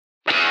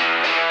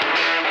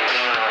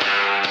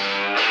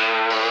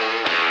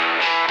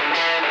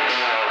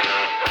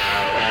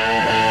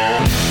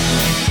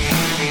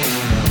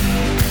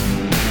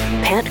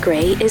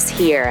Gray is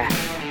here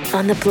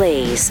on the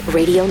Blaze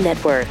Radio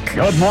Network.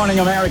 Good morning,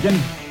 American.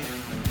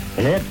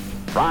 It's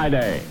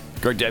Friday.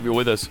 Great to have you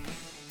with us.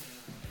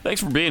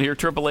 Thanks for being here.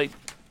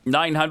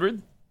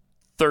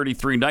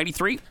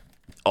 888-900-3393.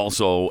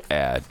 Also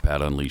at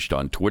Pat Unleashed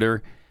on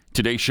Twitter.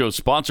 Today's show is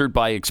sponsored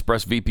by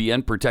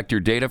ExpressVPN. Protect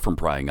your data from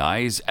prying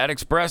eyes at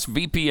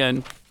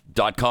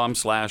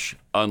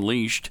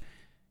expressvpn.com/unleashed.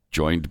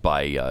 Joined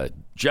by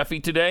Jeffy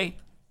today,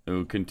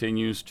 who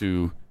continues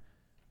to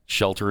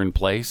shelter in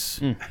place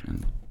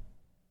and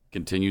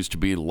continues to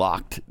be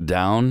locked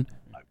down.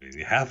 I mean,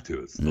 you have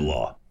to. It's the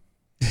law.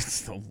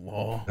 It's the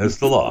law. It's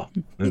the law.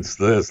 It's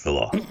the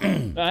law.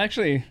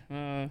 Actually,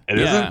 It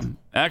isn't?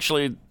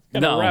 Actually,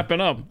 kind of no. wrapping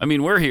up. I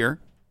mean, we're here,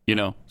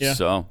 Yeah.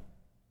 so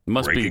it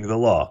must Breaking be the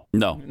law.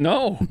 No,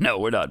 No.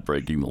 we're not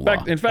breaking the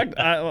law. In fact,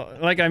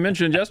 like I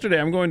mentioned yesterday,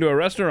 I'm going to a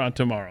restaurant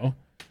tomorrow.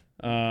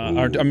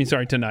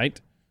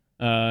 Tonight.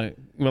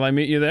 Will I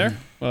meet you there?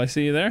 Will I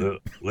see you there?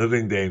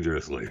 Living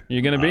dangerously.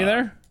 You going to be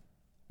there?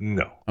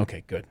 No.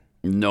 Okay, good.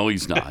 No,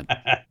 he's not.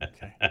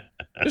 Okay.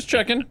 Just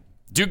checking.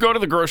 Do you go to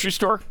the grocery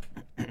store?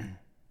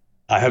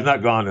 I have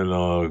not gone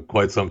in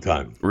quite some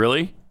time.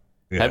 Really?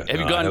 Yeah, have you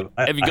no, gone?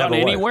 Have you I gone have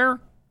a wife. anywhere?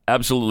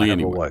 Absolutely I have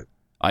a anywhere. wife.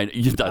 I know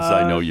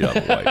you have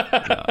a wife.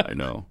 Yeah, I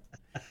know.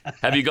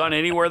 Have you gone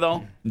anywhere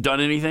though?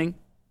 Done anything?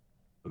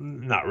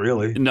 Not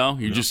really. No,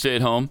 you just stay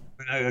at home.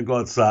 I go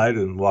outside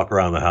and walk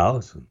around the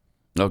house and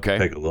Okay.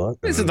 take a look.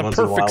 This And is the once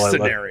in a perfect while I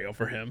look- scenario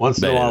for him. Once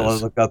in a That while I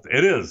is. look out.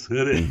 It is.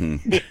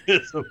 Mhm.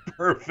 It's a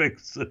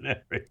perfect scenario.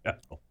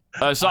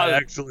 I saw I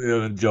actually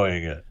am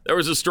enjoying it. there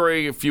was a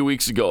story a few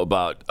weeks ago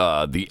about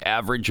the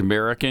average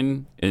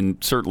American, and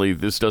certainly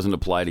this doesn't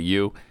apply to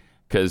you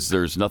because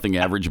there's nothing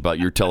average about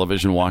your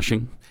television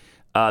watching.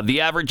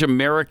 The average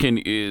American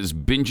is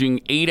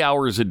binging 8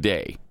 hours a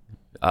day.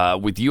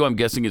 With you, I'm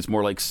guessing it's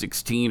more like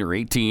 16 or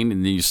 18,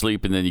 and then you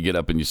sleep, and then you get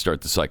up and you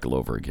start the cycle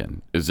over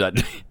again. Is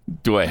that?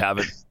 Do I have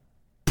it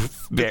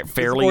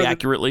fairly more than-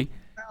 accurately?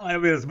 Well, I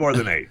mean, it's more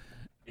than 8.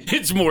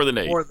 It's more than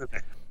 8. More than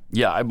 8.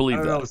 Yeah, I I believe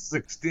don't that. know,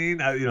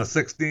 16.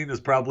 16 is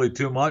probably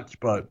too much,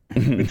 but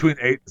between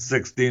 8 and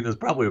 16 is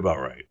probably about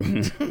right.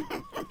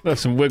 There's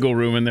some wiggle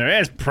room in there.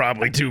 It's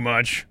probably too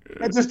much.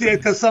 It's just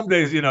because some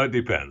days, it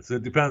depends.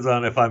 It depends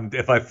on if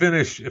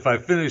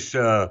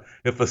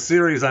a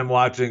series I'm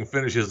watching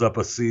finishes up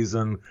a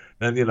season,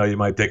 then you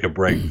might take a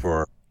break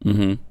for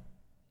Mm-hmm.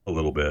 a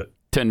little bit.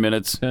 10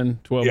 minutes, 10,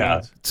 12 Yeah.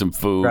 minutes. some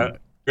food.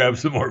 Grab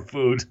some more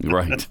food.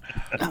 Right.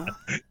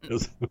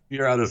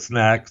 You're out of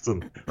snacks,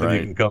 and Right.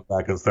 you can come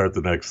back and start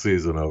the next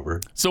season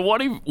over. So what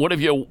have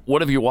you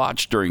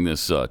watched during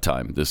this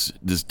time, this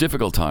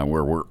difficult time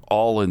where we're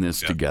all in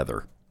this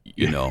together?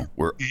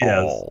 We're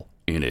Yes. all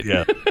in it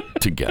Yeah.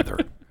 together.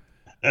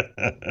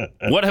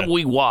 What have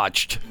we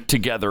watched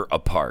together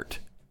apart?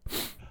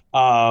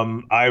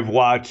 I've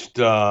watched.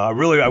 I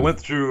went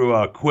through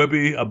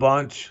Quibi a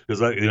bunch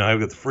because I've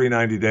got the free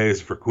 90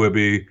 days for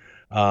Quibi.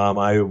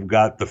 I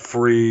got the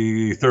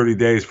free 30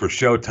 days for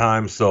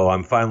Showtime, so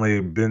I'm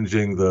finally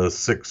binging the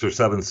 6 or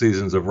 7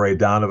 seasons of Ray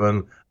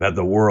Donovan. I had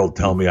the world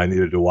tell me I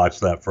needed to watch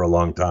that for a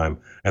long time,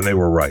 and they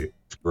were right.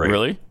 It's great.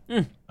 Really?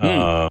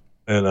 I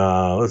don't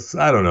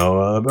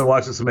know. I've been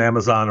watching some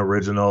Amazon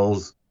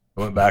originals.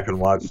 I went back and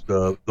watched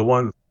the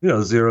one,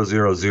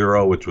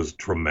 000, which was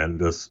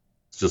tremendous.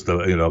 It's just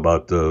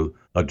about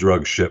a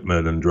drug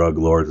shipment and drug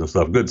lords and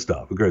stuff. Good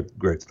stuff.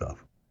 Great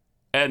stuff.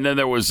 And then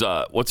there was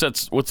what's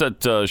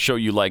that show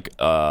you like?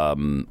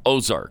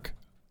 Ozark.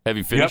 Have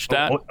you finished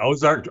that?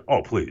 Ozark.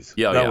 Oh, please.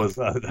 Yeah, that yeah. was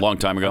Long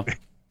time ago.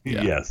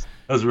 Yeah. Yes,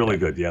 that was really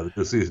good. Yeah,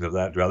 the season of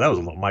that was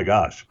my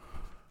gosh,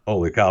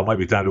 holy cow! It might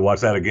be time to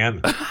watch that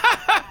again.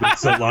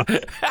 It's so long.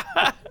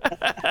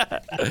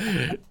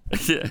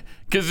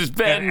 Because it's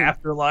been And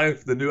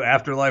Afterlife, the new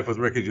Afterlife with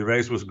Ricky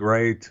Gervais was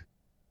great.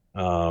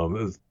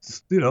 It's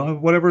just,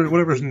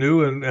 whatever's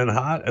new and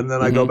hot, and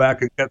then I go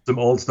back and get some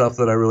old stuff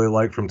that I really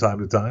like from time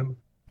to time.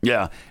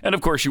 Yeah, and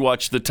of course you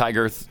watched the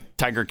Tiger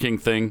King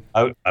thing.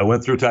 I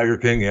went through Tiger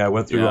King. Yeah, I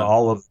went through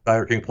all of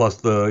Tiger King plus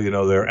the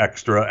their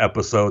extra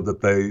episode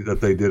that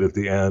they did at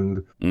the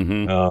end.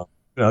 Mm-hmm.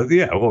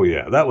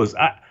 That was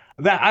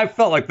I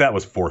felt like that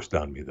was forced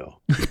on me though.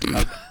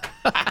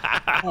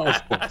 That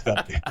was forced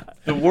on me.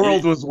 The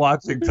world was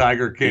watching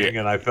Tiger King,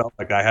 and I felt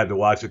like I had to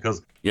watch it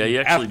because Yeah, you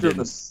actually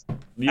didn't.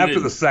 after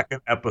the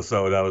second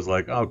episode, I was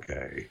like,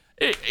 okay.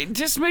 It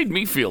just made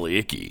me feel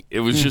icky. It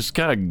was just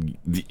kind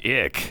of the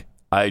ick.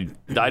 I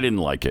didn't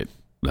like it.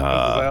 I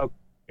was like,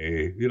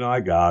 okay, I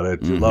got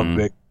it. You love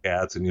big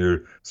cats, and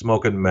you're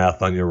smoking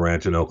meth on your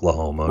ranch in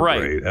Oklahoma. Right,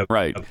 Great.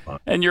 right. Have fun.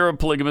 And you're a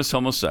polygamous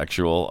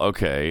homosexual,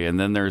 okay. And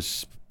then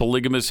there's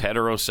polygamous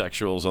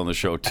heterosexuals on the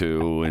show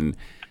too, and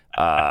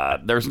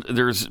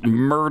there's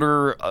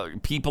murder.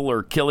 People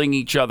are killing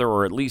each other,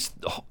 or at least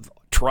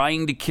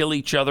trying to kill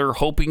each other,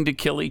 hoping to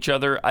kill each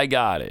other. I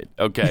got it.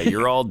 Okay,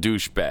 you're all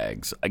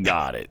douchebags. I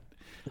got it.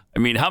 I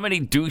mean, how many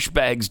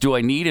douchebags do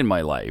I need in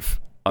my life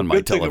on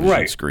my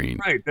television screen?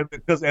 Right,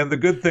 and the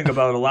good thing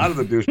about a lot of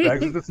the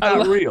douchebags is it's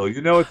not real.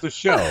 It's a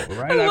show,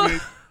 right?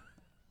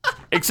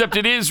 Except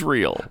it is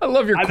real. I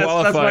love your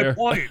qualifier. That's my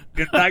point.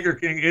 In Tiger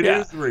King, it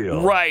is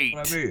real. Right.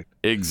 That's what I mean.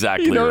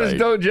 Exactly You notice, right.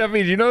 though, Jeffy,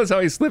 did you notice how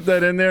he slipped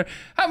that in there?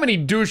 How many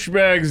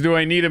douchebags do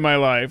I need in my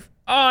life?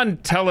 On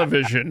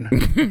television.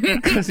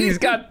 Because he's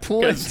got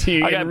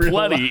plenty. I got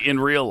plenty in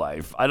real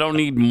life. I don't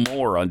need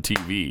more on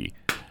TV.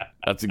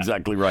 That's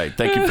exactly right.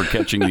 Thank you for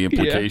catching the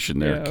implication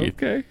there, Keith.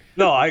 Okay.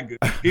 No,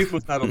 Keith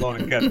was not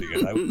alone in catching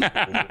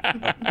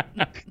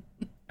it.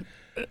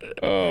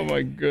 Oh,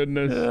 my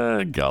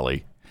goodness.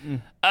 Golly.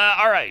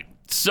 All right.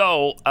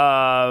 So,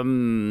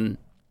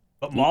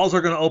 But malls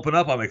are going to open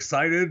up. I'm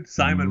excited.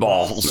 Simon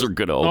malls are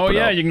going to open Oh,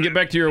 yeah, up. you can get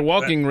back to your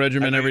walking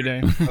regimen every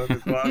day.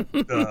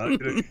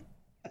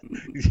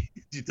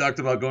 You talked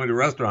about going to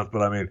restaurants,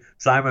 but I mean,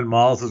 Simon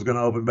Malls is going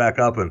to open back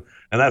up, and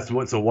that's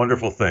what's a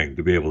wonderful thing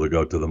to be able to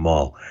go to the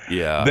mall.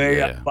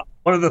 Yeah.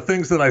 One of the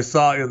things that I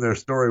saw in their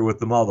story with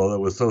the mall, though, that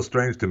was so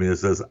strange to me,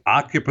 is says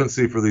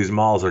occupancy for these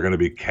malls are going to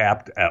be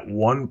capped at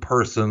one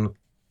person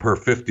per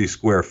 50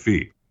 square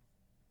feet.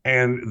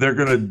 And they're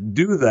going to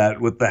do that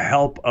with the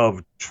help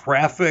of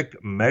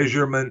traffic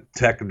measurement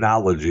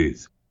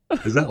technologies.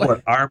 Is that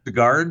what, armed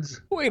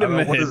guards? Wait a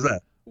minute. What is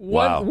that?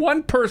 Wow.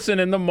 One person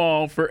in the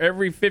mall for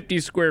every 50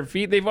 square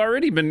feet. They've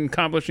already been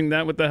accomplishing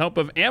that with the help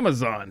of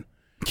Amazon.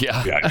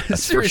 Yeah.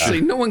 Seriously,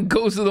 no one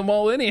goes to the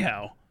mall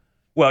anyhow.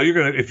 Well,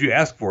 if you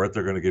ask for it,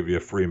 they're going to give you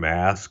a free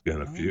mask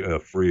and a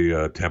free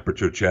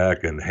temperature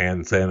check and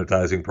hand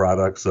sanitizing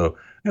products. So,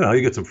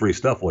 you get some free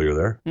stuff while you're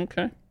there.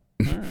 Okay.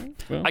 All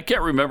right. Well, I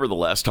can't remember the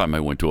last time I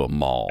went to a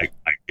mall.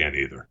 I can't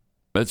either.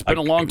 It's been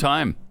a long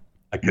time.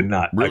 I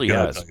cannot. Really I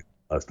cannot has. tell you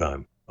last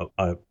time.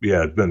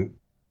 It's been,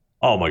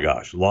 oh my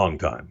gosh, long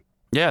time.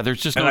 Yeah,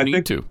 there's just And no I need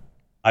think- to.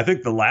 I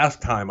think the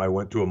last time I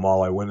went to a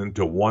mall, I went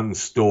into one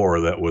store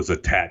that was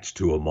attached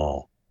to a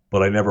mall,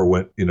 but I never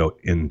went,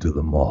 into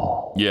the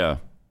mall. Yeah.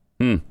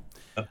 I mean,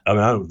 that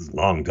was a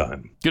long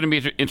time. Going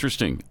to be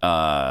interesting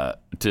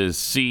to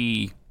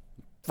see,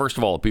 first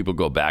of all, if people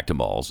go back to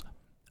malls.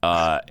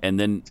 And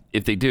then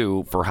if they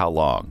do, for how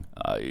long?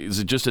 Is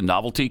it just a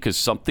novelty because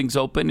something's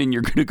open and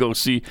you're going to go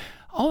see,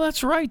 oh,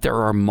 that's right, there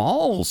are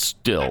malls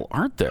still,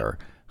 aren't there?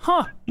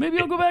 Huh, maybe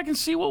I'll go back and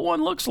see what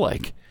one looks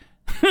like.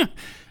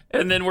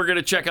 And then we're going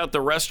to check out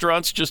the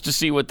restaurants just to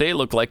see what they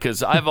look like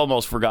because I've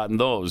almost forgotten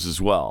those as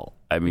well.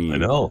 I mean, I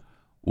know.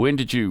 When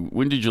did you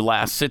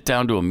last sit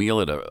down to a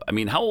meal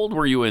how old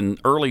were you in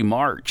early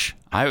March?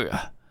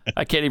 I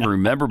can't even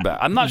remember back.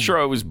 I'm not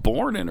sure I was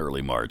born in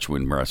early March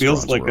when restaurants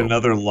Feels like were open.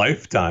 another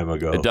lifetime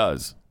ago. It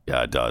does.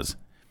 Yeah, it does.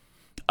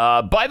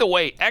 By the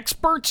way,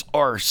 experts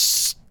are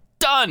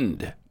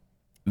stunned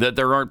that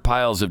there aren't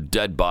piles of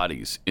dead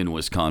bodies in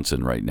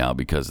Wisconsin right now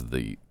because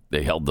they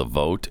held the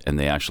vote and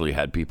they actually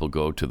had people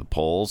go to the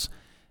polls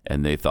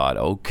and they thought,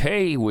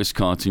 okay,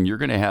 Wisconsin, you're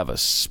going to have a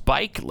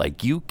spike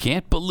like you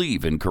can't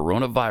believe in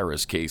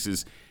coronavirus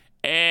cases.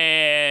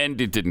 And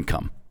it didn't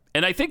come.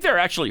 And I think they're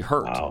actually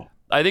hurt. Wow.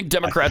 I think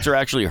Democrats are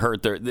actually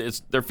hurt.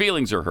 Their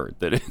feelings are hurt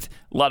that a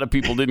lot of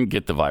people didn't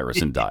get the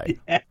virus and died.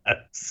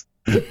 Yes.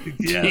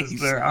 Yes,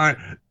 there are.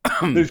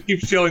 They keep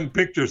showing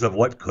pictures of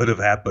what could have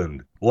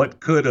happened. What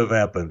could have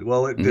happened?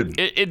 Well, it didn't.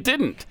 It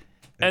didn't.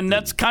 And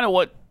that's kind of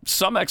what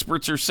some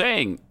experts are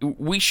saying.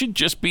 We should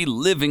just be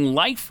living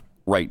life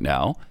right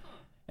now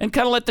and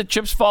kind of let the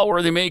chips fall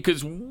where they may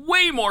because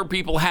way more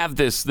people have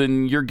this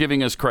than you're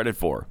giving us credit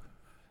for.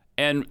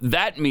 And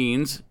that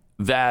means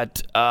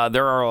that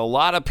there are a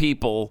lot of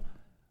people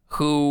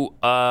who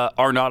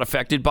are not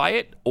affected by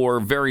it or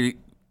very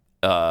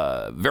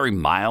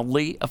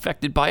mildly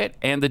affected by it.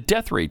 And the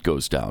death rate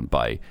goes down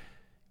by,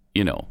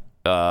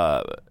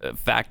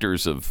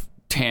 factors of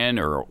 10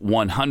 or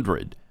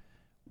 100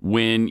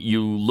 when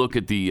you look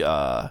at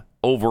the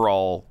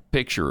overall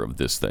picture of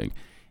this thing.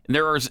 And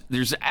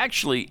there's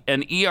actually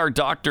an ER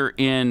doctor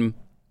in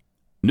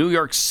New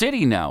York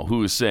City now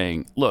who is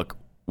saying, look,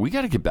 we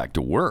got to get back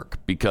to work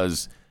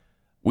because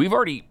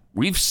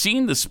we've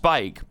seen the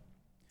spike.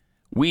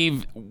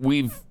 We've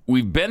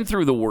been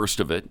through the worst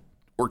of it.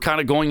 We're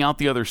kind of going out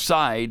the other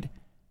side,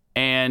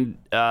 and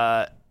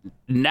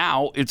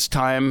now it's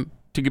time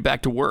to get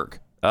back to work.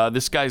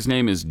 This guy's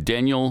name is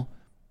Daniel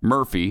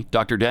Murphy,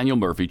 Dr. Daniel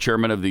Murphy,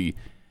 chairman of the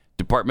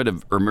Department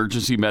of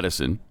Emergency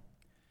Medicine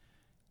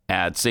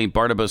at St.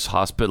 Barnabas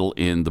Hospital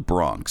in the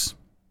Bronx.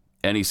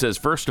 And he says,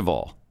 first of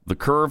all, the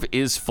curve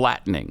is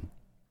flattening.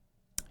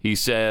 He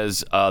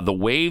says the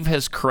wave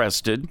has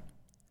crested.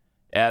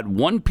 At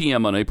 1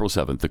 p.m. on April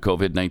 7th, the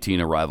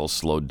COVID-19 arrivals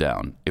slowed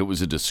down. It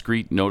was a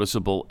discrete,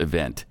 noticeable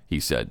event,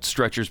 he said.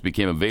 Stretchers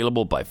became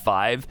available by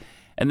 5,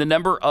 and the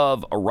number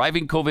of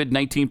arriving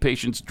COVID-19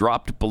 patients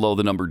dropped below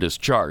the number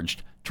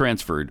discharged,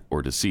 transferred,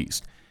 or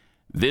deceased.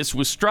 This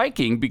was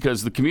striking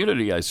because the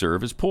community I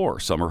serve is poor.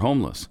 Some are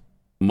homeless.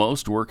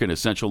 Most work in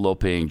essential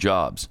low-paying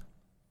jobs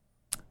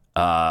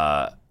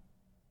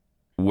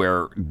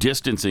where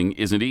distancing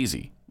isn't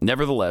easy.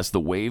 Nevertheless, the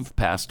wave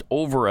passed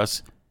over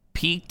us,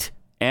 peaked,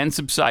 and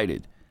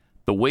subsided.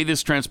 The way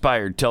this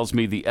transpired tells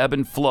me the ebb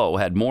and flow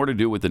had more to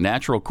do with the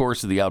natural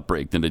course of the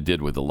outbreak than it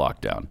did with the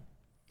lockdown.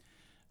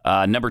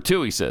 Number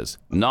 2, he says,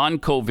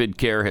 non-COVID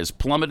care has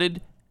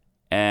plummeted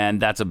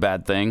and that's a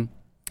bad thing.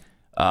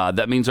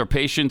 That means our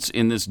patients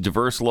in this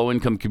diverse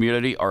low-income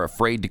community are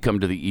afraid to come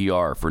to the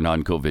ER for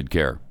non-COVID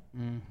care.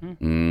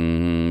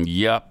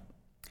 Yep.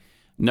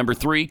 Number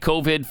 3,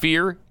 COVID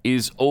fear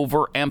is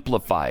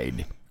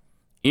over-amplified.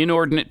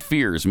 Inordinate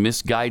fears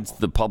misguides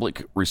the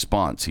public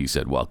response, he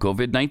said. While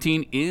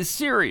COVID-19 is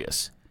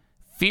serious,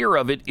 fear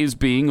of it is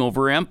being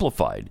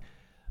over-amplified.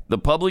 The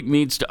public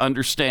needs to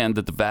understand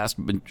that the vast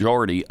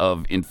majority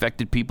of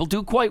infected people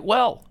do quite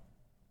well.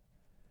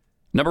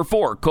 Number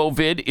 4,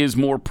 COVID is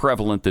more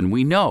prevalent than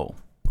we know,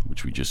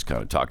 which we just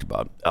kind of talked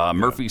about.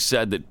 Murphy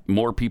said that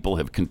more people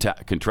have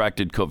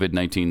contracted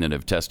COVID-19 than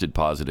have tested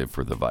positive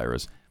for the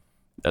virus.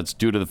 That's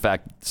due to the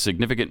fact that a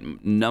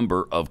significant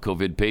number of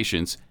COVID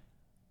patients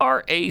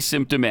are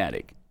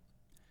asymptomatic.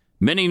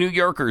 Many New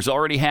Yorkers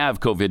already have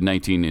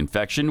COVID-19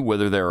 infection,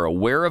 whether they're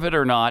aware of it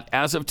or not.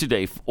 As of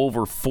today,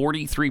 over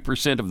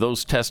 43% of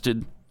those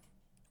tested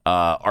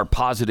are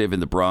positive in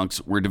the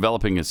Bronx. We're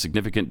developing a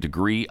significant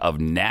degree of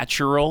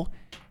natural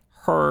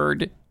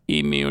herd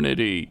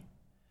immunity.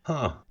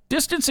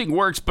 Distancing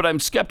works, but I'm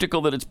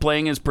skeptical that it's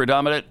playing as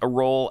predominant a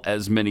role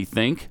as many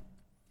think.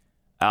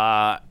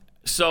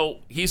 So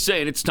he's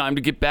saying it's time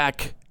to get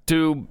back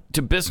to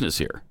business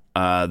here.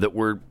 That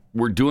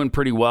we're doing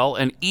pretty well,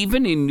 and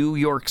even in New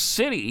York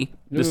City,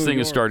 this thing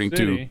is starting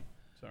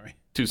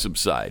to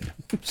subside.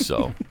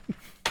 So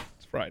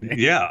It's Friday.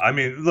 Yeah, I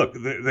mean, look,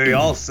 they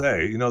all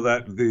say,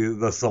 that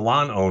the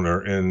salon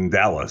owner in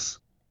Dallas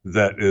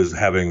that is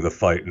having the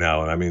fight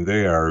now, and I mean,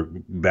 they are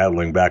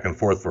battling back and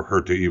forth for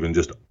her to even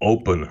just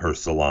open her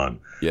salon.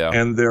 Yeah.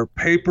 And their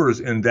papers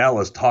in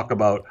Dallas talk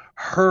about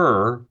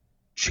her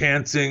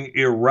chancing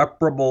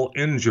irreparable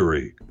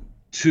injury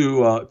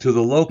to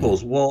the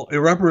locals. Well,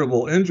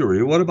 irreparable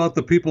injury. What about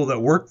the people that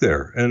work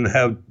there and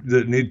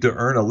that need to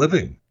earn a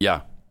living?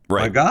 Yeah,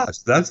 right. My gosh,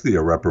 that's the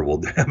irreparable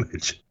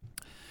damage.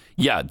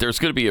 Yeah, there's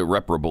going to be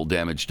irreparable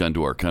damage done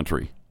to our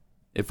country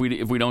if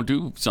we don't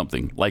do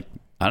something like,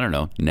 I don't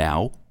know,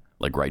 now,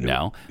 like right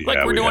now,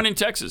 like we're doing in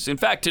Texas. In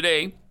fact,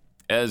 today,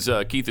 as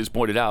Keith has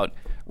pointed out,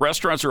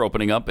 restaurants are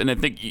opening up, and I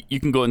think you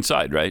can go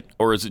inside, right?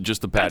 Or is it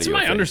just the patio? That's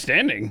my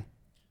understanding.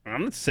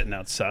 I'm not sitting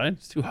outside.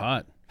 It's too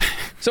hot.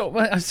 So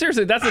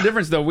seriously, that's the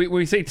difference, though.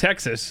 We say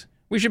Texas.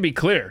 We should be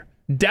clear.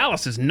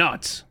 Dallas is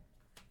nuts.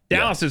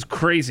 Dallas is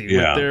crazy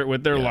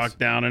with their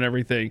lockdown and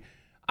everything.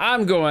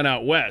 I'm going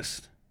out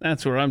west.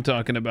 That's where I'm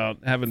talking about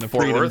having the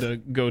freedom to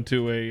go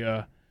to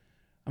a.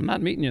 I'm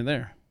not meeting you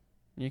there.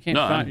 You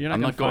can't. You're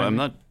not going. I'm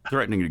not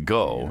threatening to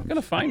go. You're not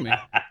gonna find me.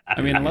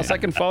 I mean, unless I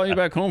can follow you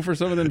back home for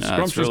some of them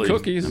scrumptious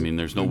cookies. I mean,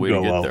 there's no way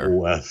to get there.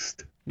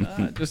 West. We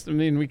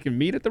can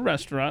meet at the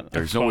restaurant.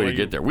 There's no way to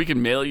get there. We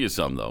can mail you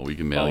some, though. We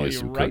can mail you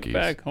some cookies.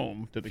 Right back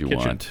home to the kitchen.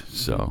 kitchen. Want.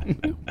 So we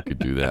could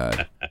do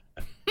that.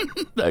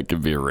 That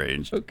could be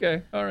arranged.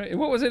 Okay. All right.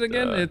 What was it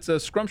again? It's a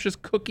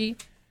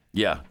scrumptiouscookie.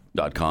 Yeah.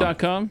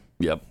 .com.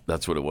 Yep.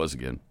 That's what it was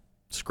again.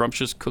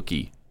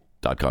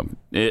 Scrumptiouscookie.com.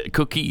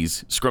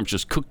 Cookies.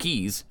 Scrumptious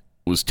Cookies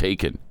was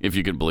taken, if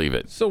you can believe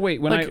it. So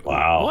wait, when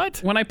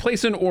I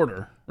place an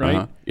order,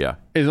 right? Yeah.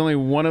 Is only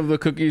one of the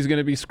cookies going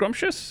to be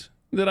scrumptious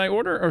that I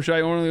order, or should I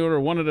only order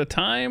one at a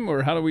time,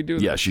 or how do we do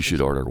that? Yeah, she should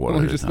order one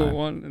at a just time. the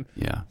one.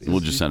 Yeah,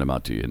 we'll just send them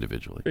out to you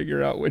individually.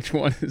 Figure out which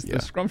one is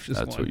the scrumptious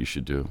one. That's what you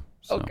should do.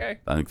 So okay.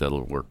 I think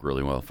that'll work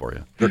really well for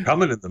you. They're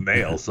coming in the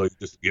mail, so you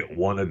just get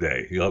one a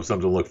day. You'll have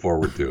something to look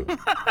forward to.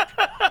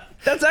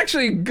 That's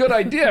actually a good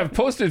idea. If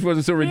postage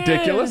wasn't so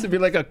ridiculous, it'd be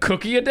like a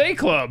cookie a day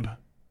club.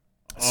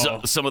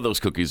 So, some of those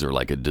cookies are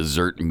like a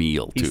dessert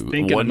meal, too. He's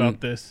thinking about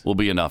this. Will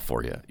be enough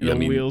for you. The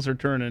wheels are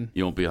turning.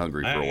 You won't be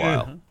hungry for a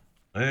while.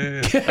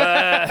 I'm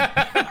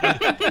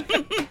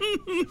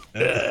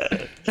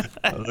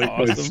not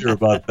quite sure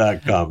about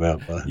that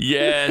comment, but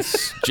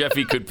yes,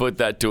 Jeffy could put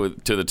that to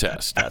the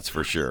test. That's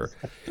for sure.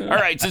 All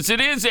right, since it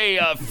is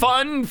a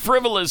fun,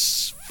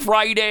 frivolous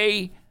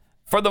Friday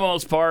for the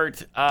most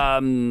part,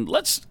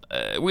 let's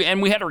we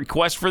had a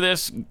request for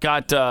this.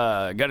 Got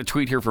a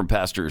tweet here from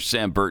Pastor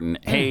Sam Burton.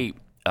 Hey,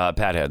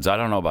 Patheads, I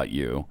don't know about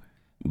you,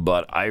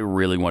 but I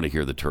really want to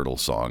hear the Turtle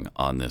song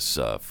on this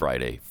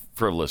Friday,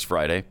 frivolous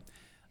Friday.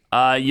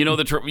 You know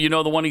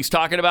the one he's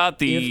talking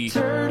about? If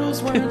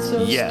turtles weren't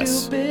so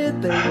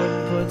stupid, they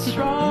would put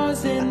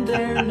straws in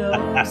their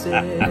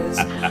noses.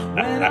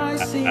 When I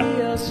see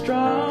a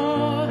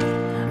straw,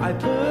 I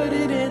put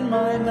it in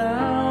my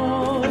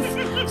mouth.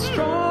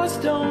 Straws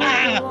don't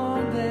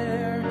belong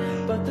there,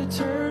 but the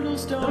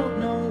turtles don't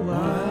know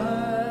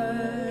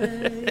why.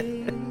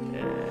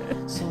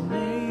 So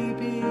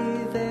maybe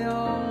they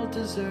all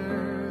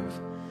deserve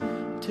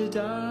to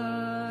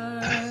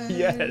die.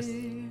 Yes.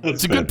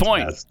 It's a good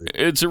point.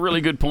 It's a really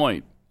good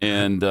point.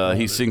 And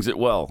he sings it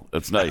well.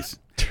 That's nice.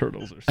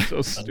 Turtles are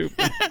so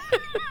stupid.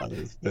 That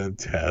is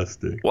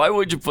fantastic. Why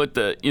would you put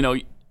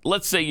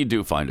let's say you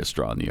do find a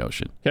straw in the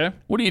ocean. Okay.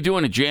 What are you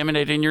doing to jamming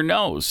it in your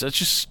nose?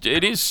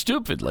 It is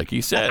stupid, like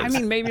he says. I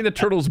mean, maybe the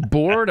turtle's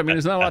bored. I mean,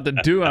 there's not a lot to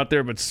do out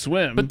there but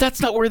swim. But that's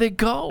not where they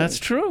go. That's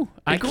true.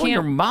 They go in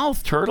your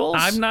mouth, turtles.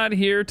 I'm not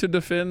here to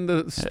defend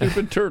the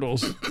stupid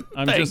turtles.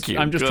 I'm just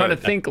trying to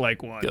think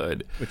like one.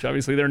 Good. Which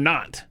obviously they're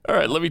not. All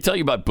right, let me tell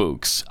you about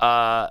Books.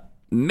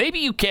 Maybe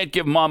you can't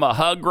give Mom a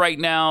hug right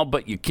now,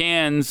 but you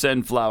can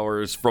send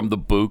flowers from the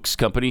Books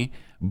Company.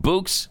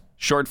 Books,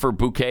 short for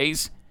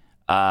bouquets,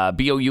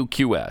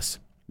 Bouqs.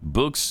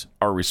 Books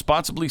are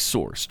responsibly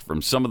sourced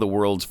from some of the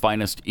world's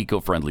finest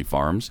eco-friendly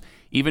farms,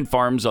 even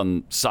farms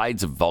on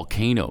sides of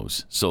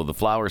volcanoes, so the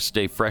flowers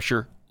stay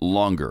fresher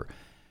longer.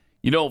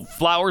 You know,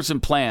 flowers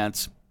and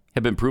plants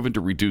have been proven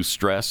to reduce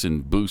stress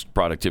and boost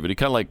productivity,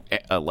 kind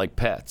of like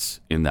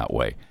pets in that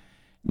way.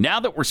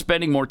 Now that we're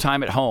spending more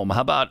time at home,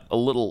 how about a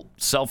little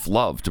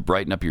self-love to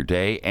brighten up your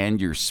day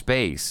and your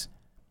space?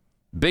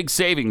 Big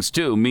savings,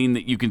 too, mean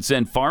that you can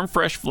send farm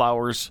fresh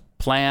flowers,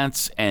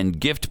 plants, and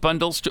gift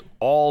bundles to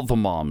all the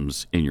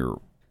moms in your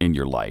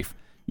life.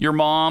 Your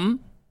mom,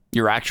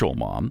 your actual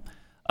mom,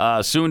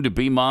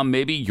 soon-to-be mom,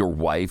 maybe your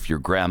wife, your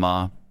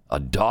grandma,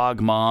 a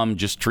dog mom.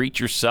 Just treat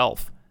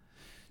yourself.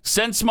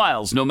 Send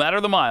smiles, no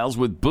matter the miles,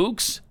 with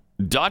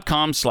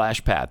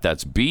Bouqs.com/Pat.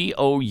 That's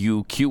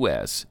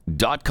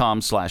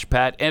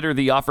BOUQS.com/Pat. Enter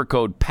the offer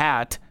code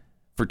PAT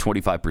for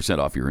 25%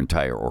 off your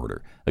entire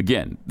order.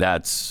 Again,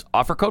 that's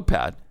offer code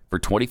PAT for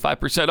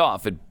 25%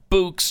 off at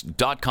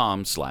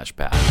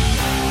Bouqs.com/Pat.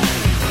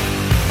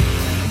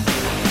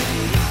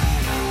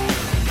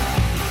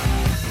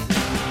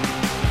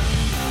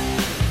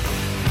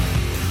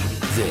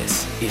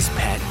 This is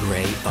Pat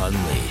Gray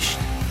Unleashed.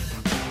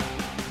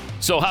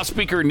 So House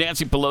Speaker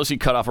Nancy Pelosi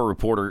cut off a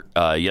reporter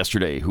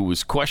yesterday who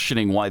was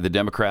questioning why the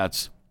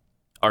Democrats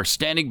are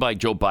standing by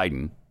Joe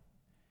Biden,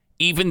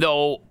 even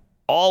though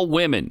all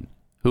women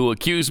who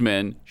accuse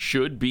men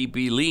should be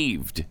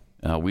believed.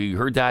 We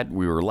heard that.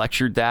 We were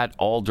lectured that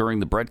all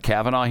during the Brett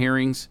Kavanaugh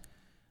hearings.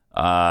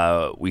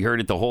 We heard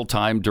it the whole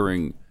time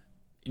during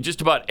just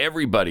about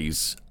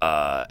everybody's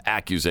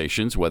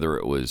accusations, whether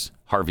it was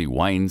Harvey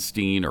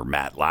Weinstein or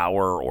Matt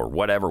Lauer or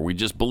whatever. We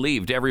just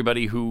believed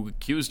everybody who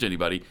accused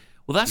anybody.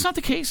 Well, that's not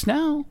the case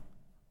now.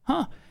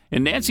 Huh.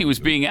 And Nancy was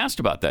being asked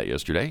about that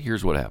yesterday.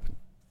 Here's what happened.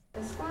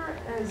 As far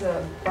as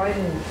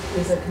Biden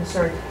is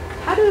concerned,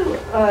 how do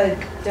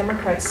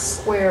Democrats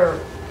square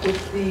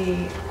with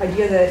the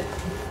idea that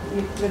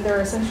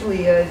they're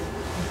essentially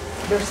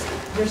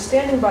they're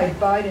standing by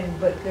Biden,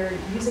 but they're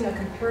using a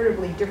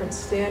comparatively different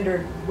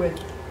standard with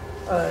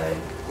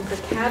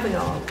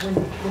Kavanaugh when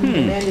he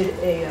demanded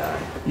a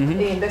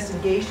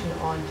investigation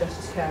on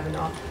Justice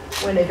Kavanaugh,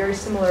 when a very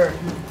similar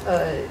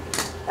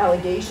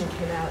allegation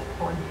came out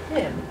on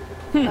him.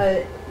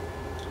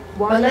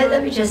 Well,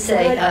 let me just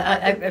say,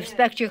 I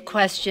respect your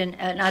question,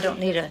 and I don't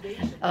need a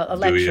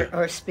lecture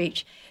or a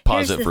speech.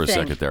 Pause it for a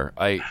second there.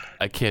 I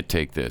can't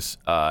take this.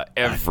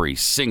 Every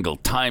single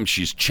time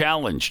she's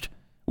challenged,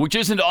 which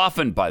isn't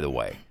often, by the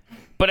way,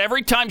 but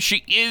every time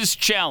she is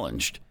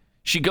challenged,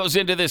 she goes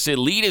into this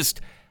elitist,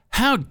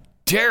 how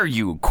dare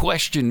you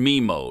question me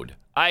mode.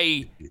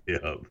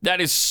 That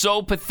is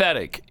so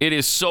pathetic. It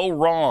is so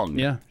wrong.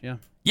 Yeah.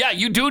 Yeah,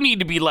 you do need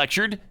to be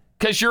lectured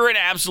because you're an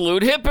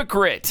absolute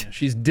hypocrite. Yeah,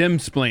 she's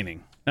dim-splaining.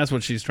 That's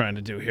what she's trying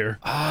to do here.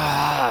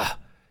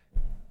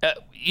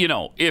 You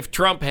know, if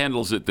Trump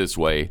handles it this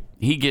way,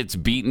 he gets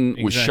beaten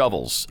with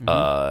shovels,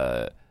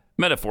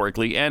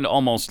 metaphorically and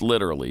almost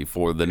literally,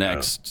 for the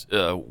next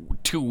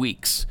 2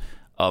 weeks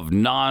of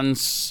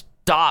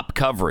non-stop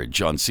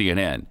coverage on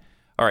CNN.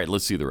 All right,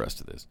 let's see the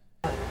rest of this.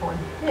 On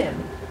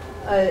him.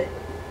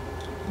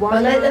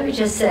 Well, let me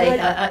just say,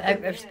 I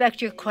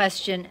respect your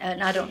question,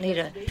 and I don't need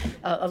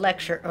a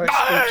lecture or a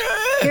speech.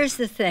 Here's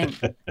the thing.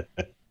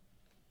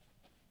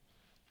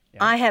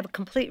 I have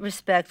complete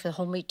respect for the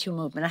whole Me Too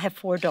movement. I have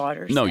 4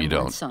 daughters. No, you and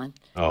don't. 1 son.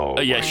 Oh,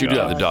 yes, you do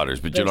have the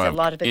daughters, but you don't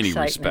have any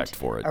respect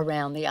for it.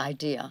 Around the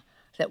idea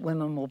that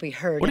women will be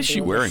heard. What is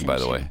she wearing, by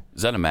the way?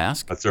 Is that a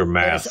mask? That's her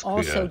mask. It's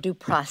also due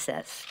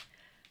process.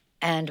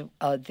 And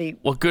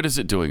what good is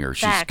it doing her?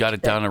 She's got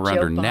it down around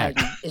her neck.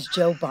 Is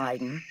Joe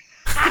Biden.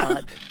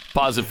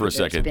 Pause it for a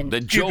second.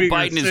 That Joe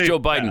Biden is Joe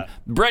Biden.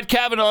 Brett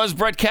Kavanaugh is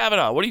Brett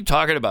Kavanaugh. What are you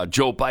talking about?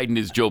 Joe Biden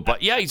is Joe Biden.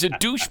 Yeah, he's a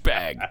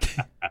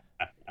douchebag.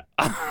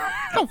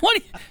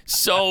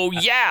 So,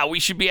 yeah, we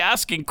should be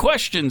asking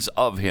questions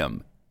of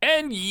him.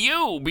 And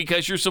you,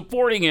 because you're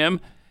supporting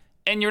him,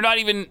 and you're not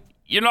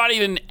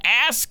even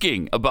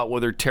asking about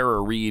whether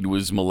Tara Reid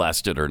was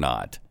molested or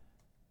not.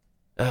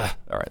 All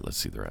right, let's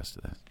see the rest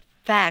of this.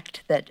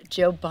 Fact that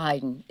Joe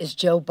Biden is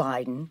Joe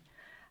Biden.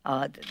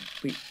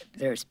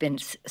 There's been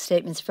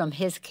statements from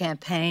his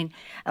campaign,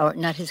 or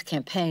not his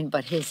campaign,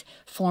 but his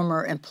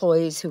former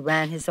employees who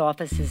ran his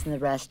offices and the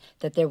rest,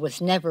 that there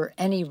was never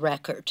any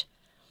record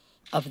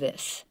of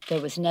this. There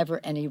was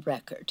never any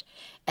record.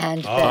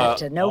 And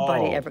that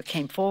nobody ever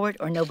came forward,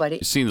 or nobody...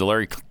 You seen the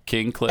Larry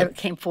King clip? Ever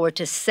came forward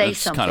to say That's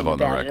something kind of on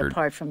about the record. it,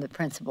 apart from the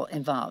principal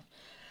involved.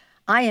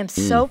 I am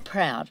so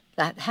proud.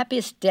 The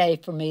happiest day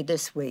for me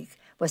this week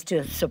was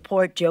to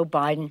support Joe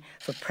Biden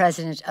for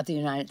President of the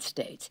United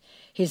States.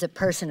 He's a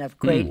person of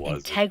great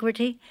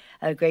integrity,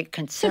 a great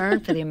concern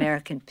for the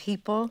American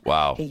people.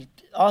 Wow. He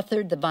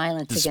authored the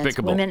Violence Against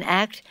Women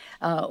Act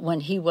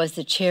when he was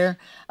the chair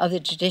of the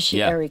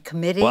Judiciary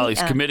Committee. Well,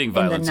 he's committing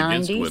violence in the 90s.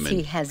 against women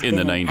He has in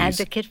been the an 90s,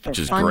 advocate for which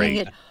is funding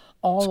great. it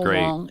all It's great.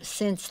 along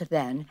since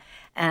then.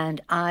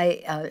 And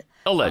I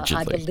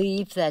Allegedly.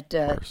 believe that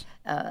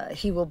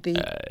he will be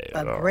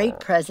a great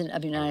president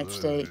of the United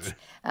States.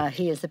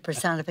 He is the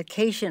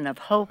personification of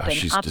hope and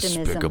She's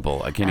optimism.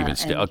 despicable. I can't even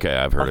stand. Okay,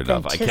 I've heard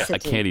enough. I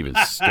can't even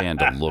stand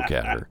to look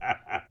at her.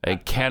 I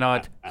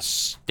cannot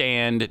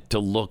stand to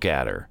look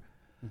at her.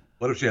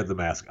 What if she had the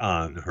mask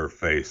on her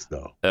face,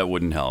 though? That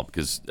wouldn't help,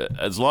 because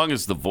as long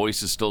as the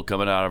voice is still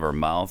coming out of her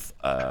mouth,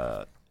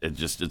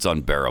 it's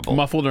unbearable.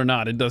 Muffled or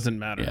not, it doesn't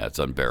matter. Yeah, it's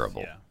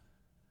unbearable. Yeah.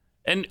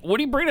 And what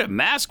do you bring a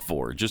mask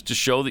for? Just to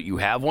show that you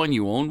have one,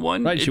 you own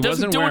one? Right, it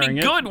doesn't do any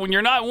good when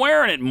you're not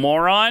wearing it,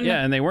 moron.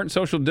 Yeah, and they weren't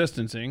social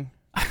distancing.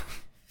 I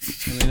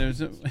mean,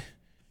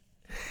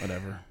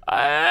 whatever.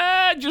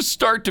 Just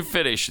start to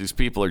finish, these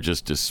people are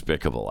just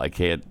despicable. I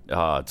can't.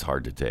 It's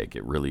hard to take.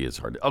 It really is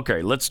hard.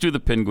 Okay, let's do the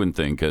penguin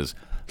thing, because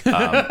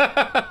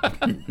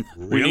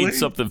we need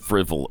something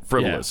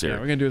frivolous here. Yeah,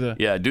 we're gonna do the.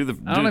 Yeah, do the.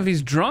 I don't know if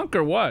he's drunk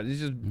or what.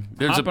 He's just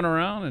hopping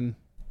around and.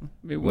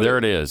 There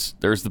it is.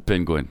 There's the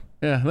penguin.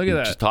 Yeah, look at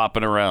that. Just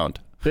hopping around.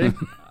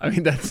 I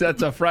mean, that's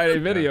a Friday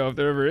video if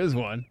there ever is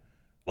one.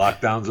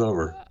 Lockdown's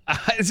over.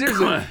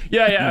 Seriously.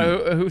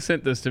 Yeah. Who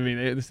sent this to me?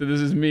 They said, this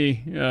is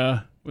me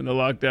when the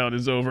lockdown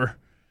is over.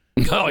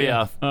 Oh,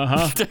 yeah.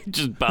 Uh-huh.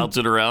 Just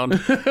bouncing around.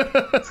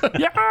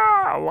 Yeah,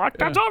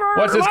 lockdown's over.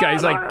 What's this guy?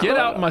 He's like, get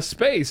out my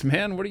space,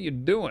 man. What are you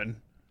doing?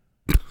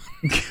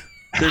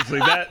 Seriously,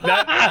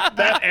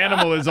 that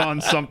animal is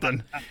on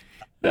something.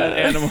 That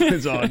animal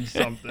is on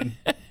something.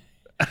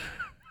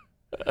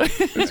 He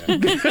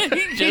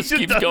just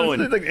keeps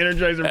going. It's like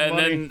Energizer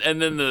Bunny.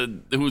 And then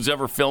the who's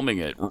ever filming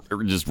it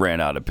just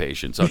ran out of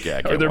patience. Okay,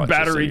 I can't or their watch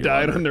battery this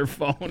died longer. on their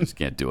phone. Just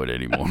can't do it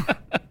anymore.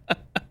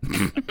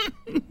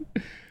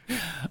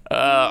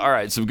 All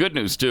right, some good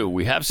news too.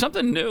 We have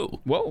something new.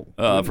 Whoa!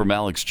 From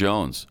Alex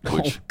Jones,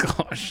 which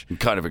gosh, I'm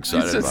kind of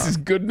excited about. This is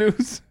good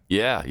news.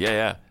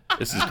 Yeah.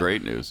 This is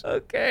great news.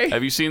 Okay.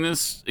 Have you seen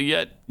this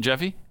yet,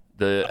 Jeffy?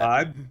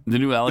 The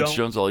new Alex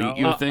Jones I'll eat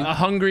you thing? A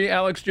hungry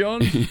Alex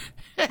Jones?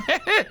 All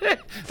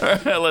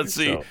right, let's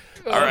see. All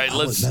right,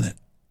 let's. Admit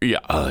it.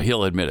 Yeah,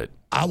 he'll admit it.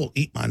 I will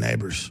eat my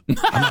neighbors.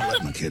 I'm not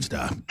letting my kids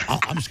die.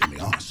 I'm just going to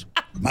be honest.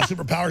 My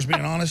superpower is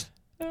being honest.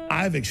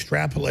 I've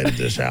extrapolated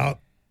this out,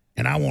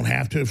 and I won't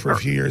have to for a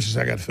few years since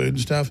I got food and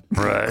stuff.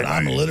 Right. But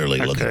I'm literally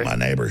looking at my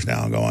neighbors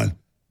now and going,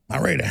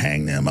 I'm ready to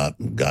hang them up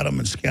and gut them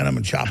and skin them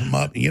and chop them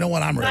up. And you know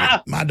what? I'm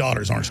ready. My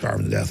daughters aren't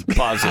starving to death.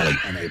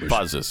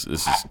 Pause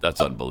this.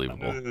 That's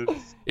unbelievable.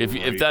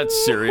 If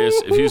that's serious,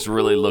 if he's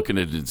really looking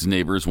at his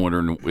neighbors,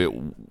 wondering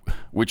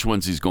which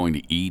ones he's going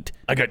to eat.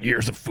 I got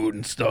years of food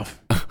and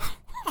stuff.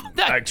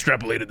 I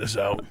extrapolated this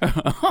out.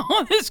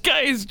 This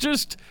guy is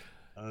just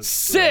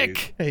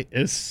sick. He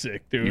is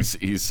sick, dude.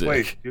 He's sick.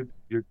 Wait,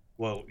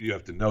 well, you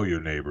have to know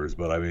your neighbors,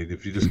 but I mean,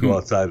 if you just go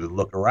outside and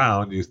look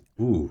around,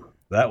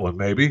 that one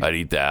maybe. I'd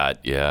eat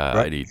that. Yeah,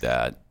 Right. I'd eat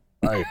that.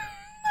 Right.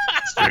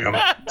 String them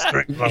up.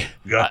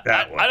 Got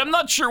that one. I'm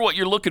not sure what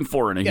you're looking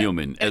for in a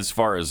human as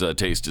far as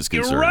taste is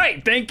concerned. You're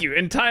right. Thank you.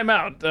 And time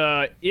out.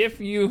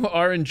 If you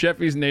are in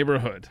Jeffy's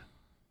neighborhood,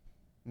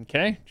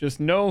 okay, just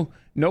know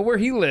where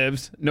he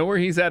lives, know where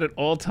he's at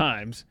all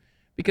times,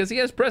 because he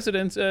has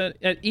precedence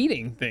at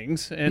eating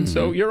things, and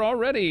so you're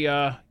already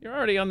on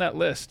that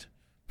list.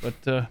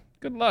 But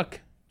good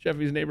luck,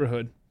 Jeffy's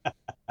neighborhood.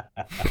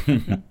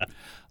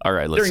 All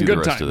right, let's see the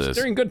rest of this.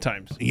 During good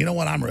times. You know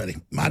what? I'm ready.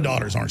 My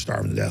daughters aren't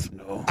starving to death.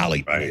 No. I'll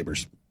eat my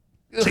neighbors.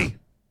 See,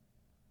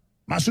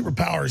 my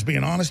superpower is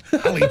being honest.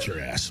 I'll eat your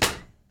ass.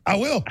 I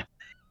will.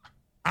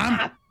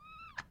 I'm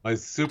My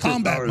superpower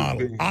combat is model,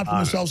 being optimal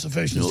honest.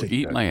 self-sufficiency. You'll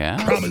eat my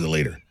ass? Probably the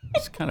leader.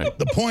 It's kind of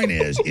The point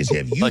is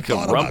have you like a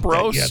thought rump about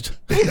roast?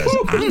 that yet? Because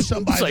I'm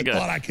somebody It's like that a-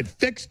 thought I could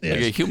fix this.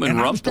 like a human and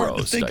I'm rump starting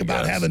roast, to think I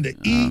about guess. having to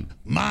eat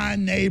my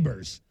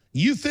neighbors.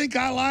 You think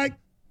I like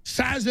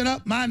sizing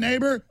up my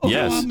neighbor?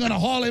 Yes. So I'm going to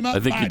haul him I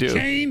up think by you a do.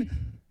 chain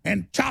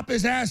and chop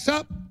his ass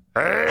up?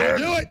 I'll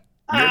do it.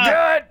 You do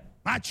it.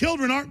 My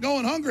children aren't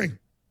going hungry.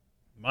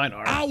 Mine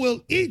are. I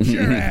will eat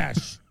your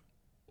ass.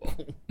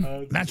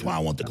 That's why I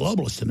want the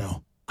globalists to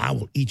know. I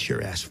will eat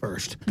your ass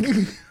first.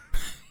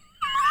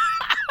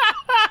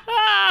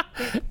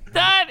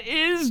 That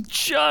is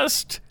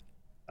just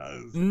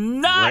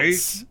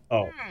nuts. Great?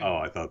 Oh,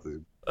 I thought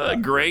the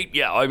Great.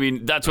 Yeah, I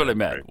mean, that's what I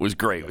meant. Was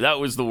great. That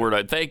was the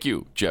word. Thank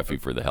you, Jeffy,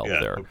 for the help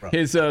there. no problem.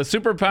 His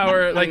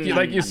superpower,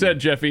 like you said,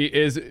 Jeffy,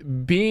 is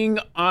being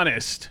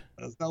honest.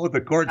 That's not what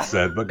the court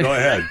said, but go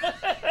ahead.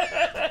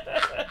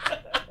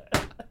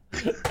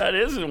 That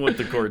isn't what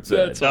the court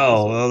said.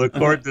 No, well, the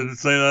court didn't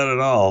say that at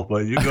all,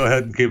 but you go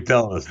ahead and keep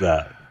telling us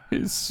that.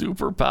 His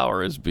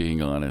superpower is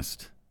being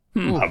honest.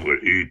 I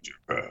would eat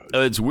your ass.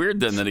 It's weird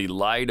then that he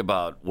lied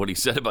about what he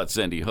said about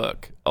Sandy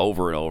Hook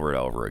over and over and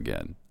over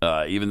again,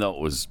 even though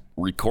it was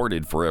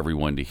recorded for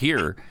everyone to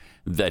hear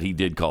that he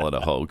did call it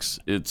a hoax.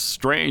 It's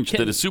strange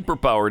that a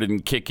superpower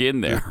didn't kick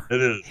in there.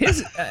 It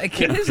is.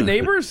 Can his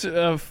neighbors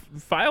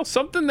file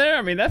something there?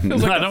 I mean, that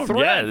feels like a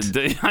threat.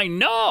 Yeah, I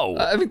know.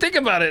 I mean, think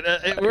about it.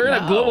 We're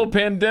in a global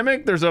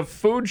pandemic. There's a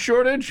food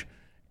shortage.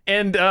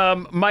 And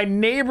my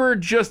neighbor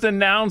just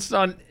announced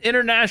on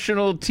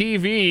international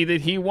TV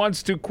that he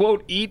wants to,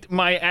 quote, eat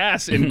my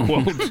ass, end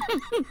quote.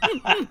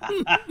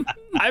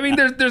 I mean,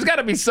 there's got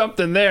to be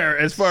something there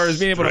as far as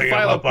being able to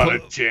file a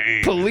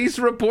police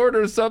report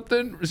or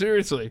something.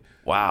 Seriously.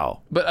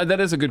 Wow. But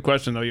that is a good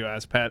question, though, you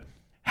asked, Pat.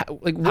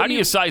 How do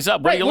you size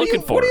up? What are you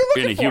looking for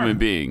in a human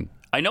being?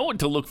 I know what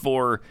to look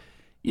for,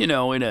 in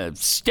a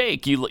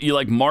steak. You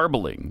like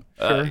marbling.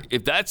 Sure.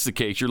 If that's the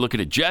case, you're looking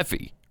at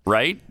Jeffy.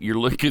 Right? You're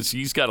looking.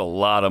 He's got a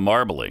lot of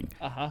marbling.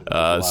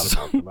 You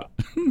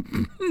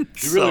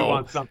really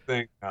want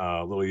something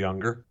a little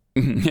younger?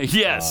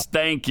 Yes,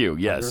 thank you.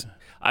 Yes,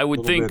 I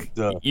would think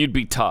you'd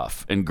be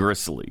tough and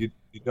gristly.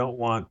 You don't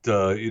want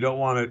it. You don't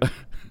want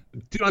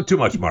too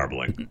much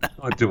marbling. You don't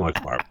want too much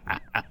marbling.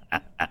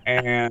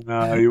 And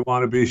you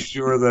want to be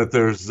sure that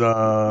there's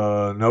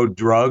no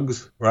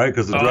drugs, right?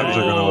 Because the drugs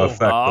are going to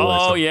affect.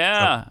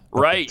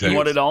 Right. You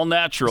want it all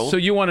natural. So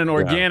you want an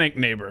organic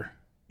neighbor.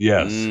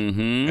 Yes.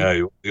 Mm-hmm.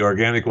 Yeah, the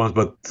organic ones,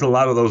 but a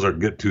lot of those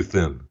get too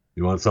thin.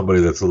 You want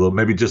somebody that's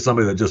maybe just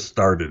somebody that just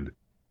started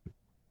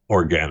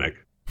organic,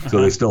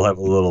 so they still have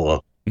a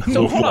little.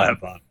 So hold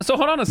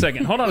on a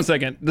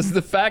second. This is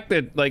the fact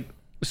that like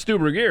Stu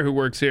Bergier, who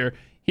works here,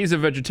 he's a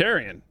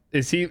vegetarian.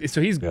 Is he?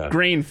 So he's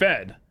grain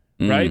fed,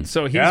 right?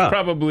 So he's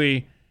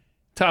probably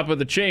top of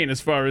the chain as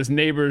far as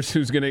neighbors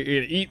who's going to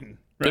get eaten.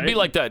 Right? It'd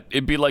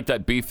be like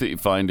that beef that you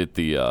find at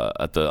the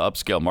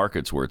upscale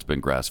markets where it's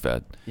been grass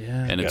fed,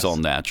 and it's all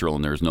natural,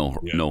 and there's no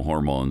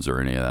hormones or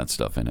any of that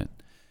stuff in it.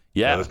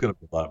 Yeah, that's gonna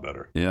be a lot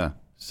better. Yeah,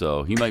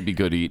 so he might be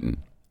good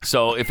eating.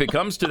 So if it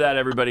comes to that,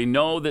 everybody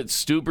know that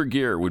Stu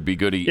Bergier would be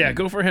good eating. Yeah,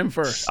 go for him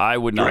first. I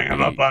would not. Bring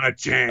him up on a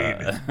chain.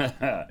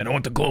 And I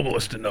want the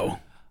globalists to know.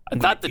 I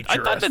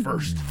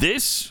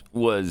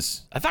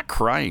thought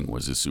crying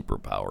was a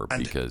superpower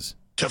because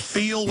to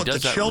feel what the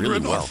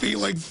children are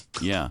feeling.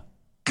 Yeah.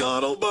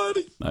 God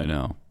Almighty. I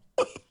know.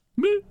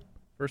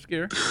 First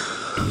gear?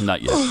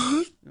 Not yet.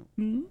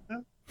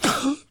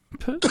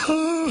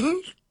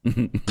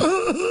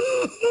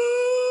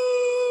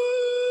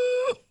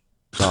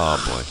 Oh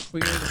boy. We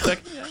got a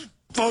second. Yeah.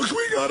 Folks,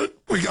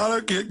 we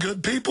gotta get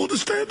good people to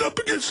stand up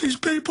against these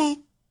people.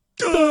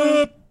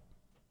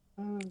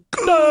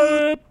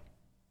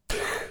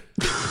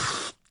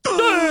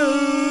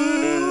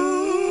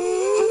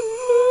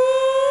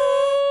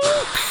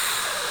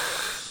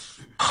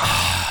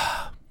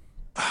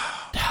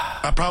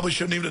 I probably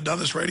shouldn't even have done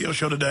this radio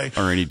show today.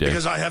 Or any day.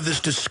 Because I have this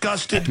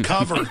disgusted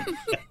cover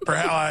for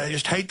how I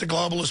just hate the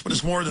globalists, but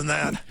it's more than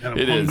that. And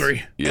I'm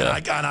hungry. Yeah.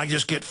 And I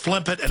just get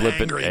flippant and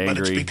angry, but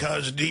it's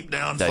because deep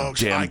down,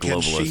 folks, I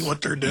can see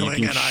what they're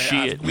doing,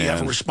 and we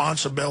have a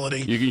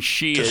responsibility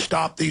to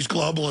stop these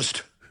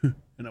globalists.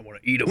 And I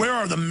want to eat them. Where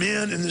are the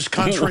men in this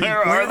country?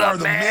 Where are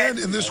the men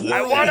in this world?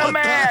 I want a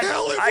man.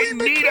 I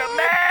need a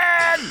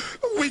man.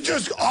 We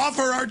just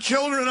offer our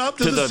children up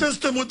to the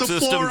system with the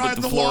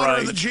fluoride, the water,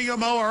 and the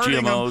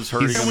GMOs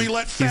hurting them. And we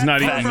let fat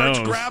perverts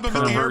grab them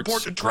at the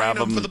airport to train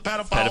them for the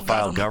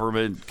pedophile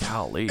government.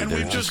 Golly. And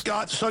we've just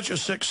got such a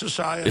sick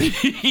society.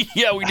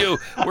 Yeah, we do.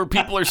 Where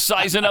people are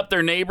sizing up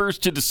their neighbors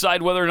to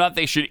decide whether or not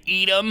they should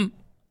eat them.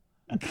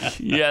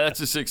 Yeah,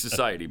 that's a sick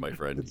society, my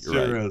friend.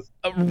 You're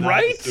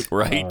right.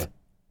 Right?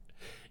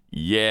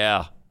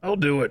 Yeah. I'll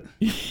do it.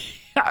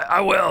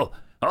 I will.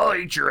 I'll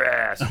eat your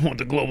ass. I want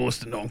the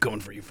globalists to know I'm coming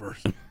for you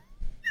first.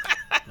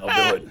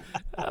 I'll do it.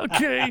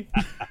 Okay.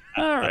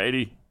 All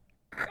righty.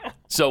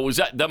 So was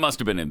that must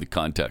have been in the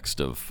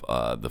context of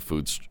the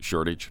food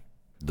shortage,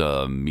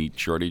 the meat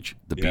shortage,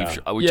 the beef,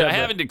 which I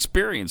haven't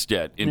experienced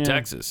yet in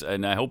Texas,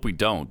 and I hope we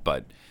don't.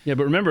 But but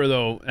remember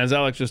though, as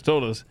Alex just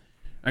told us,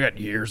 I got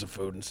years of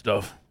food and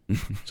stuff.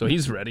 So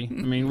he's ready. I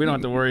mean, we don't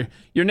have to worry.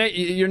 Your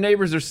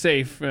neighbors are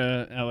safe,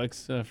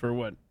 Alex, for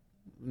what?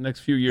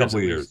 Next few years.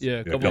 Couple years. Yeah,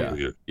 a couple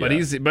years. But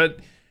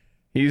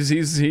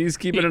he's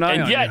keeping an eye on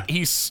you. And yet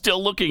he's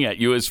still looking at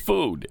you as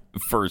food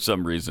for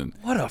some reason.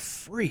 What a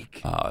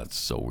freak. Oh, that's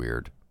so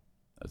weird.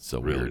 That's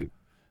so weird.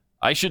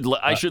 I should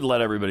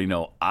let everybody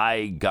know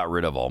I got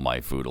rid of all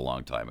my food a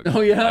long time ago.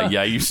 Oh yeah,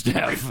 I used to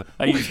have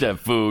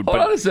food. Hold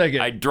on a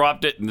second. I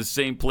dropped it in the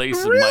same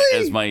place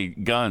as my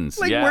guns.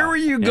 Like where were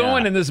you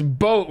going in this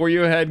boat where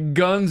you had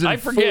guns and I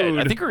forget. food?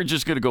 I think we were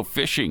just gonna go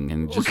fishing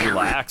and just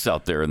relax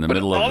out there in the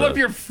middle of all of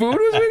your food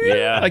was with you.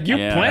 Yeah, like you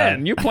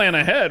plan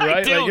ahead, right?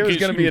 I do, like it was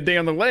gonna be a day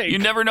on the lake. You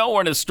never know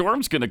when a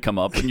storm's gonna come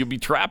up and you'll be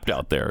trapped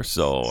out there.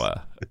 So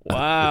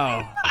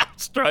Wow. I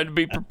was trying to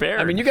be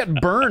prepared. I mean, you got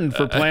burned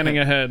for planning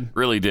ahead.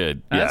 Really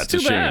did. Yeah, That's it's a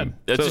too shame. bad.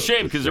 It's So- a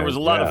shame because there was a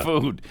lot of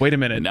food. Wait a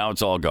minute. And now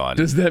it's all gone.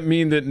 Does that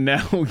mean that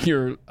now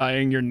you're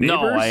eyeing your neighbors?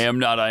 No, I am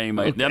not eyeing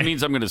my. That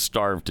means I'm going to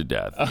starve to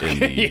death in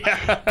the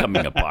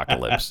coming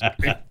apocalypse.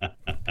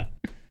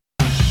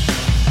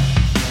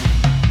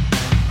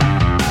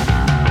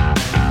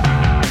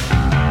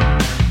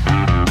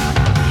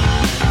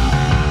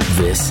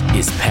 This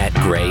is Pat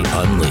Gray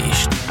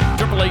Unleashed.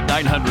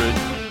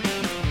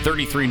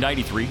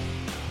 888-900-3393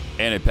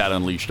 and at Pat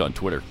Unleashed on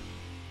Twitter.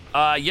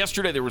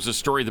 Yesterday there was a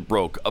story that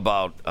broke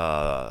about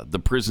the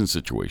prison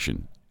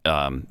situation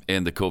and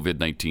the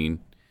COVID-19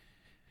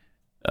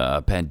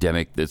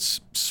 pandemic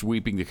that's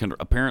sweeping the country.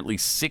 Apparently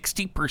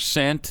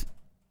 60%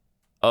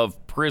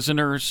 of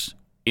prisoners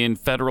in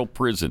federal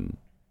prison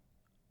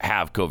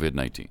have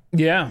COVID-19.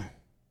 Yeah.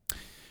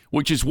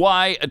 Which is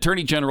why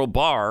Attorney General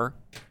Barr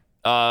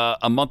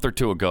a month or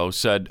two ago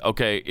said,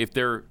 okay, if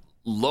they're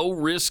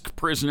low-risk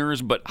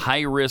prisoners but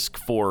high risk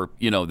for,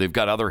 they've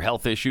got other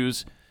health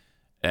issues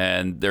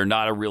and they're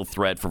not a real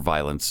threat for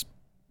violence,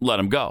 let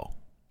them go.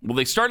 Well,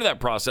 they started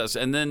that process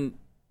and then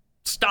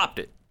stopped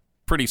it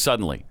pretty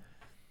suddenly.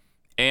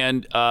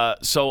 And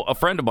so a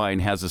friend of mine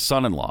has a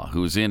son-in-law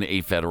who's in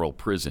a federal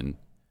prison,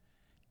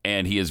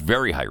 and he is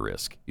very high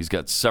risk. He's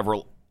got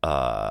several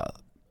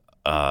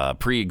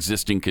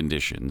pre-existing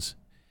conditions,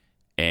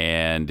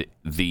 and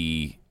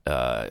the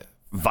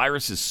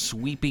virus is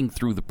sweeping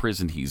through the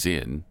prison he's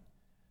in.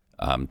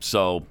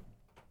 So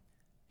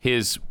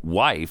his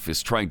wife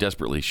is trying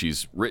desperately.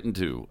 She's written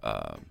to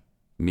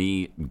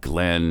me,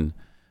 Glenn,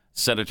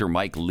 Senator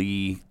Mike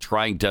Lee,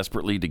 trying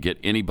desperately to get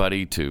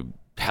anybody to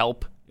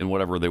help in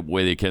whatever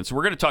way they can. So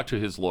we're going to talk to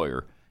his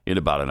lawyer in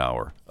about an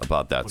hour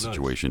about that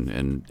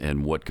situation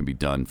and what can be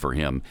done for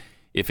him,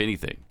 if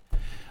anything.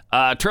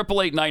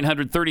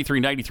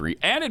 888-900-3393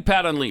 and at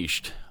Pat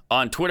Unleashed.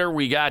 On Twitter,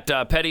 we got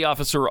Petty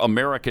Officer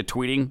America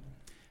tweeting,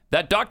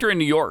 that doctor in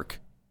New York,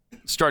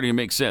 starting to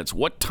make sense.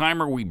 What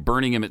time are we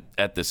burning him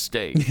at the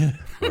stake?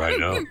 Right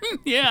now.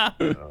 Yeah.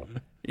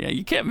 Yeah,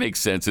 you can't make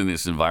sense in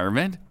this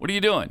environment. What are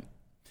you doing?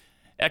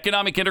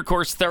 Economic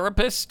intercourse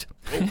therapist?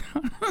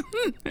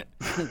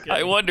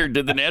 I wonder,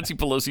 did the Nancy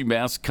Pelosi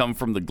mask come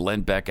from the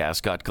Glenn Beck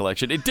Ascot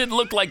collection? It did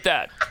look like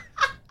that.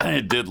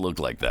 It did look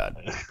like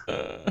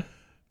that.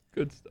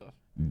 Good stuff.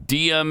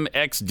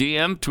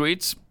 DMXDM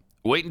tweets,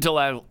 wait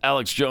until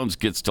Alex Jones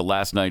gets to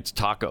last night's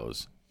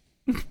tacos.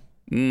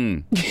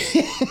 Okay,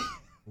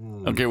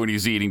 when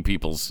he's eating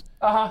people's...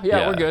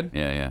 Yeah, we're good.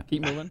 Yeah.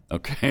 Keep moving.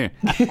 Okay.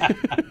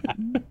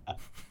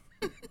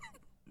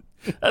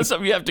 That's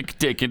something you have to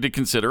take into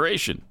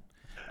consideration.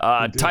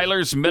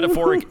 Tyler's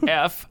metaphoric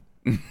F.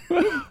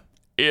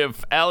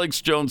 If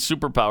Alex Jones'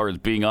 superpower is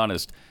being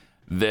honest,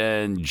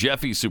 then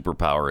Jeffy's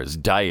superpower is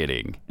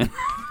dieting.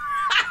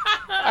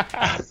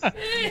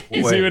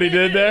 You see what he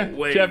did there,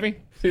 Wait. Jeffy?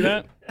 See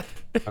that?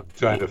 I'm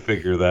trying to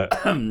figure that.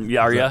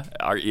 Yeah, are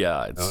you? Yeah,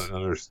 I don't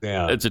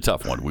understand. it's a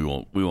tough one. We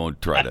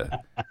won't try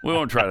to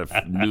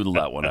noodle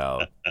that one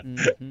out.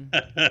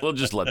 We'll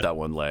just let that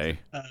one lay.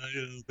 I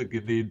don't think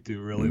you need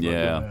to really.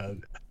 Yeah.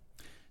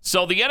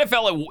 So the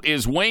NFL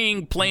is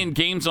weighing playing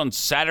games on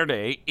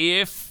Saturday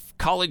if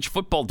college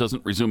football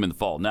doesn't resume in the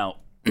fall. Now,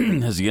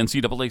 has the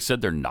NCAA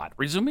said they're not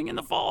resuming in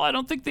the fall? I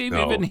don't think they've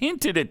even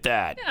hinted at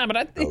that. Yeah, but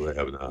I think No, they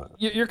have not.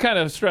 you're kind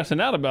of stressing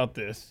out about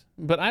this.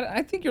 But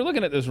I think you're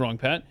looking at this wrong,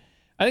 Pat.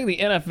 I think the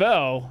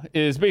NFL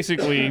is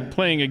basically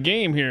playing a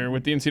game here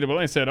with the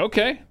NCAA and said,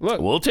 okay,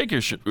 look. We'll take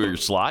your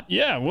slot.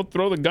 Yeah, we'll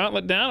throw the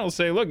gauntlet down. We'll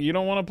say, look, you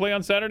don't want to play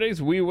on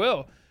Saturdays? We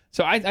will.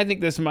 So I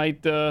think this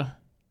might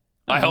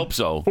I hope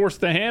so. force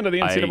the hand of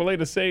the NCAA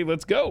to say,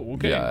 let's go.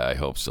 Okay. Yeah, I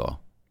hope so.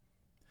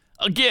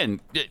 Again,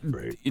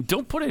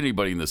 don't put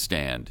anybody in the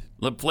stand.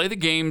 Play the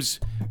games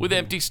with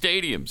empty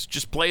stadiums.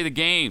 Just play the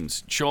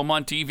games. Show them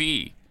on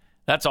TV.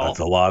 That's all. That's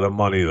a lot of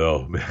money,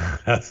 though.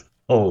 That's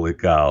holy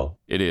cow.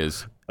 It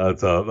is.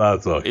 That's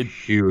a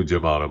huge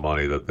amount of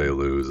money that they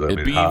lose. I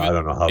mean, I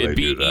don't know how they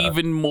do that. It'd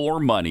be even more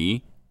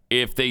money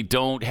if they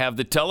don't have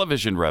the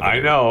television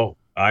revenue.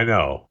 I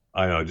know.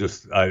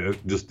 Just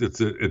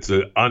it's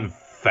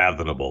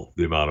unfathomable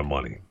the amount of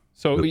money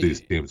that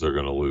these teams are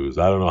going to lose.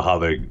 I don't know how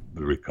they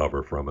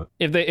recover from it.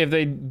 If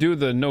they do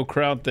the no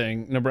crowd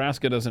thing,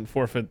 Nebraska doesn't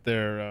forfeit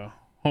their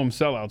home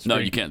sellouts. No,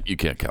 you can't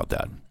count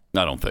that.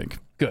 I don't think.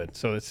 Good.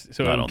 So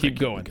it'll keep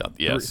going.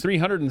 Yes.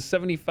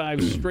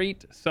 375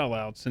 straight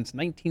sellouts since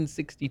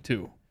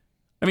 1962.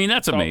 I mean,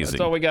 that's amazing.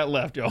 That's all we got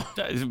left, y'all.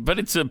 But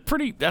it's a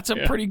pretty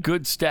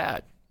good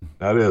stat.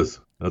 That is.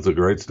 That's a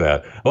great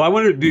stat. Well, I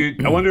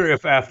wonder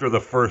if after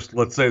the first,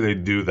 let's say they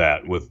do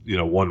that with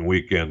one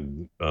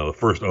weekend, the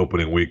first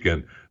opening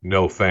weekend,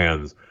 no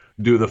fans.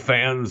 Do the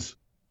fans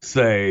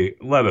say,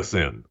 "Let us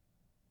in.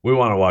 We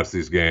want to watch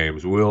these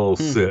games. We'll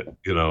sit,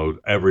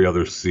 every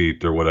other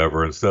seat or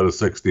whatever. Instead of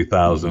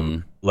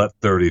 60,000, let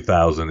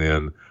 30,000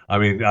 in." I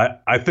mean,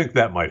 I think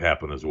that might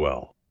happen as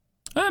well.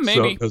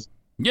 Maybe.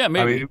 Yeah,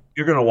 maybe. I mean,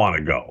 you're going to want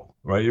to go,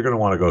 right? You're going to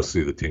want to go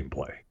see the team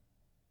play.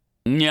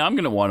 Yeah, I'm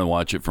going to want to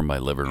watch it from my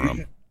living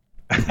room.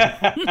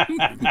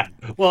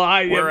 Well,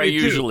 I me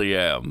usually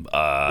am.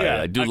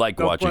 I do like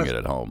watching it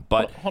at home.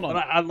 But hold on.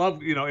 I love,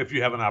 if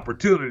you have an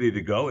opportunity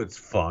to go, it's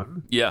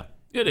fun. Yeah,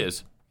 it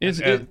is.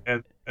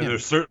 And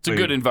there's certainly it's a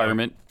good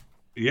environment.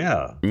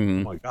 Yeah.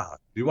 Mm-hmm. Oh my God.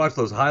 You watch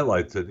those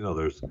highlights and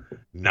there's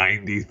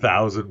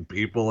 90,000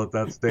 people at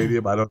that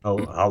stadium. I don't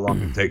know how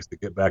long it takes to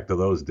get back to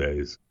those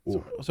days.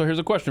 So here's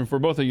a question for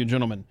both of you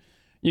gentlemen.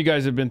 You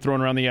guys have been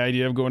throwing around the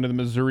idea of going to the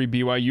Missouri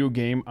BYU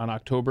game on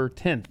October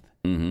 10th.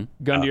 Mm-hmm.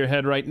 Gun to your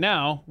head right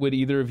now, would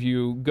either of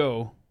you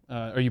go?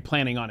 Are you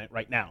planning on it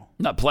right now?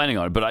 Not planning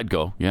on it, but I'd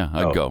go. Yeah,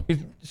 I'd go.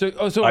 So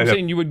I'm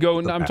saying you would go.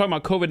 I'm talking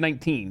about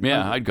COVID-19.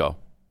 Yeah, I'd go.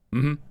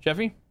 Mm-hmm.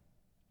 Jeffy?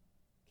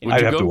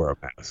 I'd have to wear a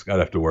mask. I'd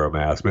have to wear a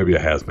mask, maybe a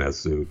hazmat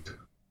suit.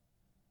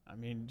 I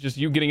mean, just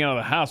you getting out of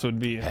the house would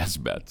be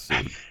hazmat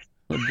suit.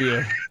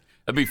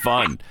 That'd be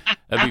fun.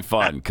 That'd be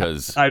fun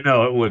because I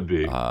know it would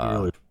be.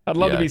 Really. I'd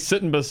love to be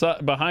sitting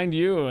behind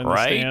you in the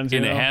stands.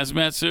 In a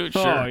hazmat suit?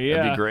 Sure. Oh, yeah.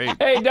 That'd be great.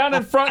 Hey, down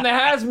in front in the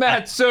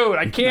hazmat suit.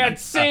 I can't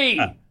see.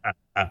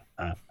 I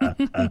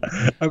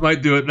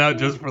might do it now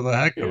just for the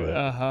heck of it.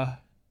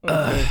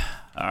 Okay.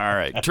 All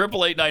right.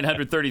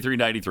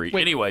 888-900-3393.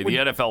 Anyway, the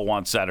NFL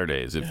wants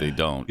Saturdays if they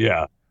don't.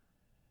 Yeah.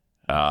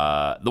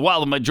 While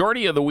the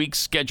majority of the week's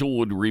schedule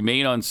would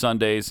remain on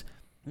Sundays,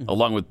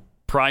 along with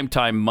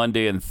primetime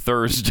Monday and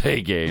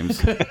Thursday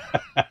games.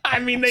 I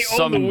mean, they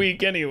own the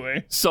week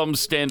anyway. Some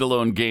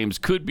standalone games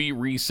could be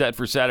reset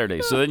for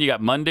Saturday. So then you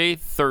got Monday,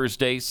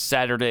 Thursday,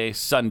 Saturday,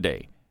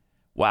 Sunday.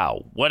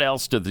 Wow. What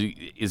else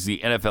is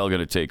the NFL going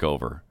to take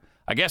over?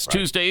 I guess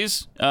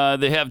Tuesdays,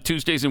 they have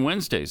Tuesdays and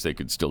Wednesdays they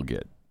could still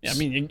get. Yeah, I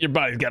mean, your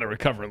body's got to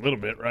recover a little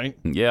bit, right?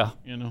 Yeah.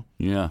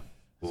 Yeah.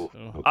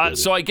 So.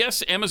 So I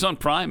guess Amazon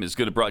Prime is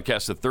going to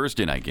broadcast the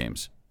Thursday night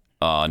games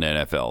on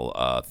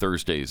NFL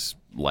Thursday's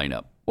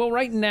lineup. Well,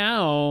 right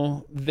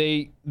now,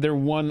 they're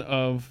one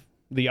of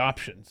the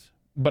options.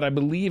 But I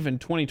believe in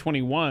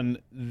 2021,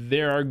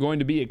 there are going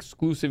to be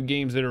exclusive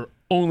games that are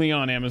only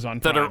on Amazon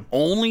Prime. That are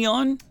only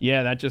on?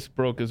 Yeah, that just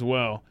broke as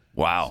well.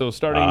 Wow. So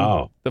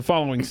starting the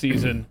following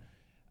season,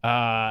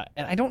 and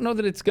I don't know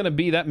that it's going to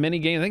be that many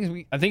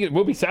games. I think it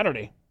will be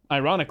Saturday,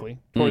 ironically,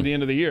 toward the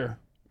end of the year.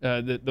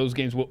 That those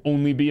games will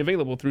only be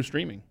available through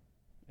streaming.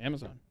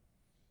 Amazon.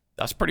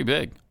 That's pretty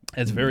big.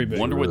 That's very big.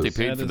 Wonder what they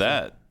paid for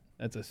that.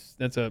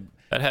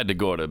 That had to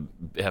go at a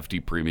hefty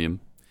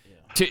premium.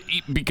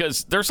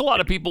 Because there's a lot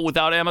of people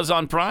without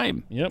Amazon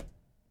Prime. Yep.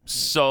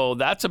 So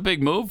that's a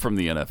big move from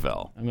the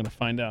NFL. I'm going to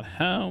find out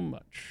how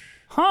much.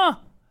 Huh?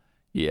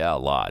 Yeah, a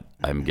lot.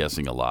 I'm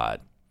guessing a lot.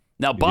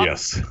 Now,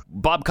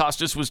 Bob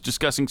Costas was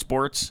discussing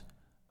sports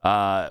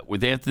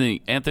with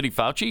Anthony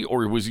Fauci,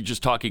 or was he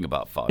just talking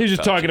about Fauci? He was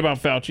just talking about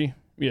Fauci.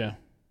 Yeah.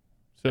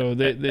 So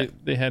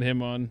they had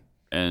him on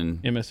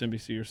and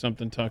MSNBC or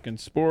something talking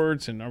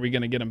sports, and are we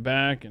going to get him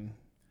back? And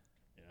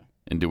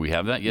do we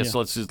have that? Yes.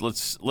 Yeah.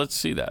 Let's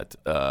see that.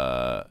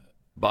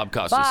 Bob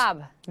Costas.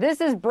 Bob, this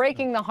is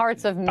breaking the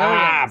hearts of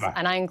millions,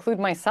 and I include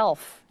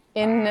myself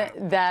in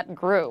that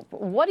group.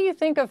 What do you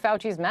think of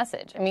Fauci's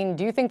message? I mean,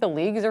 do you think the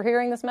leagues are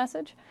hearing this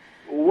message?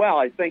 Well,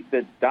 I think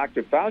that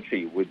Dr.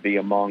 Fauci would be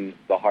among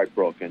the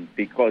heartbroken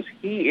because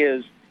he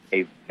is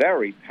a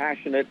very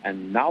passionate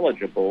and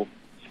knowledgeable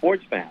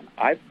sports fan.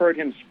 I've heard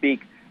him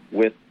speak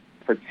with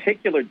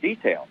particular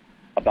detail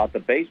about the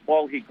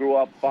baseball he grew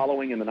up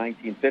following in the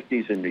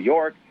 1950s in New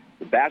York,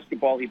 the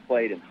basketball he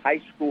played in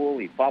high school.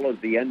 He follows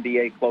the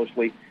NBA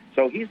closely.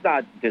 So he's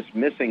not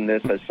dismissing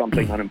this as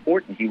something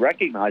unimportant. He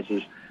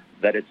recognizes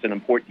that it's an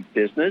important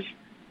business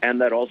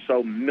and that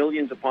also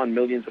millions upon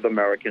millions of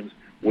Americans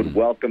would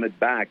welcome it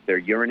back. They're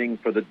yearning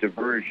for the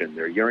diversion.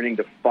 They're yearning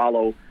to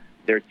follow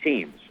their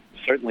teams.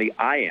 Certainly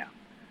I am.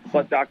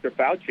 But Dr.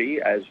 Fauci,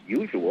 as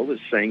usual, is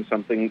saying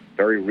something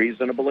very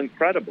reasonable and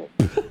credible.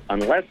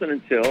 Unless and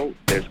until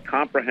there's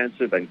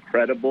comprehensive and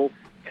credible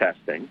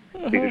testing,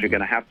 because you're going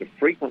to have to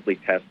frequently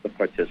test the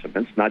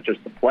participants, not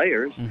just the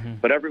players,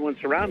 but everyone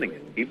surrounding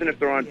it. Even if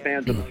there aren't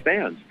fans in the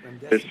stands,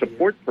 there's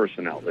support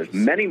personnel. There's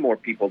many more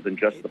people than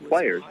just the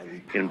players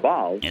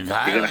involved. You're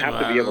going to have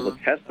to be able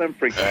to test them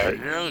frequently.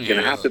 You're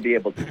going to have to be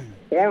able to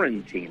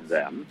quarantine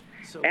them.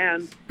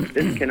 And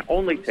this can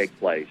only take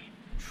place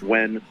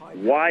when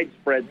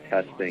widespread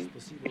testing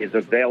is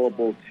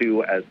available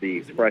to, as the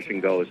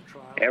expression goes,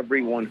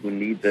 everyone who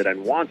needs it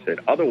and wants it.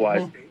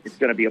 Otherwise, it's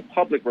going to be a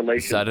public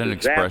relations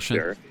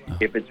disaster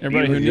if it's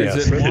everybody who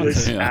needs it and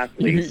wants it.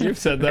 Athletes You've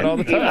said that all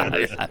the time.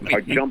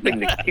 Are jumping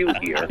the queue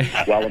here,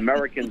 while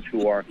Americans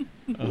who are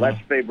less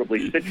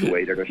favorably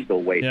situated are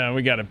still waiting. Yeah,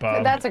 we got it,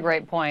 Bob. That's a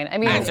great point. I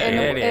mean,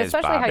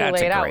 especially how you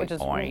lay it out, which is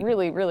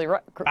really, really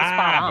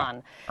spot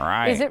on.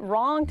 Right. Is it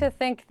wrong to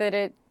think that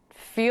it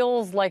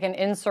feels like an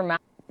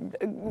insurmountable,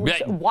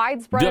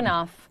 widespread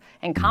enough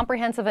and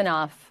comprehensive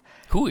enough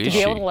to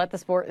be able to let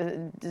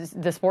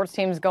the sports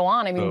teams go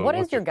on? I mean, what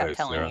is your gut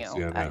telling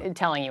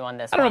you on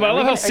this? I don't know, but I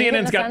love how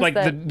CNN's got like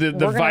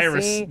the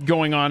virus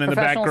going on in the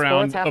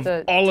background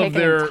of all of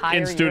their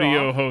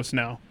in-studio hosts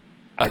now.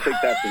 I think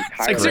that's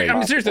entirely.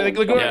 I'm seriously,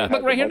 look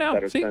right here now.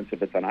 Better sense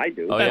of it than I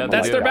do.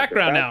 That's their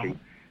background now.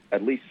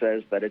 at least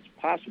says that it's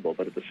possible.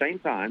 But at the same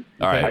time,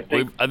 all right, I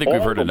think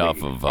we've heard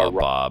enough of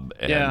Bob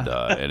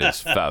and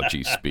his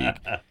Fauci speak.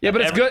 Yeah,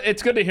 but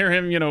it's good to hear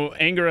him,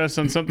 anger us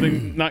on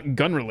something not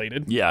gun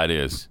related. Yeah, it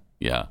is.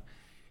 Yeah.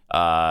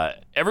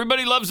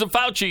 Everybody loves the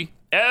Fauci.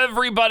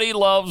 Everybody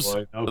loves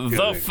the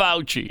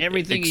Fauci.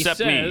 Everything except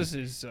he says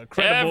me. is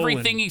credible.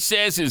 Everything he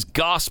says is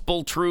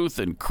gospel truth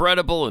and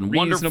credible and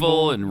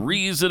wonderful and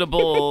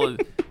reasonable,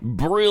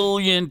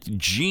 brilliant,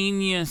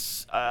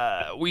 genius.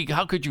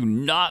 How could you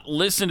not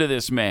listen to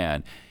this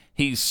man?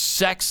 He's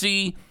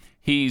sexy.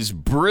 He's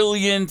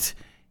brilliant.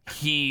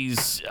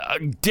 He's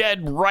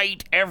dead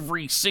right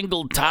every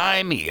single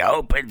time he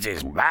opens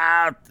his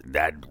mouth.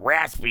 That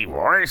raspy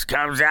voice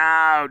comes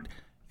out.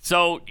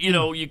 So,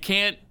 you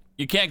can't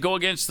go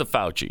against the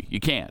Fauci. You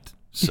can't.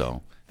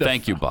 So,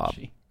 thank you, Bob.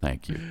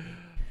 Thank you.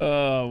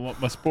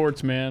 My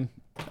sports, man.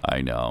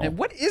 I know. And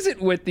what is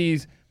it with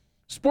these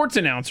sports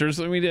announcers?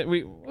 I mean, it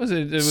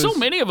was so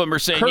many of them are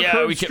saying, we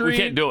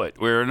can't do it.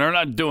 They're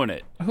not doing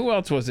it. Who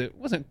else was it?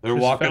 They're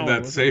walking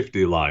that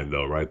safety line,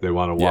 though, right? They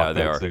want to walk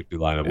that safety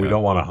line. We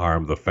don't want to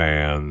harm the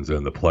fans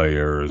and the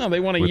players. No, they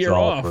want a year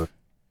off.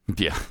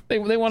 Yeah. They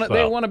want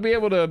to be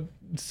able to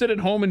sit at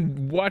home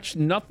and watch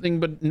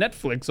nothing but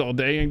Netflix all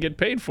day and get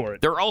paid for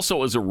it. There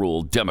also is a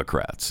rule,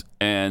 Democrats,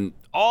 and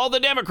all the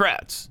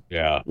Democrats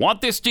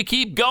want this to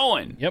keep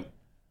going. Yep.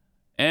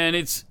 And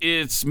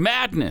it's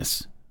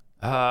madness.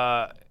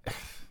 Well,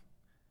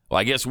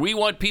 I guess we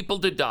want people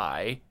to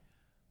die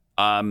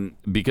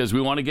because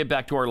we want to get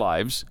back to our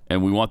lives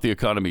and we want the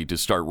economy to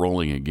start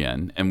rolling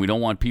again. And we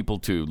don't want people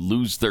to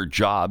lose their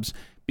jobs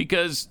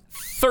because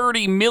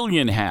 30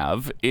 million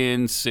have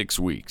in 6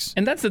 weeks.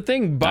 And that's the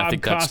thing,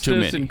 Bob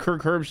Costas and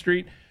Kirk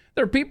Herbstreit.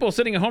 There are people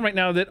sitting at home right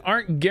now that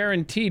aren't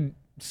guaranteed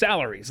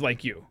salaries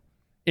like you.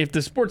 If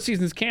the sports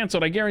season's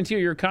canceled, I guarantee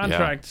you your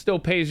contract still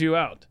pays you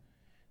out.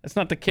 That's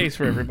not the case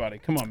for everybody.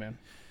 Come on, man.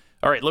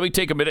 All right, let me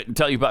take a minute and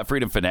tell you about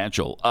Freedom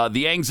Financial.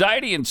 The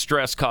anxiety and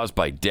stress caused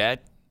by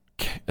debt,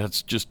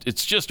 it's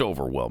just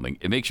overwhelming.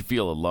 It makes you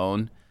feel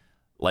alone,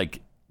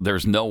 like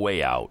there's no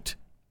way out,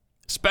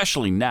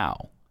 especially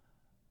now.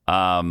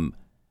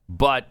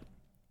 But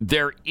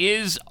there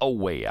is a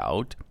way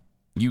out.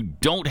 You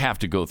don't have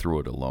to go through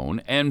it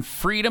alone. And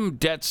Freedom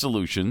Debt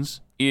Solutions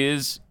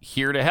is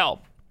here to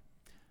help.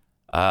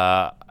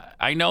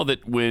 I know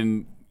that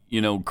when,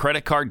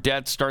 credit card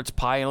debt starts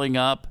piling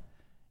up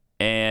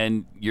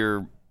and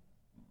you're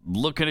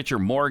looking at your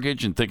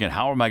mortgage and thinking,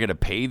 how am I going to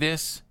pay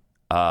this?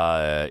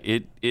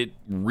 It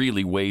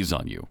really weighs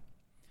on you.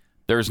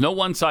 There's no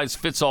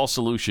one-size-fits-all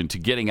solution to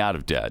getting out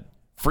of debt.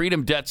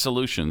 Freedom Debt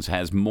Solutions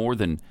has more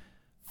than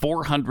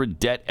 400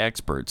 debt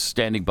experts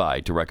standing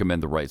by to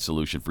recommend the right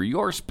solution for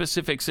your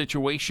specific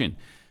situation.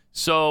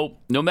 So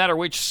no matter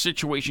which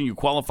situation you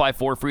qualify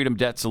for, Freedom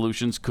Debt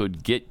Solutions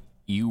could get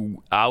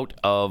you out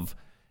of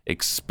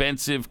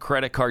expensive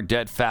credit card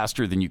debt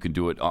faster than you can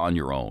do it on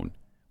your own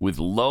with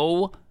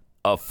low,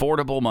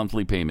 affordable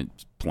monthly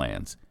payment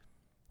plans.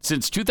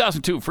 Since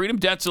 2002, Freedom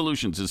Debt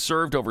Solutions has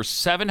served over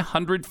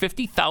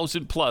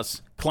 750,000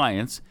 plus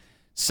clients,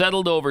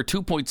 settled over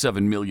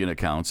 2.7 million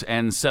accounts,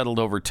 and settled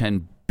over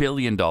 $10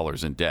 billion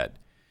in debt.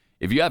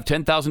 If you have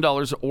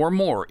 $10,000 or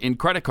more in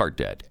credit card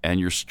debt and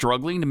you're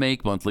struggling to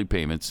make monthly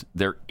payments,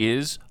 there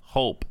is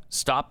hope.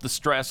 Stop the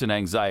stress and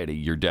anxiety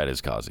your debt is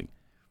causing.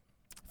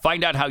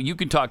 Find out how you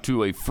can talk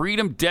to a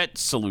Freedom Debt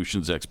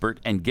Solutions expert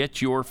and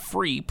get your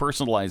free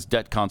personalized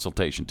debt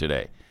consultation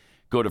today.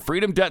 Go to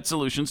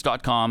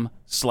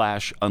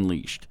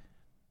freedomdebtsolutions.com/unleashed.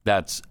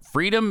 That's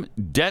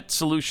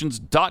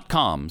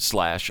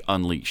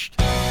freedomdebtsolutions.com/unleashed.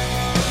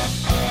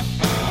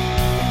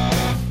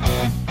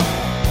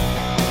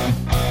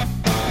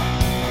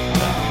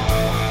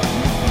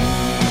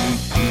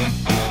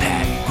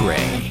 Pat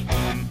Gray,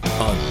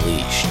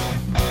 Unleashed.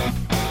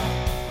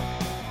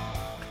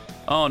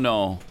 Oh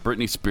no,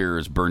 Britney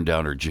Spears burned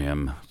down her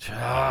gym.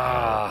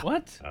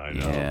 What? I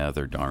know. Yeah,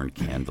 they're darn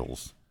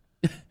candles.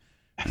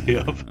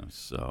 Yep.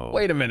 So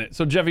Wait a minute.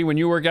 So Jeffy, when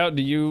you work out,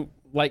 do you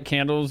light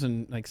candles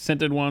and like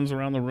scented ones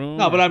around the room?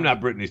 No, but I'm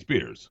not Britney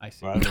Spears. I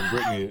see. Right?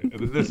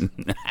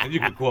 Britney, and you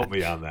can quote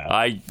me on that.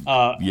 I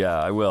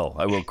will.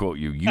 I will quote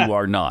you. You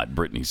are not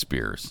Britney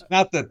Spears.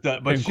 Not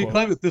that, but she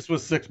claimed that this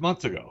was 6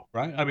 months ago,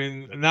 right? I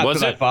mean, not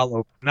that I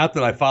follow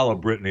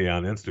Britney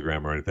on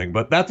Instagram or anything,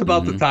 but that's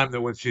about the time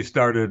that when she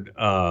started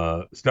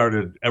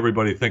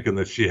everybody thinking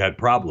that she had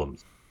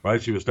problems,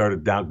 right? She was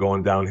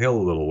going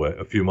downhill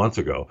a few months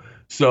ago.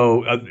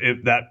 So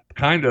that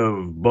kind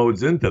of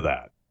bodes into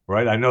that,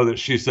 right? I know that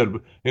she said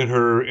in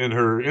her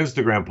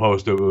Instagram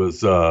post, it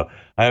was, I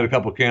had a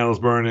couple candles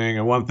burning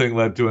and one thing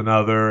led to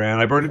another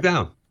and I burned it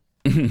down.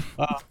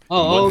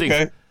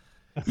 Okay.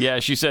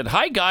 Yeah, she said,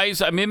 "Hi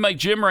guys, I'm in my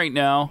gym right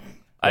now.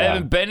 I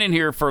haven't been in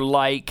here for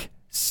like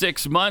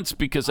 6 months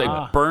because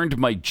I burned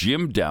my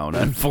gym down,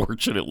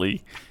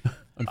 unfortunately.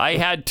 I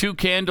had 2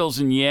 candles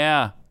and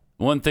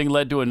one thing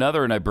led to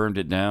another and I burned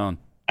it down."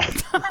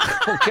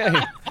 Okay.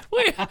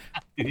 Wait,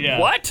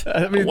 what?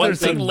 I mean, one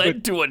thing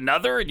led to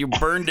another and you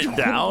burned it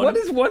down? What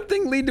does one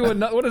thing lead to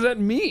another? What does that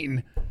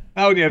mean?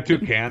 Oh, and you have 2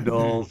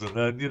 candles, and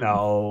then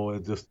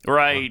it just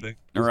right, one thing leads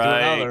to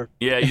right. another.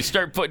 Yeah, you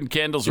start putting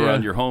candles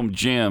around your home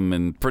gym,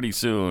 and pretty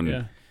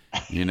soon,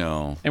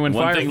 And when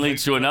one thing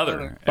leads to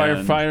another.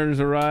 Firefighters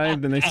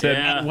arrived, and they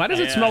said, "Why does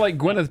it smell like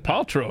Gwyneth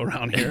Paltrow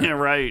around here?" Yeah,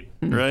 right.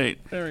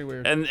 Very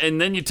weird.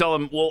 And then you tell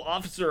them, well,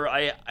 officer,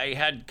 I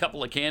had a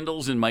couple of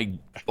candles in my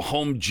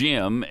home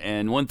gym,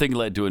 and one thing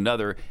led to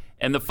another.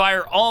 And the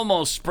fire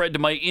almost spread to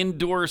my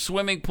indoor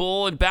swimming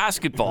pool and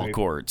basketball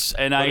courts.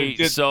 And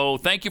so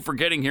thank you for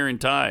getting here in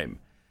time.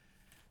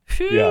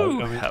 Phew,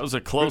 that was a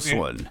close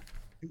one.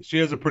 She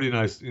has a pretty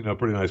nice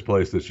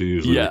place that she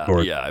usually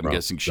records. Yeah, I'm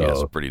guessing she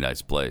has a pretty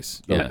nice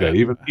place. Okay,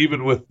 Yeah.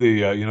 even with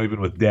the even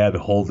with Dad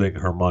holding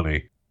her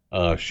money,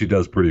 she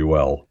does pretty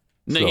well.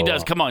 No, he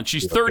does. Come on,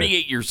 she's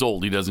 38 years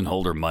old. He doesn't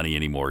hold her money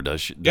anymore,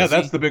 does she?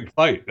 That's the big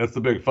fight. That's the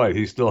big fight.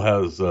 He still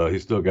has.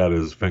 He's still got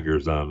his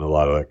fingers on a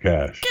lot of that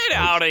cash. Get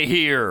out of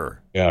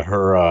here. Yeah,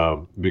 her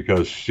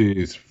because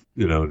she's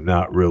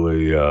not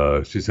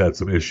really. She's had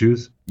some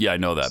issues. Yeah, I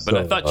know that, but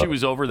I thought she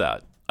was over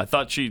that. I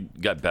thought she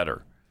got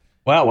better.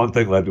 Well, one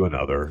thing led to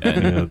another,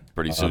 and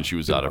pretty soon she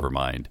was out of her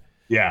mind.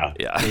 Yeah.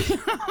 Yeah.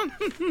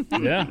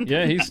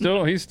 He's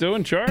still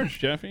in charge,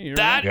 Jeffy. You're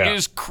That right.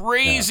 is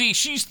crazy. Yeah.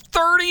 She's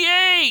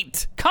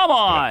 38. Come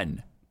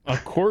on. A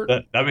court.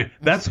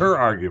 That's her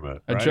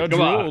argument. A right? judge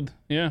ruled.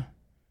 Yeah.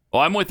 Oh,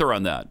 I'm with her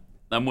on that.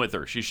 I'm with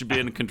her. She should be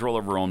in control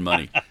of her own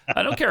money.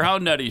 I don't care how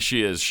nutty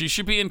she is. She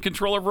should be in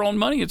control of her own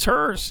money. It's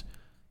hers.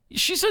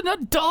 She's an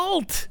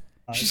adult.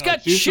 She's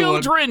got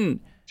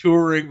children.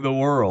 Touring the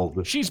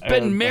world. She's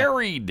been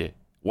married.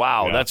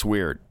 Wow, that's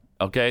weird.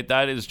 Okay,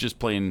 that's just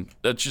plain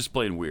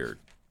weird.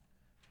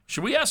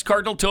 Should we ask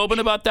Cardinal Tobin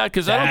about that?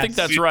 Because I don't think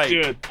that's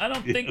right. I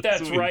don't think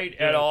that's right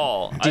at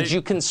all. Did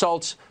you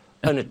consult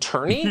an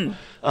attorney?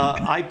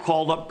 I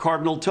called up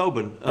Cardinal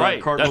Tobin,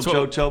 right. Cardinal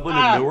Joe Tobin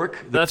in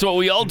Newark. That's what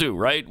we all do,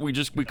 right? We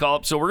call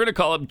up. So we're going to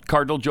call up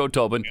Cardinal Joe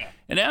Tobin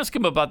and ask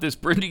him about this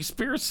Britney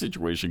Spears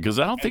situation because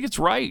I don't think it's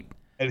right.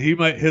 And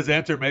his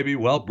answer may be,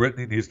 well,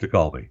 Britney needs to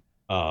call me.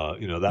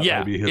 That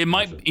might be his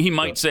he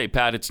might say,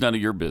 Pat, it's none of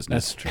your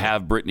business. That's true.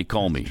 Have Brittany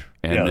call me,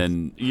 and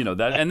then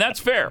that, and that's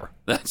fair.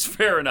 That's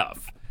fair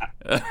enough.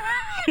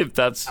 if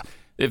that's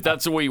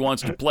the way he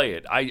wants to play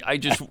it,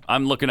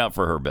 I'm looking out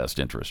for her best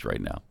interest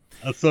right now.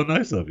 That's so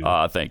nice of you.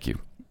 Thank you.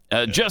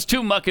 Just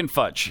Too Muck and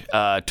Fudge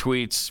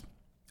tweets: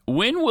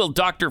 when will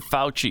Dr.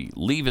 Fauci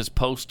leave his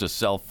post to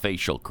sell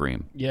facial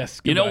cream? Yes.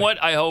 You know what?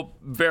 I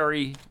hope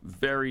very,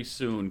 very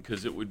soon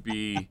because it would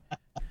be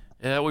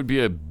that would be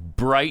a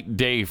bright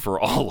day for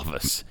all of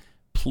us.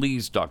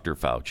 Please, Dr.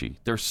 Fauci.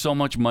 There's so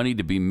much money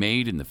to be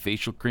made in the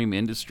facial cream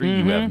industry.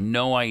 You have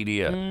no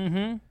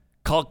idea.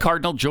 Call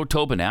Cardinal Joe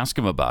Tobin. Ask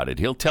him about it.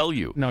 He'll tell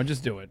you. No,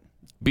 just do it.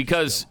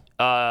 Because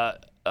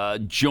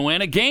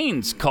Joanna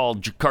Gaines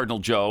called Cardinal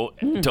Joe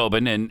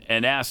Tobin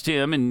and asked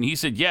him, and he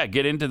said, yeah,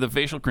 get into the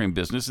facial cream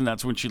business. And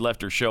that's when she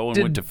left her show and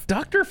went to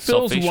Dr.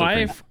 Phil's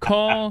wife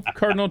call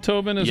Cardinal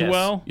Tobin as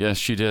well? Yes,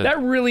 she did.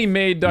 That really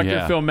made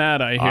Dr. Phil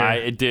mad, I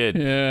hear. It did.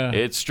 Yeah.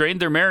 It strained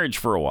their marriage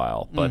for a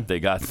while, but they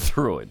got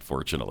through it,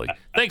 fortunately.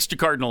 Thanks to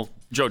Cardinal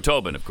Joe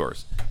Tobin, of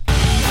course.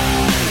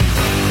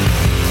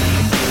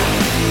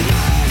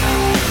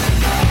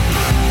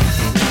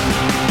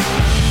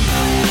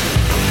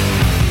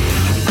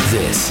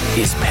 This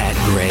is Pat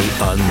Gray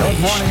Unleashed. Good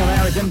morning,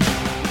 American.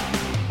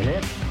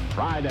 It's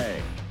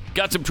Friday.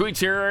 Got some tweets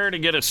here to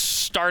get us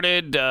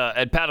started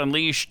at Pat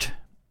Unleashed.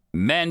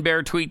 Man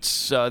Bear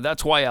tweets,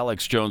 that's why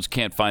Alex Jones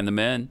can't find the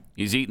men.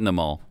 He's eating them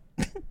all.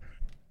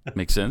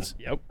 Makes sense?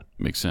 Yep.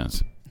 Makes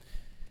sense.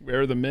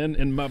 Where are the men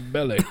in my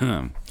belly?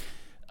 General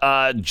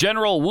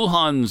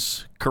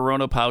Wuhan's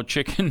Corona Pow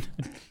chicken.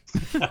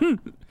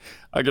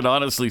 I can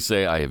honestly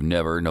say I have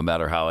never, no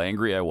matter how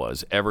angry I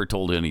was, ever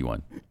told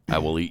anyone, I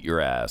will eat your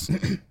ass.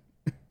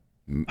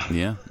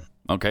 Yeah.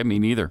 Okay, me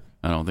neither.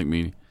 I don't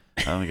think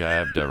I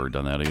have ever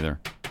done that either.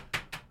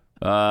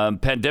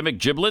 Pandemic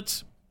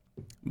giblets.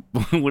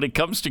 When it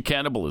comes to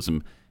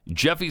cannibalism,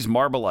 Jeffy's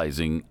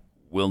marbleizing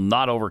will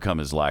not overcome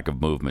his lack of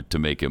movement to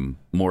make him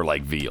more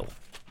like veal.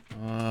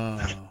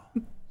 Oh,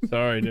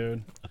 sorry,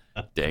 dude.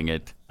 Dang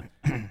it.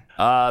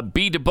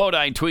 B.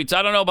 DeBodine tweets,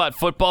 I don't know about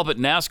football, but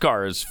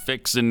NASCAR is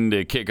fixing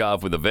to kick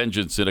off with a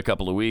vengeance in a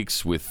couple of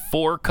weeks with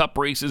 4 cup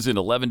races in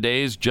 11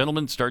 days.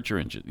 Gentlemen, start your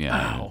engine. Yeah,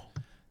 wow.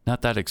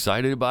 Not that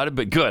excited about it,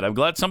 but good. I'm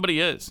glad somebody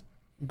is.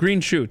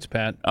 Green shoots,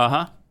 Pat.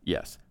 Uh-huh.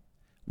 Yes.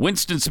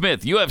 Winston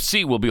Smith,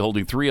 UFC will be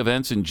holding 3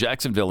 events in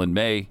Jacksonville in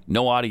May.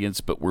 No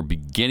audience, but we're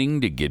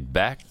beginning to get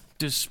back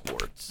to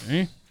sports.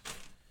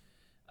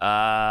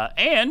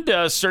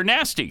 And Sir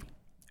Nasty.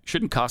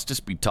 Shouldn't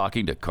Costas be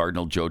talking to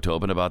Cardinal Joe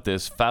Tobin about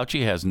this?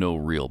 Fauci has no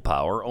real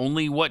power,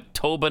 only what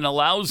Tobin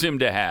allows him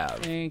to have.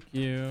 Thank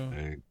you.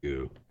 Thank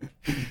you.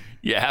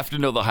 You have to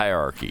know the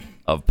hierarchy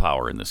of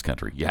power in this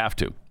country. You have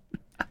to.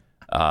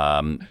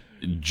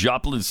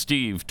 Joplin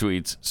Steve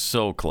tweets,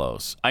 so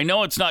close. I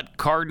know it's not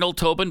Cardinal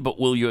Tobin, but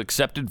will you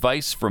accept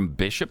advice from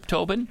Bishop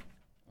Tobin?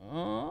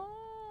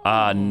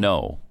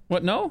 No.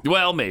 What? No.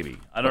 Well, maybe.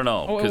 I don't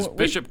know because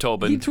Bishop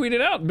Tobin. He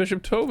tweeted out.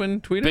 Bishop Tobin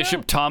tweeted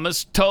Bishop out.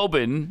 Thomas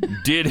Tobin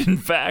did in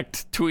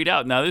fact tweet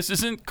out. Now this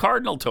isn't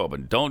Cardinal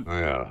Tobin. Don't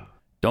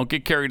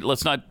get carried.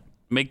 Let's not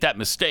make that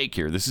mistake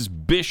here. This is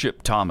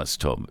Bishop Thomas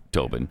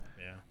Tobin.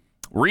 Yeah.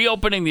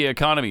 Reopening the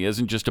economy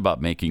isn't just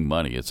about making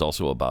money. It's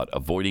also about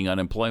avoiding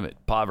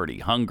unemployment, poverty,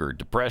 hunger,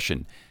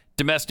 depression,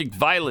 domestic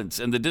violence,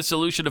 and the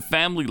dissolution of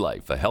family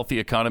life. A healthy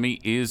economy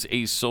is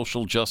a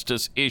social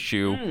justice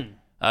issue,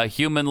 a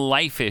human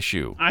life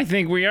issue. I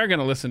think we are going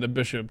to listen to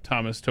Bishop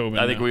Thomas Tobin.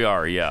 I think we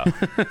are, yeah.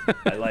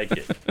 I like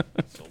it.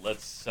 So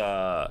let's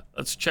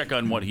check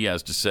on what he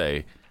has to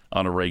say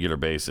on a regular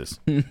basis.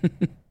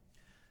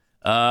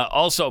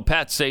 Also,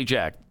 Pat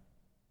Sajak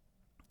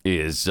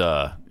is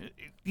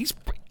he's.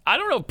 I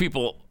don't know if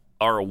people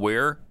are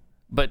aware,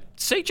 but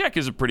Sajak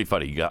is a pretty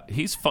funny guy.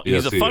 He's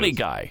a funny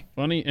guy.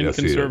 Funny and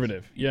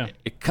conservative. Yeah.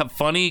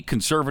 Funny,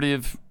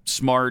 conservative,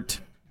 smart.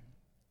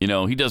 You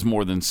know, he does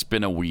more than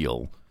spin a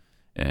wheel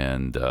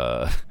and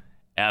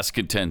ask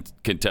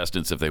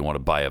contestants if they want to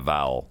buy a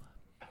vowel.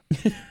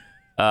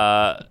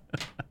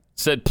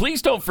 Said,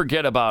 please don't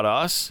forget about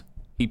us.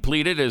 He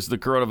pleaded as the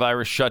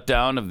coronavirus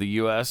shutdown of the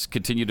U.S.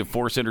 continued to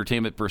force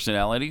entertainment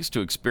personalities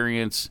to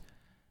experience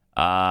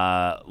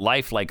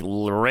life like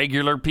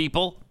regular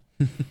people.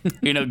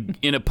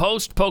 In a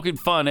post poking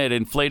fun at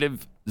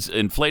inflated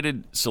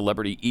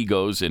celebrity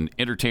egos and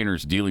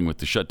entertainers dealing with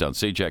the shutdown,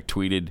 Sajak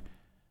tweeted,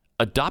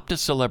 "Adopt a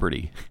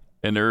celebrity,"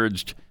 and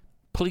urged,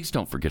 "Please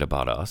don't forget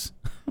about us."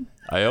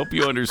 I hope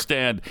you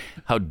understand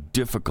how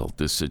difficult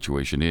this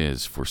situation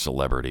is for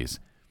celebrities.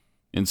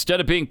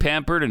 Instead of being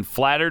pampered and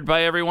flattered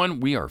by everyone,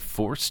 we are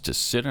forced to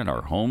sit in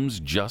our homes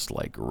just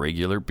like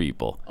regular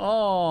people.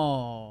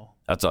 Oh.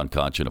 That's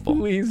unconscionable.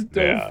 Please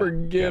don't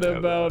forget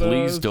about us.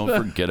 Please don't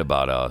forget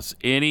about us.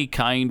 Any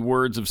kind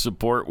words of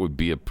support would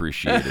be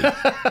appreciated.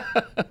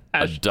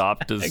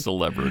 Adopt a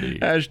celebrity.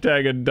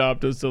 Hashtag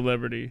adopt a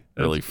celebrity.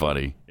 That's really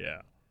funny.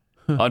 Yeah.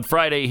 On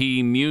Friday,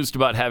 he mused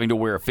about having to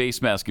wear a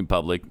face mask in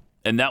public,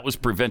 and that was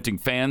preventing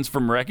fans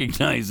from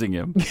recognizing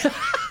him.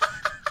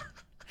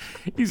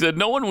 He said,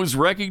 no one was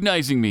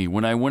recognizing me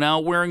when I went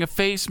out wearing a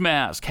face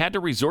mask. Had to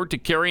resort to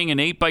carrying an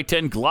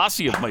 8x10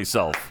 glossy of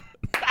myself.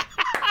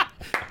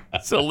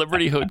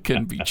 Celebrityhood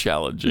can be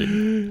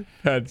challenging.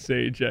 Pat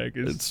Sajak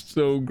is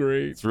so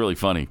great. It's really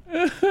funny.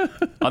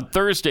 On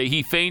Thursday,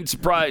 he feigned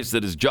surprise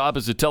that his job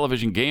as a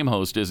television game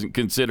host isn't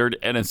considered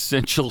an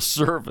essential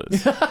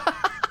service.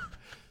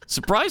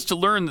 Surprised to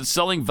learn that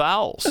selling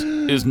vowels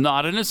is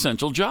not an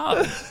essential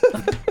job.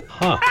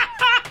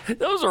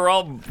 Those are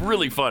all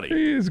really funny.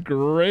 He's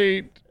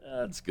great.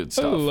 That's good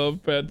stuff. I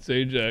love Pat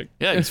Sajak.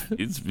 Yeah,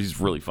 he's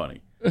really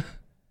funny.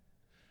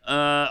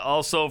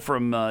 Also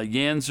from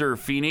Yanzer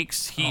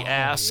Phoenix, he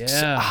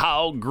asks,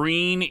 how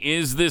green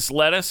is this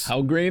lettuce?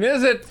 How green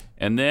is it?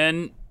 And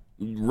then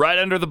right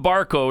under the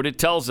barcode, it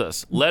tells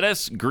us,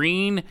 lettuce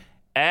green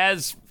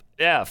as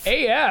F.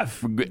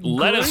 AF.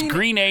 Lettuce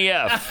green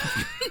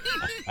AF.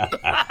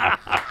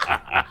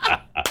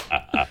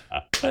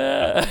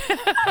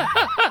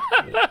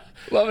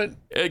 Love it.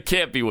 It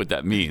can't be what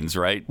that means,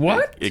 right?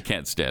 What? It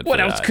can't stand for What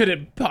that. else could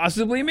it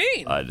possibly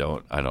mean? I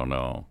don't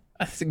know.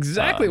 That's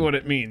exactly what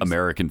it means.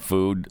 American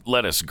food,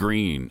 lettuce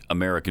green,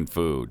 American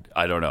food.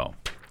 I don't know.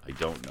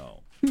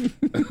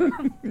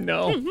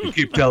 No. You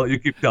keep telling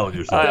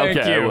yourself.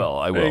 Okay,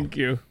 I will. Thank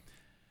you.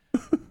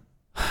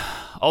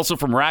 Also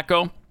from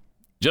Racco,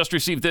 just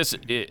received this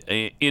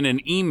in an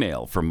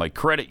email from my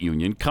credit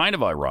union. Kind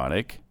of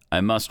ironic.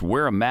 I must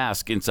wear a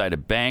mask inside a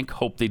bank.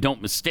 Hope they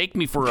don't mistake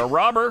me for a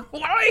robber.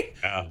 Why?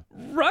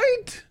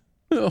 Right?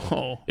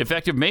 Oh.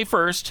 Effective May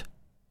 1st,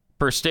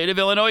 per state of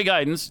Illinois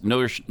guidance,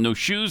 no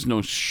shoes,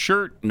 no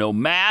shirt, no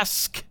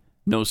mask,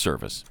 no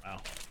service.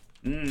 Wow.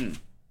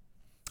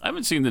 I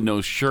haven't seen the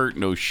no shirt,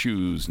 no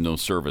shoes, no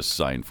service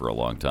sign for a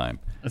long time.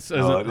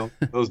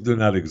 Those do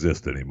not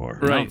exist anymore.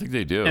 Right. I don't think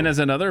they do. And as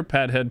another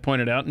Pat had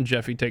pointed out, and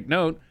Jeffy, take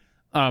note,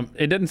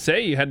 it didn't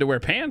say you had to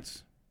wear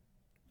pants.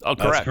 Oh,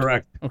 correct. That's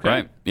correct. Okay.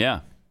 Right. Yeah.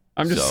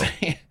 I'm just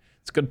saying.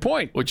 It's a good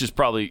point. Which is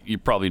you're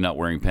probably not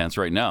wearing pants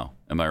right now.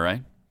 Am I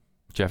right,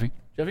 Jeffy?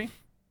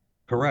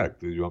 Correct.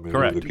 Do you want me to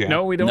Correct. do the camera?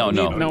 No, we don't.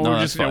 No, we're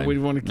that's just fine. we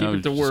want to keep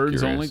it to just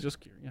words curious. only. Just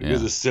curious. Yeah. You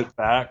just sit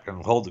back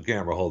and hold the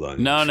camera. Hold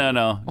on. No,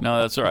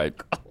 that's all right.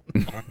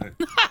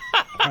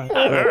 All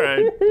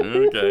right.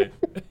 Okay.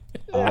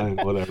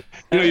 Whatever.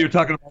 You're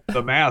talking about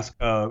the mask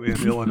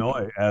in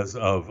Illinois as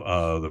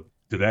of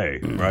today,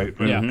 right?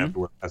 Yeah.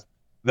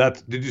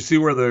 Did you see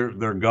where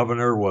their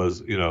governor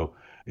was?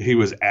 He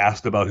was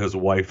asked about his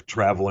wife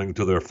traveling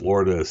to their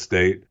Florida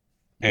estate,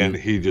 and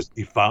he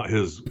found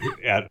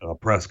at a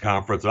press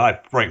conference. I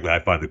find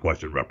the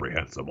question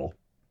reprehensible.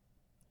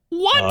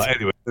 What?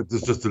 Anyway,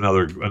 it's just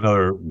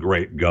another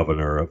great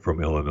governor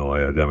from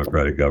Illinois, a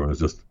Democratic governor.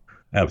 It's just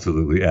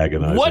absolutely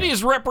agonizing. What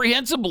is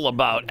reprehensible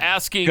about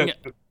asking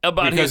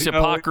about his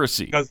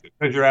hypocrisy? Because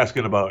you're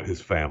asking about his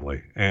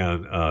family,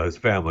 and his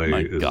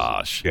family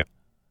gosh.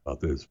 About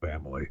his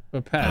family.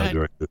 But Pat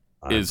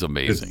is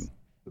amazing.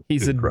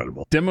 He's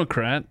incredible. A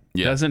Democrat.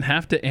 Yeah. Doesn't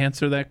have to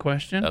answer that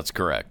question. That's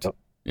correct.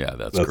 Yeah,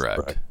 that's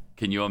correct.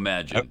 Can you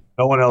imagine?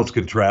 No one else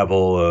can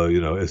travel,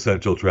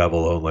 essential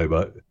travel only,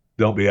 but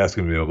don't be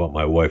asking me about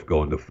my wife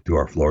going to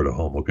our Florida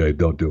home, okay?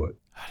 Don't do it.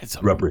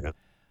 Reprehend.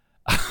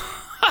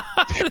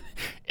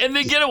 And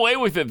they get away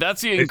with it.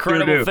 That's the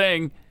incredible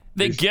thing.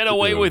 They get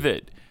away with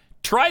it.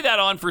 Try that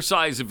on for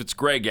size if it's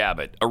Greg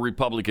Abbott, a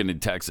Republican in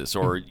Texas,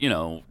 or,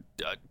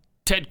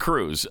 Ted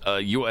Cruz, a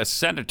U.S.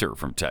 Senator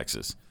from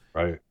Texas.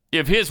 Right.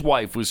 If his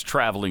wife was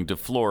traveling to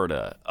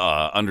Florida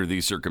under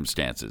these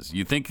circumstances,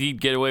 you think he'd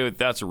get away with?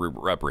 That's a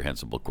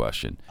reprehensible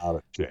question.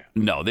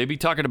 No, they'd be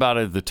talking about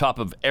it at the top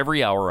of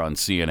every hour on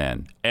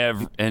CNN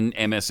and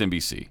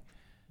MSNBC.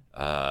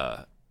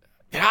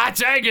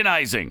 It's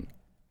agonizing.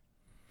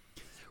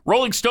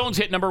 Rolling Stones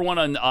hit number 1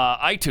 on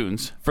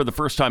iTunes for the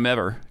first time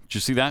ever. Did you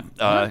see that?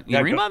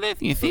 You read about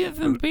it? You see it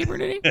in the paper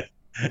today?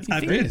 I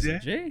did,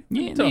 Jay.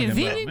 Yeah,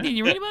 did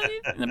you read about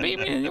it in the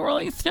paper? The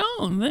Rolling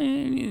Stones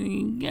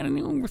got a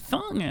new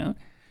song out.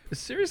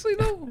 Seriously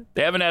though,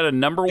 they haven't had a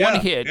number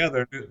 1 hit. Yeah,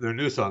 their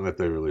new song that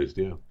they released.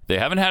 Yeah, they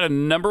haven't had a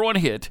number 1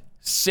 hit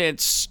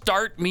since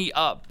 "Start Me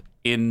Up"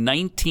 in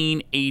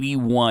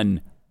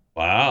 1981.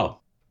 Wow,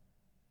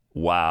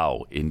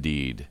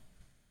 indeed.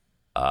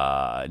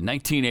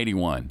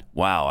 1981.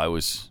 Wow, I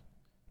was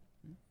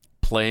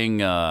playing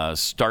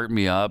 "Start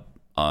Me Up"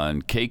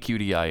 on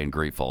KQDI in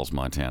Great Falls,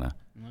 Montana.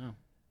 Wow.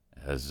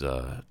 As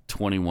a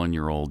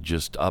 21-year-old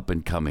just up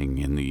and coming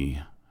in the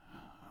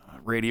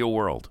radio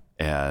world.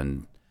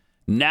 And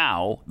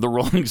now the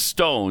Rolling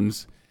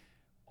Stones,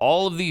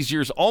 all of these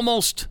years,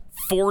 almost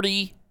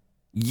 40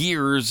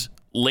 years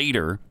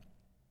later,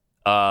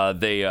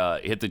 they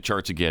hit the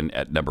charts again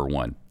at number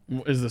 1.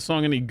 Is the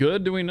song any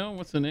good? Do we know?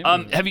 What's the name?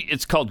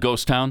 It's called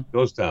Ghost Town.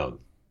 Ghost Town.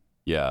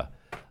 Yeah.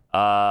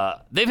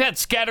 They've had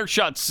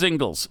scattershot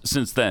singles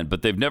since then,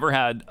 but they've never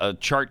had a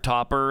chart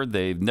topper.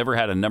 They've never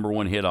had a number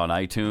 1 hit on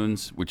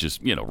iTunes, which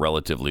is,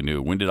 relatively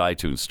new. When did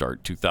iTunes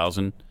start?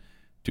 2000,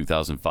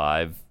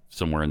 2005,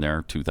 somewhere in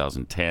there,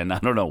 2010. I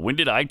don't know. When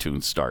did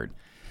iTunes start?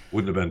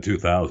 Wouldn't have been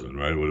 2000,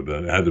 right? It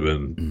had to have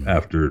been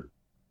after.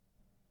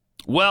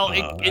 Well,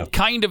 they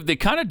kind of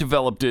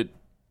developed it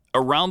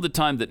around the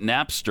time that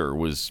Napster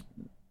was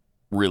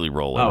really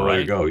rolling. Oh, right? There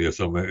you go. Yeah,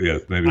 so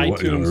maybe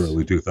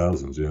early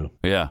 2000s.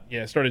 Yeah.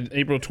 Yeah, it started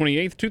April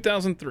 28th,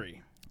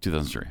 2003.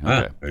 2003.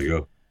 Okay. There you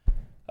go.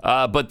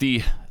 But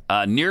the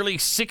nearly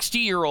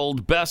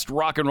 60-year-old best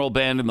rock and roll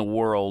band in the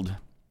world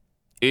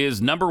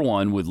is number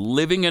 1 with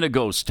 "Living in a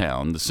Ghost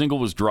Town." The single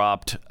was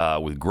dropped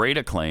with great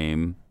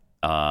acclaim.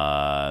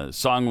 The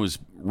song was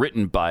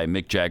written by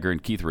Mick Jagger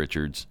and Keith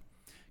Richards.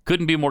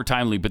 Couldn't be more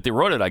timely, but they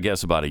wrote it, I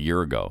guess, about a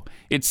year ago.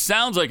 It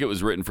sounds like it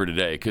was written for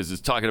today because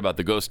it's talking about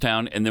the ghost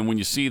town. And then when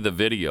you see the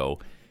video,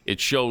 it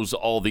shows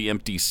all the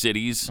empty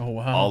cities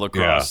all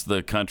across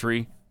the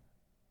country.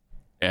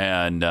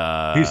 And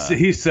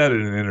he said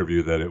in an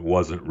interview that it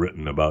wasn't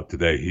written about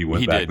today. They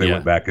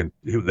went back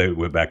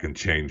and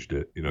changed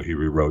it. He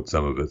rewrote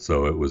some of it,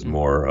 so it was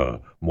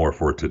more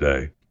for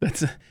today.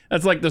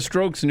 That's like the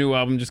Strokes' new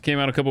album just came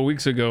out a couple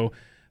weeks ago.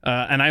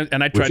 And I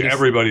tried Which to.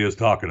 Everybody is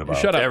talking about.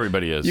 Shut up.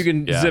 Everybody is. You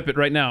can zip it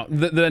right now.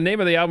 The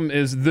name of the album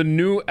is The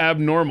New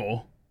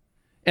Abnormal.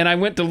 And I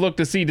went to look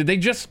to see, did they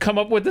just come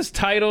up with this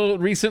title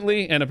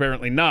recently? And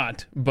apparently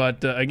not.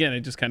 But again,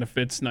 it just kind of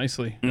fits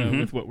nicely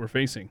with what we're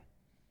facing.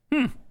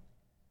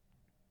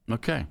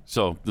 Okay.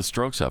 So the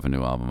Strokes have a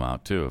new album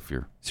out, too, if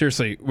you're...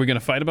 Seriously, we're going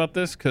to fight about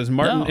this? Because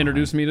Martin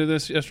introduced me to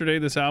this yesterday,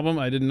 this album.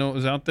 I didn't know it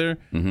was out there.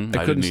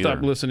 I couldn't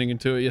stop listening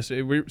to it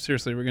yesterday. We're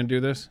going to do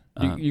this?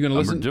 You're going to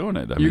listen? We're doing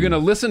it. You're going to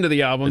listen to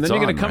the album, then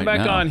you're going to come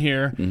back on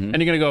here, and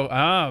you're going to go,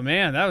 oh,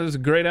 man, that was a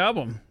great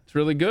album. It's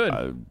really good.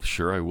 I'm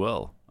sure I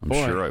will.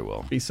 Sure I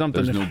will. Be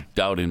something. There's no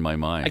doubt in my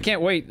mind. I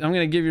can't wait. I'm going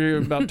to give you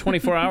about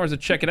 24 hours to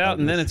check it out,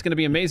 and then it's going to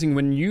be amazing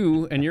when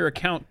you and your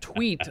account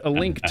tweet a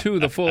link to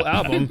the full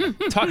album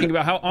talking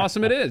about how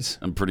awesome it is.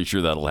 I'm pretty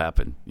sure that'll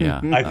happen.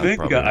 Yeah. I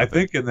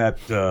think in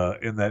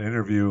that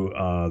interview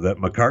that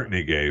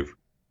McCartney gave,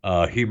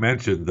 he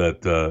mentioned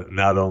that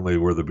not only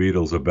were the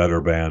Beatles a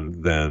better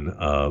band than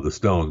the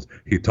Stones,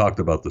 he talked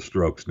about the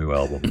Strokes' new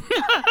album.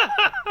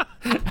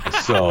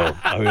 So,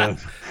 I mean...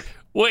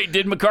 Wait,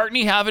 did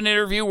McCartney have an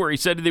interview where he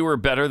said they were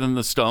better than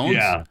the Stones?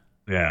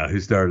 Yeah, he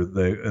started.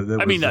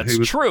 That's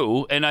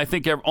true, and I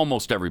think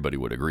almost everybody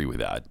would agree with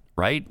that,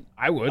 right?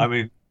 I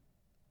would.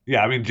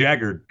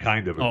 Jagger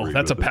kind of agreed. Oh,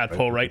 that's a Pat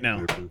poll right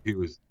now.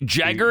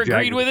 Jagger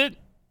agreed with it?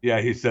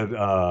 Yeah, he said,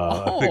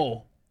 I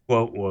think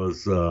quote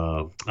was,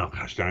 I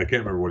can't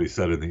remember what he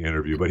said in the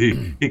interview, but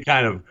he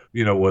kind of,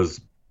 was,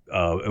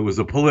 it was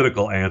a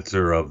political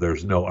answer of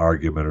there's no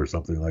argument or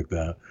something like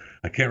that.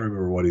 I can't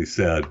remember what he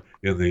said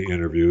in the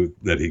interview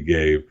that he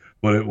gave,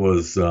 but it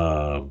was,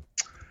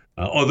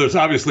 there's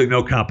obviously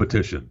no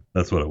competition.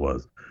 That's what it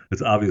was.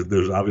 It's obvious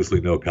there's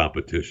obviously no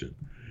competition.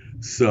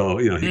 So,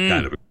 he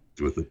kind of agrees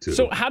with it too.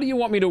 So how do you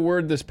want me to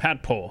word this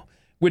Pat poll?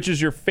 Which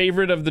is your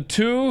favorite of the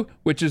two?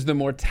 Which is the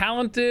more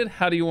talented?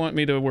 How do you want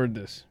me to word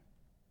this?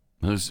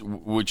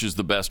 Which is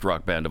the best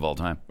rock band of all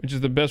time? Which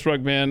is the best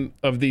rock band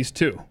of these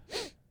two?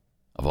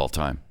 Of all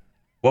time.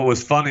 What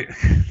was funny?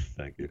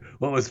 Thank you.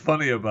 What was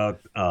funny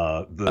about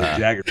the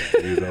Jagger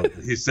interview, though,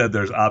 he said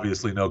there's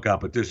obviously no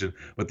competition,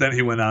 but then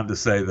he went on to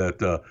say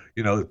that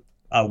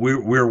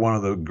we're one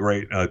of the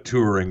great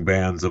touring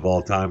bands of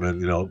all time,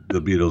 and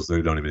the Beatles, they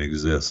don't even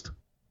exist.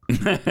 They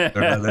don't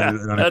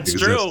That's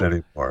exist true.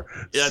 anymore.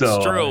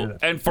 That's true.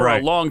 And for a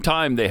long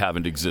time, they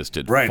haven't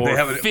existed. Right. For They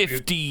haven't,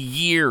 50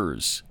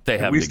 years, they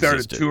haven't we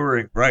started existed.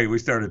 touring. Right. We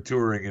started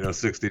touring,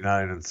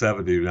 69 and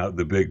 70,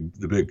 the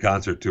big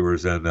concert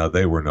tours, and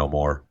they were no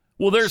more.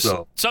 Well, there's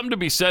something to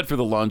be said for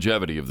the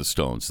longevity of the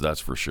Stones. That's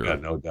for sure. Yeah,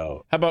 no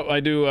doubt. How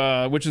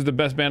about which is the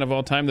best band of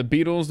all time? The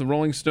Beatles, the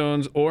Rolling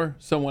Stones, or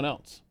someone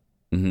else?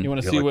 Mm-hmm. You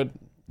want to see what?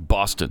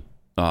 Boston.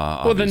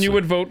 Well, then you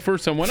would vote for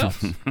someone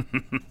else.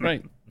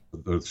 Right.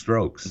 The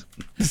Strokes.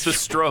 The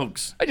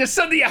Strokes. I just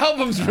said the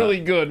album's really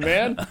good,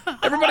 man.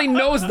 Everybody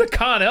knows the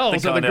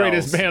Connells are the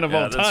greatest band of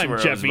all time, that's where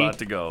Jeffy. I was about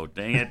to go.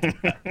 Dang it.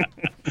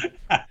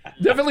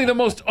 Definitely the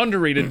most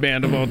underrated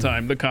band of all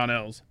time, the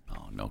Connells.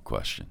 Oh, no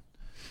question.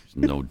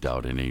 There's no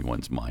doubt in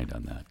anyone's mind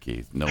on that,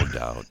 Keith. No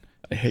doubt.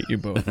 I hate you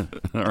both.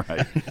 All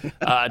right.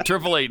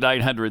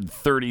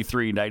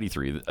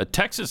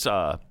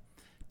 888-900-3393.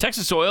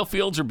 Texas oil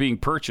fields are being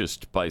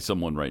purchased by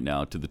someone right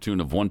now to the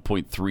tune of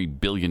 $1.3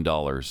 billion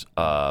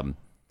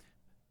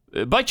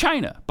by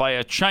China, by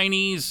a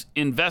Chinese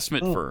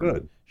investment firm,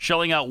 good.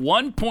 shelling out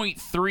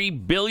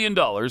 $1.3 billion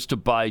to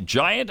buy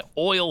giant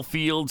oil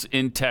fields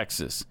in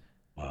Texas.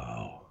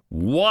 Wow.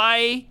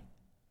 Why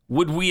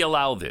would we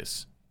allow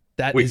this?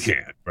 We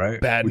can't,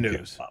 right? Bad We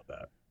news. can't allow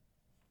that.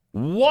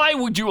 Why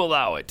would you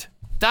allow it?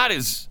 That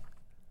is...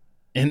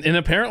 And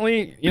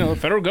apparently, the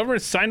federal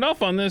government signed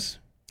off on this.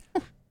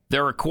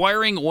 They're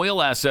acquiring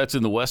oil assets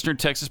in the western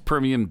Texas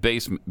Permian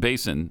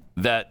Basin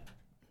that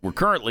were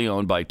currently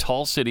owned by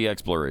Tall City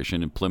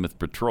Exploration and Plymouth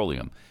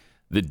Petroleum.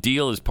 The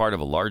deal is part of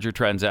a larger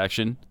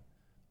transaction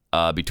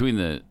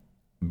between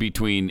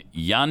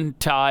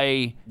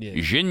Yantai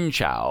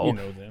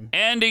Jinchao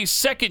and a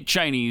second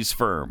Chinese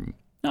firm.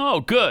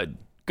 Oh, good.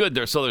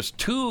 So there's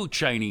two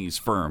Chinese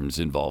firms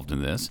involved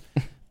in this.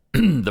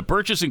 The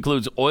purchase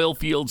includes oil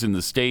fields in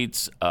the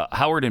state's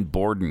Howard and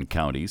Borden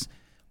counties,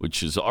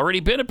 which has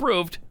already been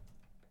approved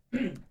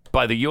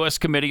by the U.S.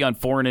 Committee on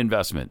Foreign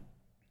Investment.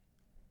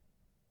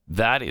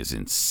 That is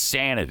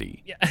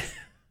insanity. Yeah.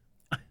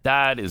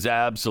 That is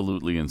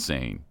absolutely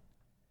insane.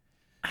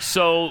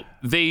 So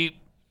they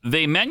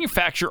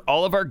manufacture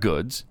all of our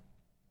goods.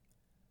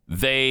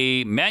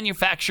 They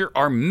manufacture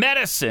our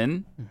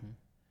medicine. Mm-hmm.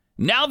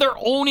 Now they're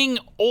owning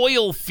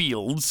oil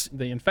fields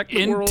They infect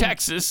the in world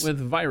Texas. with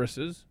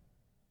viruses.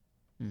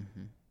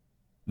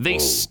 They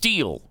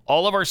steal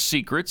all of our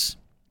secrets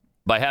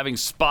by having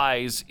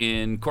spies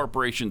in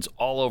corporations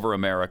all over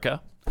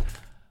America.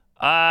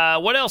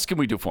 What else can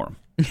we do for them?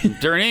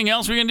 Is there anything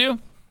else we can do?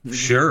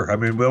 Sure. I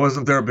mean,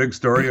 wasn't there a big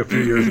story a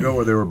few years ago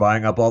where they were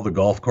buying up all the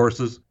golf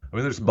courses? I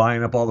mean, they're just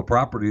buying up all the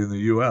property in the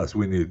U.S.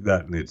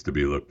 That needs to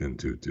be looked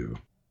into too.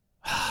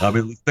 I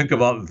mean, think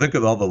of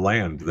all the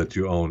land that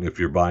you own if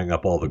you're buying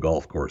up all the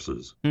golf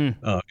courses,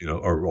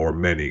 or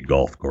many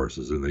golf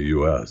courses in the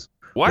U.S.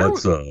 Why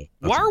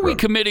are we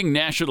committing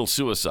national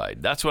suicide?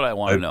 That's what I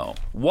want to know.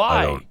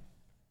 Why?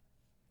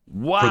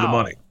 Wow. For the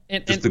money.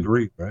 And Just the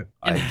greed, right?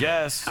 I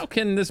guess. How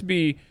can this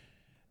be?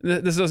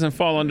 This doesn't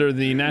fall under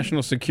the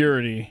national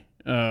security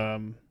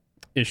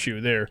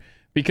issue there,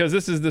 because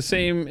this is the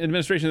same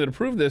administration that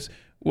approved this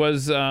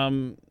was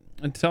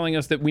telling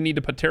us that we need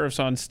to put tariffs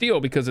on steel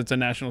because it's a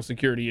national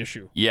security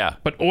issue. Yeah.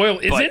 But oil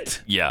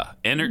isn't? Yeah.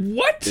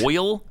 What?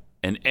 Oil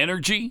and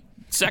energy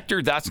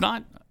sector, that's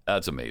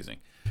amazing.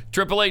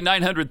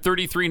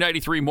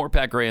 888-900-3393. More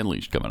Pat Gray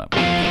Unleashed coming up.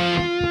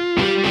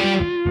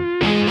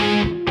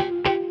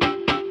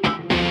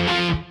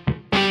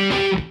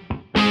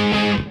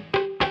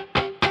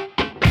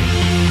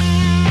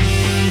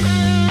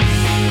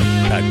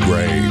 Pat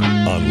Gray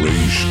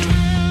Unleashed.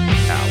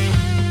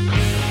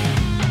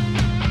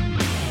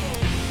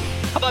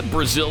 How about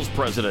Brazil's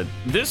president?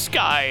 This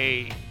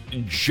guy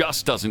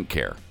just doesn't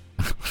care.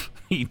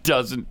 He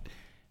doesn't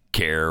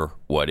care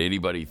what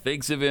anybody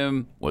thinks of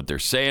him, what they're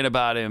saying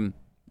about him,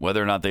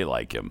 whether or not they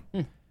like him.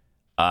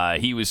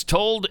 He was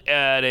told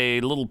at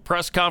a little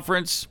press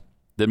conference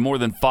that more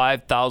than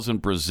 5,000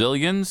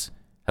 Brazilians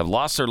have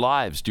lost their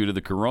lives due to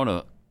the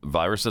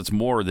coronavirus. That's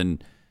more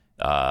than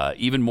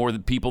even more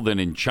than people than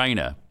in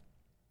China.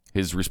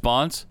 His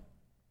response?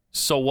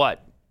 So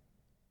what?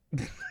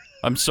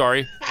 I'm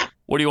sorry.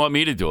 What do you want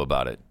me to do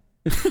about it?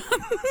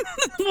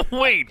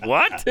 Wait,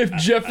 what? If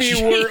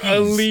Jeffy were a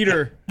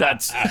leader.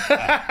 It's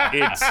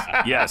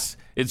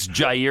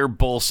Jair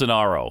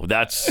Bolsonaro.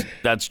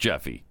 That's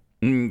Jeffy.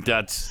 He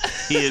is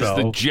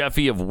the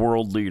Jeffy of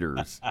world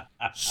leaders.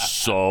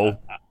 So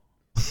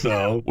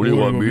what do you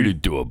want me to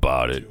do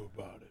about it?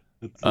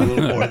 It's a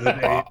little more than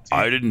 18.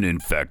 I didn't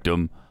infect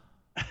him.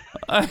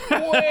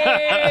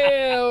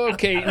 Well,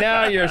 okay,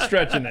 now you're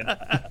stretching it.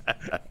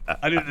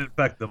 I didn't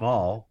infect them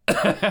all.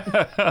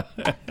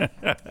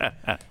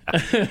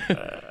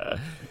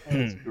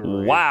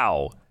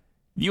 Wow.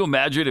 You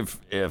imagine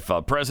if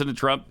President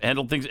Trump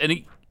handled things, and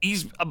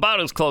he's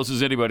about as close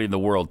as anybody in the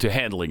world to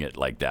handling it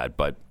like that,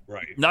 but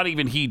not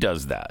even he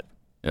does that.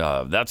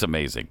 That's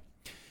amazing.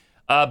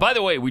 By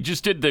the way, we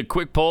just did the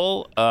quick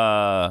poll.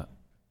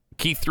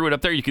 Keith threw it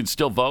up there. You can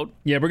still vote.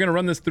 Yeah, we're going to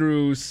run this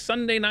through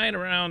Sunday night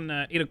around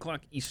 8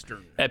 o'clock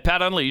Eastern. At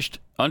Pat Unleashed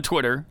on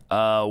Twitter,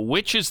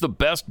 which is the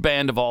best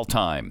band of all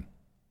time?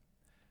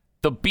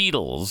 The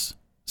Beatles,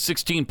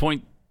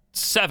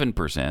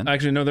 16.7%.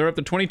 Actually, no, they're up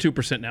to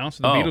 22% now.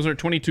 So the Beatles are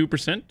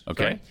 22%.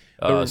 Okay.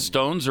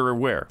 Stones are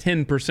where?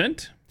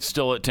 10%.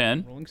 Still at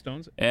 10. Rolling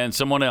Stones. And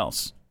someone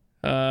else.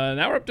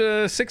 Now we're up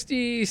to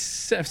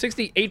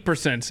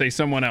 68%, say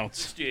someone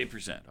else.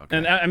 68%. Okay.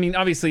 And I mean,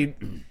 obviously,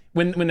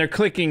 when they're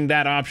clicking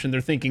that option,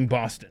 they're thinking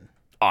Boston.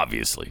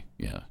 Obviously,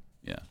 yeah.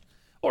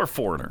 Or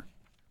Foreigner.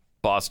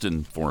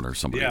 Boston, Foreigner,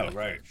 somebody. Yeah, like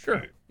right. Sure.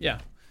 Right.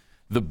 Yeah.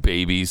 The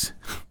Babies,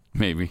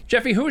 maybe.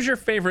 Jeffy, who is your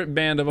favorite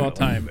band of all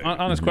time?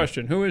 Honest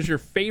question. Who is your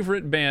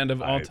favorite band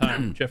of all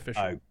time, Jeff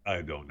Fisher?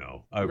 I don't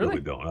know. I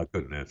really don't. I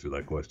couldn't answer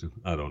that question.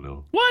 I don't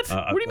know. What?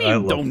 What do you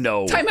mean don't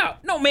know? Time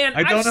out. No, man.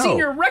 I've seen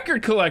your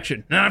record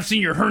collection. No, I've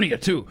seen your hernia,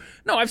 too.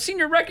 No, I've seen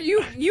your record.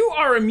 You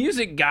are a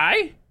music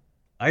guy.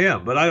 I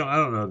am, but I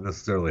don't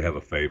necessarily have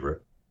a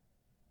favorite.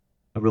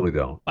 I really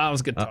don't. That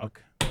was good talk.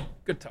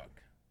 Good talk.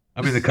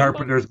 I mean, the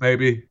Carpenters,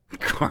 maybe.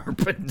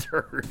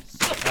 Carpenters.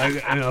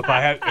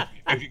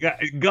 If you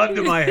got a gun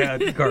to my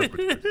head,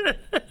 Carpenters.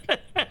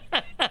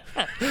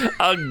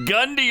 A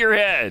gun to your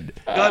head.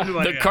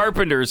 The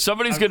Carpenters.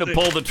 Somebody's going to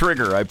pull the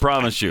trigger, I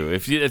promise you.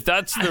 If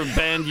that's the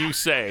band you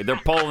say, they're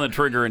pulling the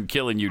trigger and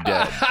killing you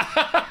dead.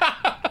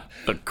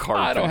 The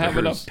Carpenters. I don't have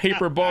enough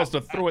paper balls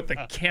to throw at the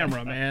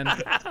camera, man.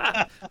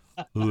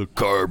 The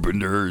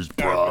Carpenters,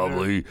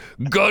 probably.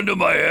 Gun to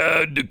my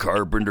head, the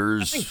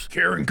Carpenters.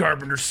 Karen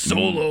Carpenter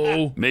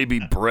solo.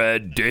 Maybe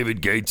Bread,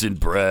 David Gates and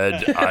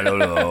Bread. I don't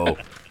know.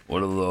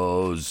 One of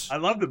those. I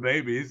love the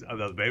Babies. I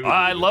love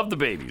the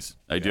Babies.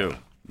 I do.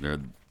 They're,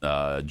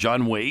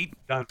 John Waite.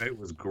 John Waite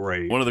was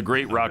great. One of the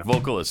great rock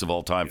vocalists of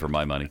all time, for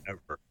my money.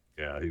 Ever.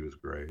 Yeah, he was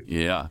great.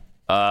 Yeah.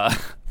 All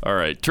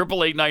right.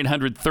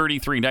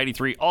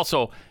 888-900-3393.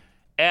 Also,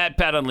 at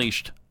Pat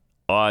Unleashed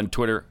on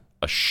Twitter,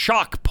 a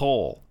shock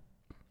poll.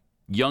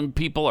 Young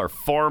people are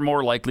far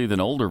more likely than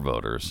older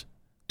voters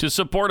to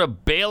support a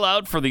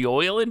bailout for the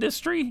oil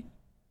industry.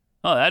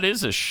 Oh, that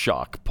is a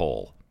shock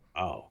poll.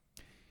 Oh.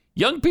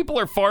 Young people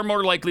are far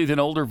more likely than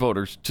older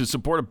voters to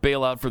support a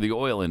bailout for the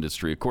oil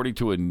industry, according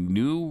to a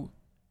new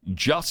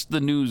Just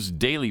the News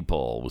Daily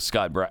poll with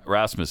Scott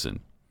Rasmussen.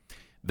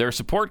 Their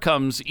support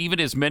comes even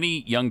as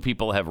many young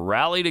people have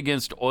rallied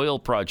against oil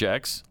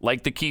projects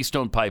like the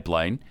Keystone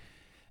Pipeline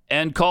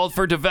and called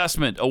for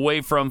divestment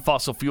away from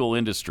fossil fuel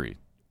industry.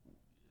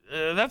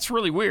 That's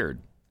really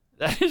weird.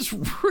 That is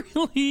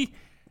really...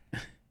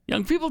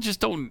 Young people just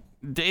don't...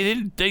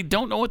 They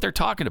don't know what they're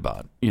talking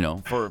about,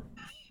 for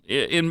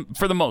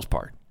the most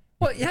part.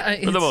 Well, yeah.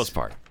 For the most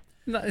part.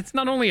 It's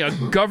not only a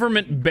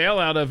government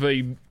bailout of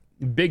a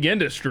big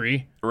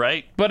industry,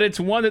 right? But it's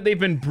one that they've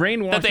been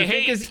brainwashed that they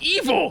think hate. is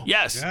evil.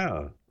 Yes.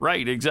 Yeah.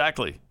 Right.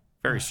 Exactly.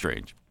 Very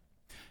strange.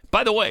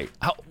 By the way,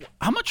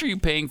 how much are you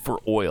paying for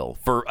oil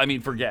for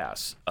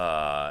gas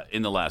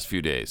in the last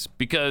few days?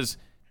 Because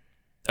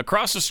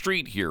across the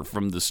street here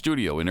from the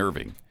studio in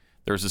Irving,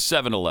 there's a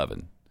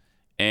 7-Eleven,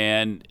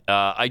 and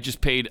I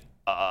just paid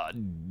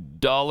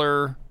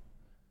 $1.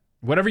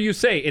 Whatever you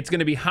say, it's going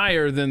to be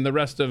higher than the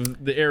rest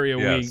of the area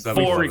we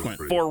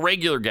frequent. For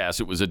regular gas,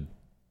 it was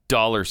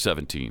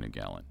 $1.17 a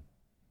gallon.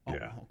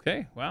 Yeah.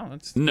 Okay. Wow.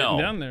 That's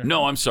down there.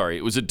 No, I'm sorry.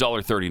 It was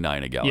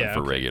 $1.39 a gallon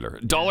for regular.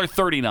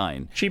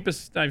 $1.39.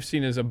 Cheapest I've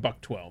seen is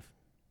 $1.12.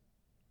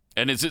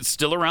 And is it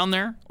still around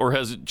there, or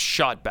has it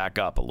shot back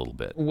up a little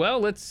bit? Well,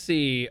 let's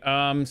see.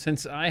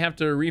 Since I have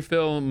to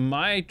refill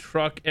my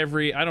truck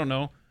every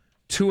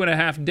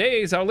 2.5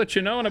 days, I'll let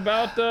you know in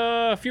about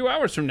a few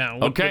hours from now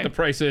what the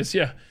price is.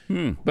 Yeah.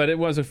 But it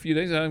was a few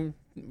days.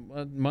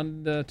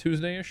 Monday,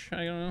 Tuesday-ish.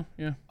 I don't know.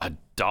 Yeah.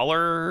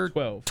 $1.12.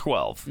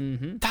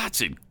 Mm-hmm.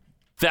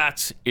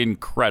 That's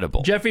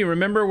incredible. Jeffy,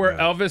 remember where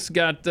Elvis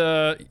got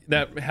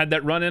had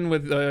that run-in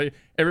with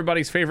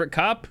everybody's favorite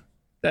cop?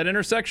 That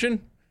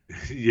intersection?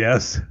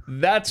 Yes.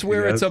 That's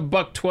where it's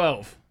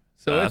 $1.12.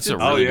 So that's it's a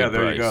really good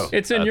there price. you go.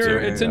 It's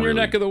in your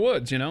neck of the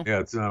woods, Yeah,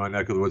 it's in my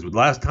neck of the woods. But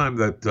last time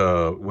that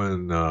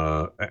when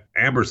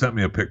Amber sent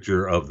me a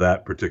picture of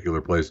that particular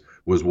place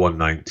was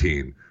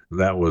 $1.19.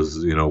 That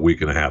was a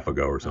week and a half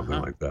ago or something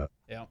like that.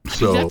 Yeah.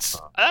 So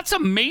that's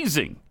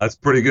amazing. That's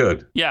pretty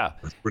good. Yeah.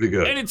 That's pretty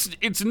good. And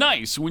it's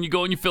nice when you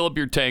go and you fill up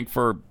your tank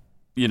for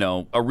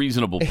a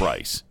reasonable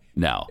price.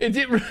 Now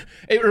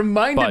it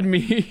reminded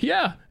me.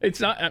 Yeah, it's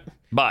not.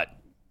 But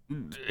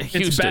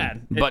Houston, it's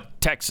bad.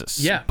 But Texas.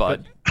 Yeah,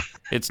 but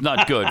it's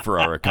not good for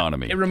our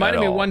economy. It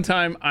reminded me one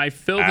time I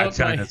filled up.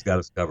 China's got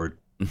us covered.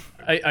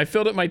 I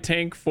filled up my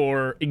tank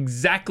for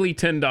exactly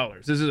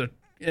 $10.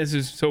 This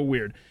is so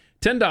weird.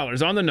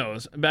 $10 on the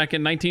nose back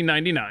in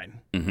 1999.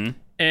 Mm-hmm.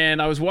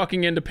 And I was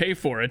walking in to pay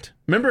for it.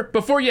 Remember,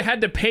 before you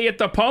had to pay at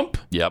the pump?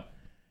 Yep.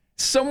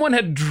 Someone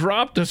had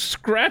dropped a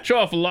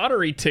scratch-off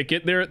lottery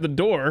ticket there at the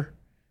door,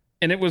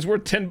 and it was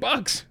worth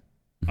 $10.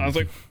 I was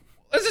like,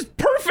 this is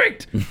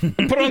perfect.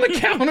 I put it on the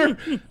counter.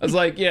 I was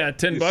like, yeah,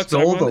 $10. You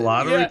stole the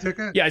lottery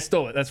ticket? Yeah, I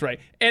stole it. That's right.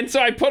 And so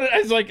I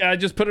was like, I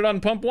just put it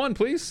on pump 1,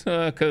 please,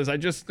 because I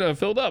just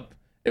filled up.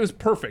 It was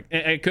perfect.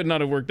 It could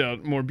not have worked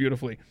out more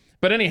beautifully.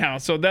 But anyhow,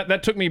 so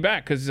that took me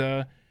back because.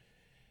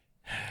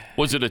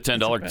 Was it a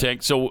 $10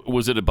 tank? So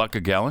was it $1 a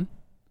gallon?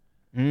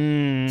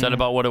 Is that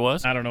about what it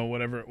was? I don't know,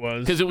 whatever it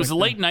was. Because it was the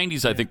late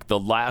 90s, I think, the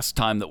last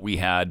time that we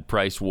had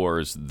price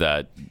wars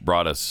that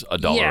brought us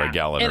 $1 a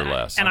gallon or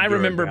less. And I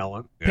remember,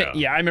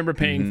 I remember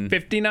paying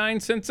 59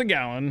 cents a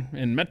gallon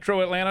in Metro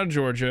Atlanta,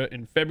 Georgia,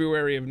 in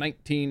February of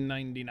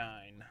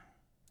 1999.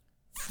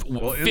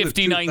 Well,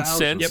 59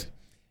 cents.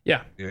 Yep.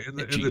 Yeah. In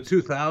the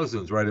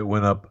 2000s, right? It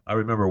went up. I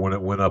remember when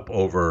it went up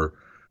over,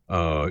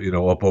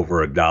 up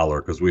over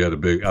 $1 because we had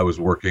I was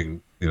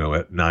working,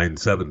 at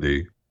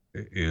 970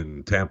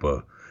 in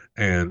Tampa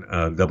and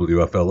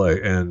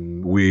WFLA,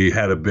 and we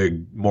had a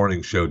big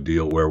morning show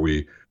deal where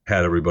we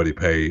had everybody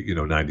pay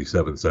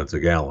 97 cents a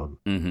gallon,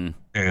 and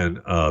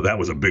that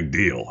was a big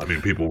deal. I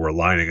mean, people were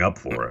lining up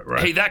for it,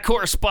 right? Hey, that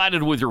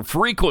corresponded with your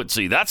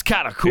frequency. That's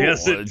kind of cool.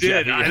 Yes, it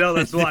did. I know,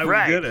 that's why we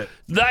did it.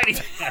 Is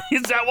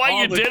that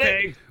why you did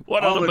it?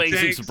 What an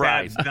amazing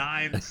surprise!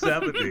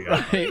 970.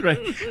 Right.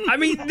 I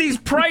mean, these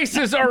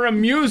prices are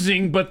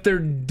amusing, but they're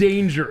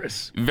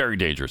dangerous. Very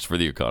dangerous for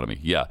the economy.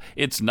 Yeah,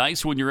 it's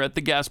nice when you're at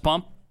the gas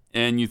pump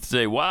and you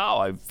say, "Wow,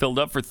 I filled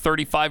up for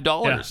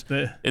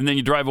 $35," and then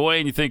you drive away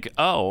and you think,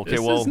 "Oh, okay,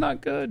 this is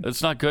not good.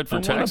 It's not good for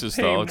Texas,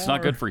 though. It's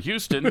not good for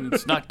Houston.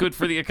 It's not good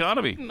for the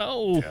economy."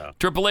 No.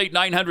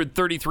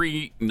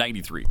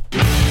 888-900-3393.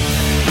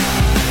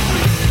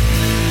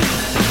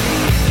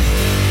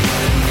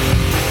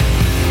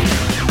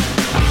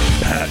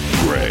 Pat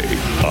Gray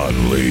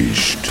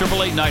Unleashed.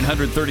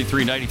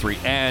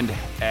 888-900-3393 and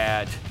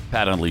at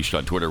Pat Unleashed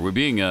on Twitter. We're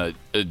being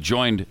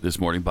joined this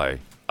morning by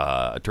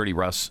attorney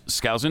Russ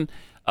Skousen.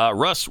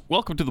 Russ,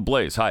 welcome to the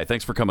Blaze. Hi,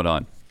 thanks for coming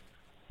on.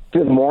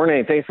 Good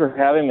morning. Thanks for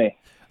having me.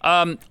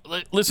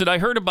 Listen, I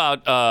heard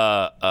about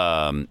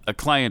a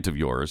client of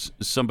yours,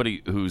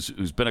 somebody who's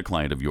been a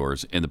client of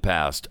yours in the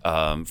past,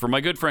 for my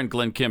good friend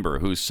Glenn Kimber,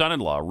 whose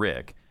son-in-law,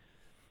 Rick,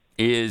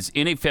 is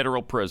in a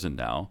federal prison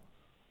now.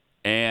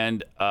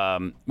 And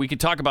we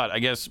could talk about, I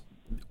guess,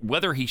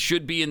 whether he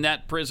should be in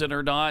that prison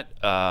or not.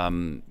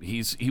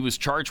 He was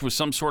charged with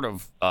some sort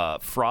of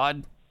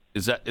fraud.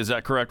 Is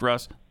that correct,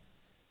 Russ?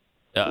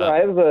 It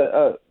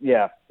was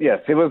yes,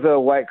 it was a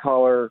white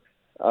collar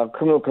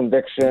criminal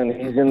conviction.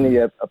 He's in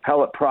the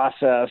appellate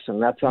process,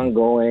 and that's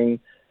ongoing.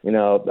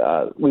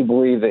 We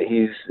believe that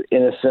he's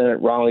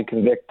innocent, wrongly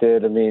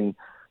convicted. I mean,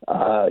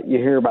 you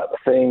hear about the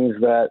things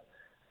that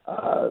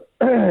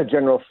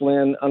General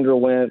Flynn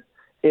underwent.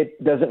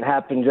 It doesn't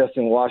happen just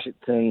in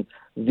Washington.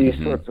 These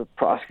sorts of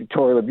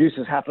prosecutorial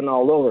abuses happen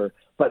all over.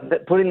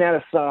 But putting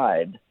that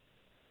aside,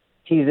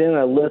 he's in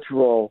a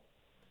literal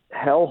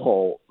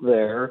hellhole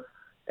there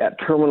at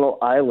Terminal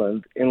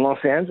Island in Los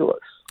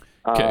Angeles.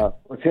 Okay.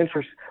 What's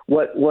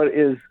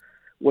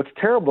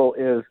terrible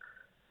is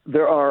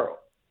there are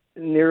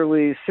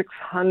nearly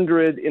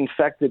 600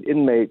 infected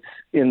inmates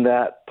in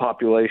that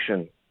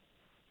population.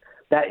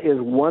 That is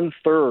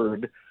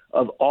 1/3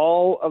 of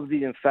all of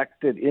the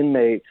infected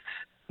inmates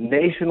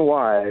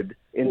nationwide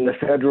in the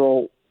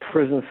federal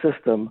prison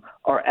system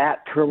are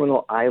at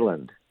Terminal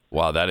Island.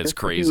 Wow, that is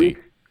crazy.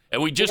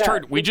 And we just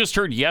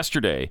heard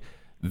yesterday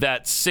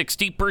that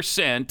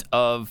 60%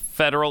 of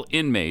federal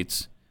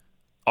inmates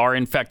are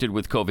infected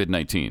with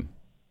COVID-19.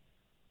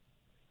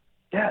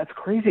 Yeah, it's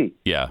crazy.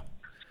 Yeah.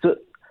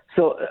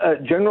 So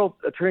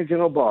Attorney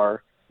General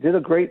Barr did a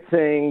great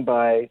thing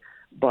by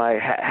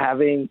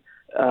having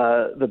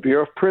the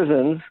Bureau of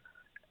Prisons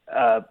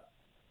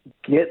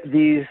get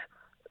these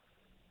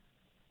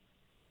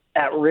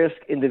at-risk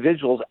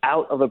individuals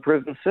out of the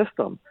prison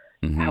system.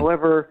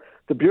 However,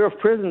 the Bureau of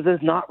Prisons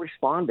is not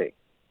responding.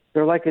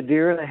 They're like a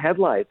deer in the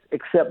headlights,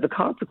 except the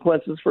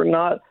consequences for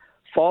not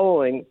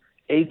following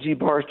AG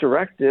Barr's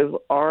directive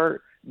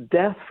are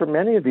death for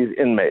many of these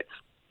inmates.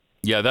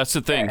 Yeah, that's the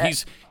thing.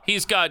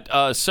 He's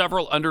got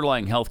several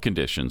underlying health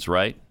conditions,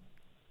 right?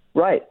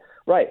 Right.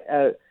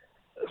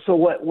 So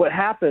what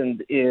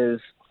happened is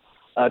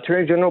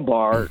Attorney General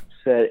Barr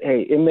said,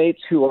 hey,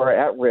 inmates who are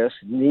at risk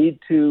need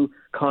to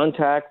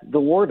contact the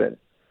warden.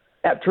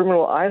 At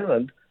Terminal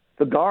Island,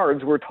 the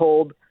guards were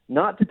told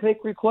not to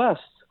take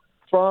requests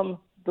from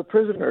the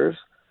prisoners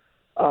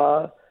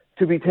to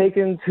be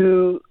taken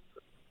to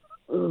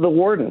the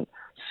warden.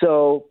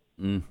 So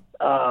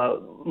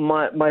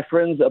my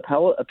friend's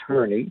appellate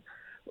attorney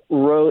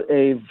wrote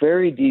a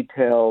very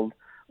detailed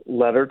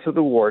letter to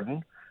the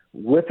warden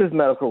with his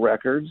medical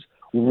records,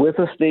 with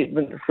a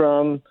statement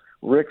from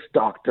Rick's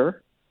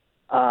doctor,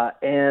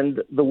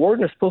 and the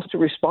warden is supposed to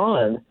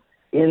respond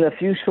in a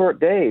few short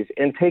days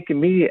and take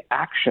immediate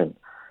action.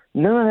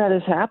 None of that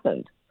has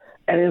happened.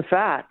 And in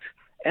fact,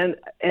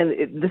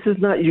 this is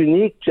not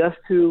unique just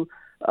to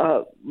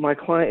my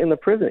client in the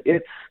prison.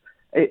 It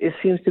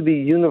seems to be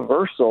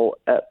universal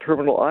at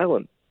Terminal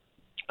Island.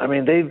 I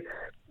mean,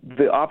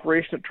 the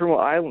operation at Terminal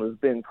Island has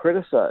been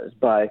criticized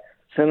by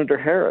Senator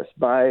Harris,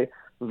 by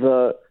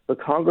the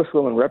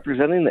congresswoman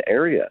representing the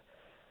area.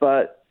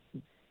 But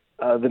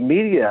the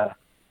media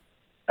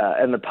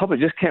and the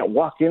public just can't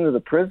walk into the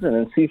prison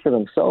and see for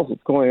themselves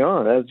what's going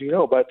on. As you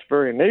know, by its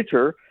very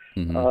nature,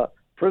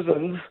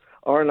 prisons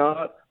are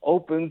not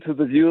open to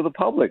the view of the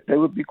public. They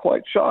would be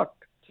quite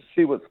shocked to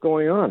see what's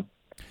going on.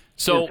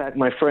 So, in fact,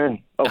 my friend,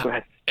 go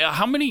ahead.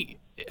 How many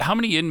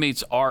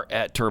inmates are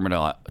at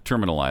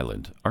Terminal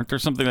Island? Aren't there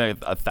something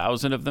like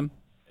 1,000 of them?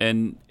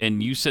 And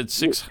you said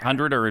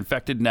 600 are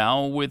infected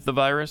now with the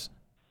virus?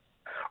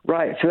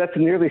 Right. So that's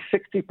nearly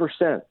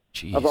 60%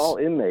 of all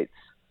inmates.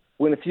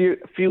 When a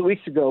few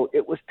weeks ago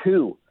it was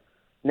 2,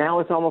 now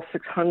it's almost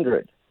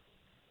 600.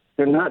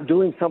 They're not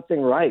doing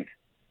something right.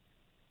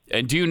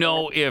 And do you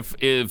know if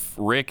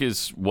Rick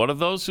is one of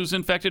those who's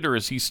infected, or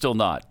is he still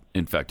not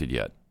infected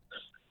yet?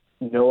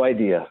 No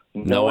idea.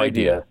 No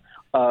idea.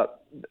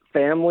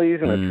 Families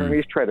and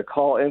attorneys try to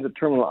call into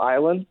Terminal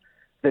Island.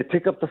 They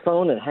pick up the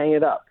phone and hang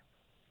it up.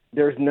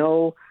 There's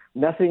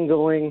nothing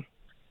going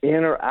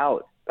in or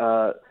out.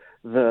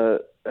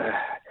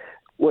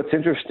 What's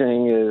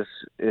interesting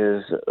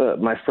is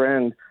my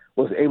friend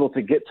was able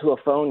to get to a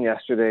phone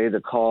yesterday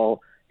to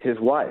call his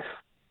wife.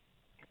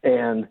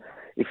 And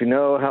if you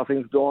know how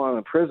things go on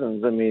in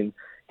prisons, I mean,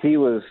 he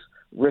was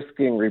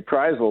risking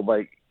reprisal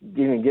by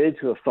even getting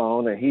to a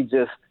phone, and he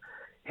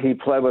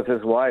pled with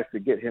his wife to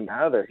get him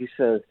out of there. He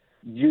says,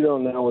 "You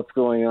don't know what's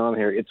going on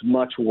here. It's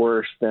much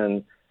worse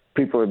than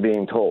people are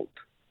being told."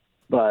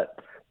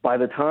 But by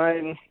the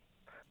time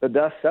the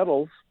dust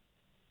settles,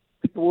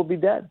 people will be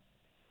dead.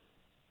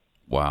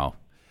 Wow.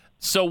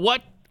 So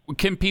what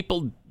can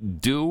people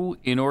do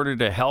in order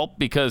to help?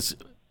 Because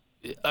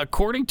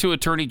according to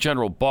Attorney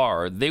General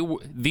Barr,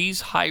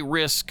 these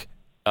high-risk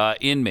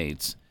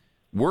inmates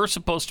were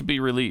supposed to be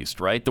released,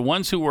 right? The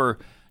ones who were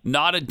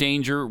not a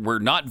danger, were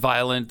not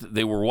violent,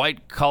 they were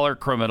white-collar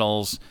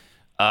criminals.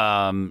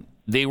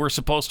 They were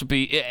supposed to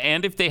be,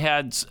 and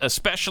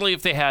especially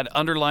if they had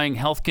underlying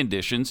health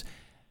conditions,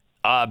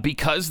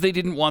 because they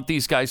didn't want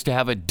these guys to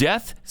have a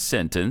death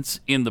sentence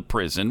in the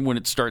prison when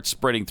it starts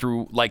spreading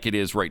through like it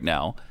is right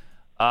now,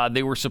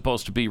 they were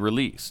supposed to be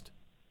released.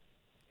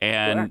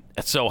 And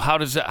so how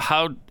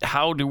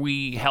do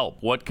we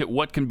help?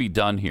 What can be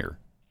done here?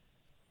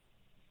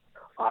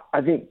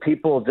 I think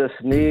people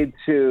just need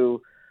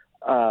to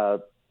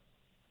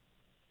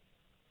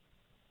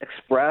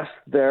express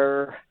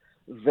their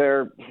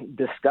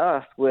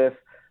disgust with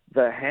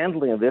the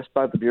handling of this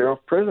by the Bureau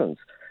of Prisons.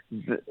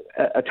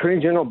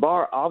 Attorney General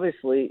Barr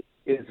obviously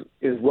is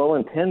well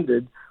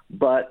intended,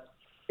 but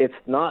it's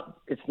not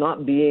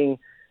getting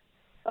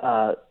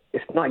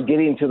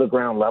to the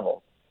ground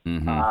level.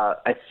 Mm-hmm.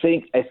 I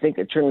think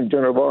Attorney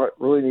General Barr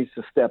really needs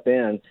to step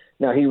in.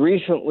 Now, he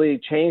recently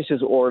changed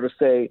his order to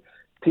say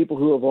people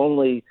who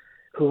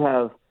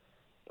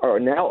are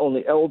now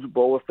only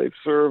eligible if they've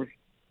served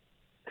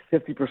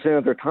 50%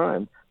 of their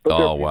time. But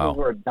there are people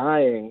who are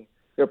dying.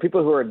 There are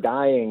people who are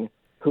dying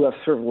who have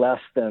served less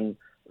than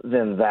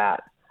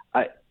that.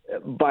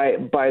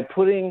 By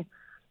putting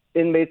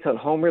inmates on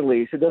home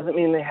release, it doesn't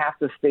mean they have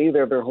to stay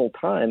there their whole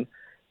time.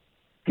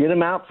 Get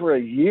them out for a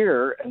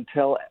year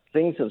until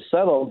things have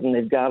settled and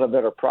they've got a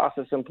better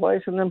process in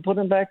place, and then put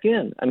them back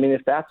in. I mean,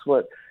 if that's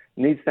what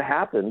needs to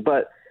happen.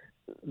 But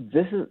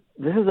this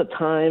is a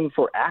time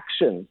for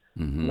action,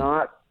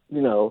 not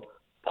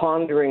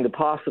pondering the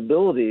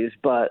possibilities.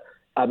 But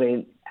I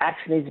mean,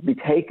 action needs to be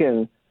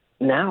taken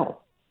now,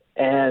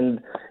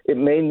 and it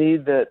may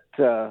need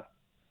that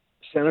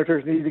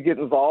senators need to get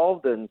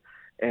involved and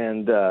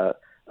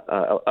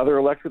other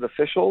elected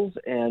officials,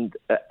 and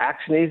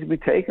action needs to be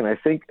taken. I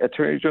think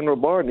Attorney General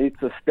Barr needs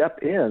to step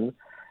in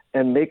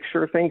and make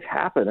sure things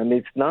happen. I mean,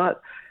 it's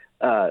not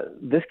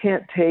this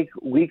can't take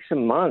weeks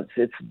and months.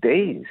 It's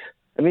days.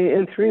 I mean,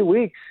 in 3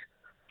 weeks,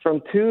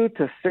 from 2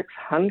 to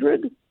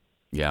 600.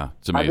 Yeah,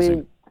 it's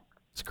amazing.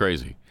 It's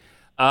crazy.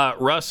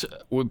 Russ,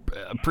 we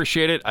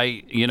appreciate it.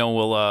 I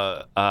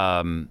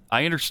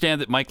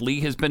understand that Mike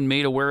Lee has been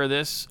made aware of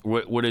this.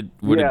 Would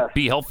it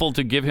be helpful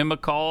to give him a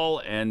call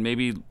and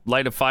maybe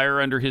light a fire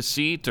under his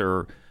seat,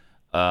 or?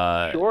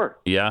 Sure.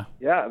 Yeah.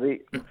 Yeah.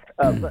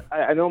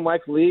 I know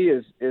Mike Lee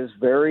is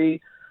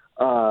very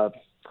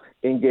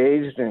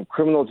engaged in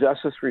criminal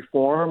justice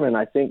reform, and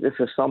I think this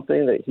is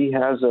something that he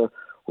has a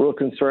real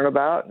concern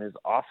about, and his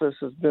office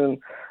has been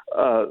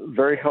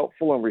very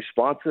helpful and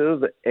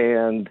responsive.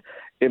 And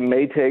it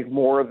may take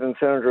more than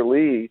Senator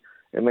Lee.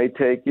 It may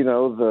take,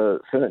 the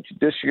Senate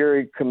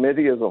Judiciary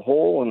Committee as a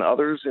whole and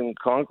others in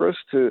Congress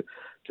to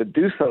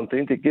do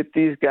something to get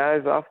these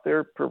guys off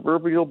their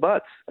proverbial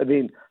butts. I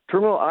mean,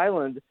 Terminal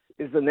Island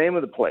is the name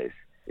of the place.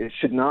 It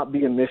should not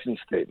be a mission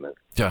statement.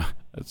 Yeah,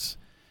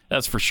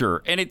 that's for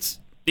sure. And it's,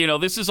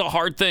 this is a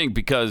hard thing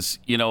because,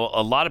 a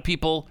lot of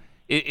people,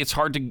 it's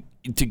hard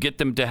to get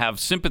them to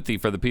have sympathy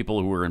for the people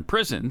who are in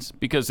prisons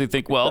because they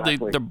think, well,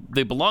 exactly.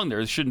 they belong there.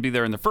 They shouldn't be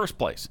there in the first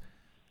place.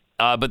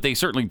 But they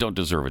certainly don't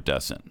deserve a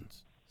death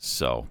sentence.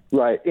 So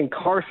right,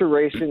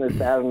 incarceration is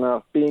bad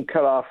enough. Being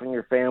cut off from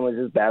your families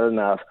is bad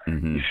enough.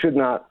 Mm-hmm. You should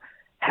not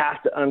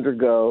have to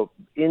undergo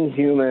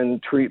inhuman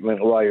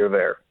treatment while you're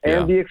there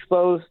and be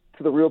exposed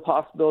to the real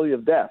possibility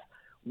of death.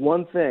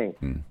 One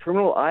thing,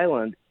 Terminal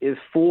Island is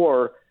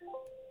for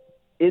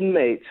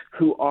inmates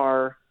who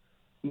are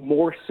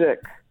more sick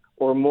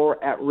or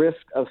more at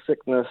risk of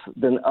sickness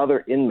than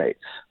other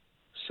inmates.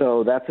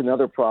 So that's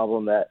another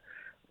problem that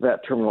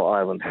Terminal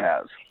Island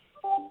has.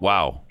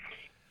 Wow.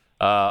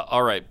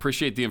 All right.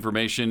 Appreciate the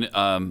information.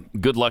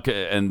 Good luck,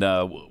 and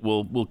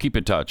we'll keep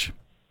in touch.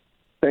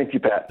 Thank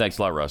you, Pat. Thanks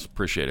a lot, Russ.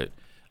 Appreciate it.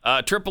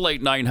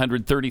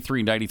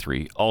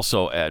 888-900-3393.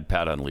 Also add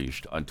Pat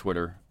Unleashed on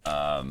Twitter.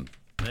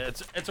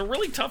 It's a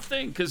really tough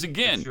thing because,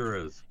 again, it sure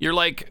is. You're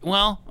like,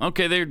 well,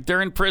 okay,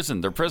 they're in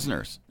prison. They're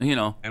prisoners, you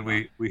know. And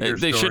we hear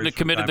they shouldn't have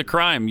committed the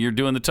crime. You're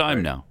doing the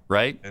time now,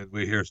 right? And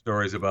we hear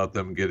stories about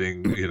them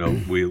getting,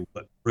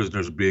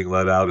 prisoners being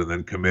let out and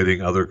then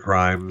committing other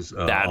crimes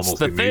that's almost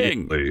the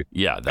immediately. Thing.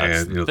 Yeah,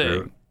 that's the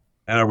thing.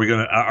 And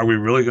are we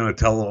really gonna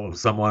tell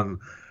someone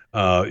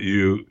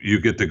you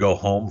get to go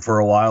home for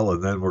a while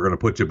and then we're gonna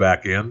put you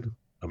back in?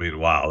 I mean,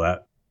 wow,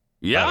 that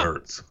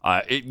hurts.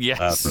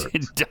 Yes,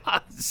 it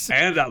does.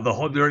 And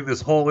during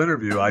this whole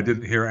interview, I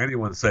didn't hear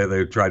anyone say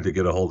they tried to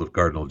get a hold of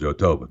Cardinal Joe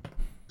Tobin.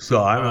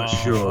 So I'm not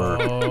sure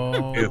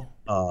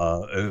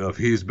if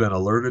he's been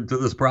alerted to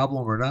this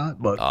problem or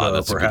not. But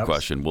that's perhaps a good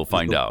question. We'll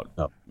find out.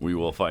 We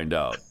will find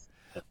out.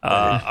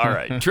 All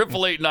right,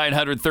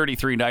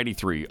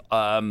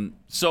 888-900-3393.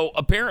 So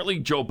apparently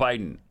Joe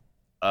Biden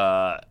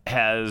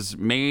has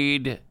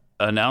made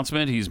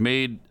announcement. He's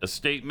made a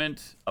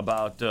statement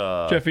about.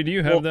 Jeffy, do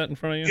you have that in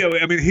front of you? Yeah,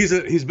 I mean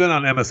he's been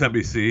on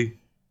MSNBC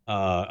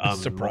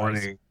on the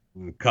morning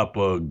Cup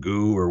of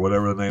Goo or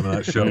whatever the name of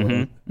that show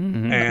is,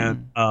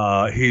 and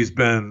he's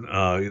been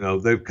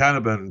they've kind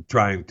of been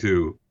trying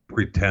to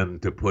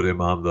pretend to put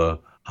him on the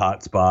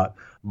hot spot,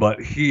 but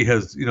he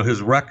has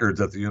his records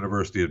at the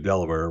University of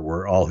Delaware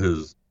were all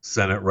his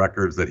Senate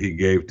records that he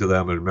gave to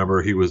them, and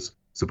remember he was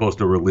supposed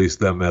to release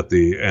them at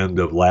the end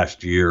of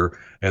last year,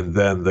 and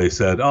then they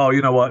said, oh,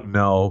 you know what,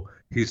 no,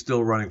 he's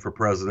still running for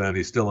president,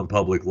 he's still in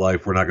public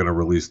life, we're not going to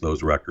release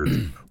those records.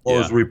 Well, it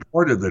was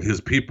reported that his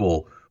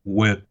people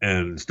went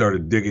and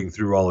started digging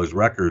through all his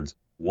records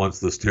once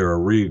this Tara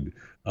Reade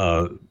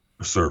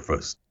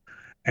surfaced,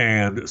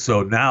 and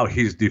so now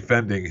he's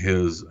defending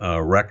his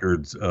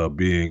records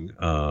being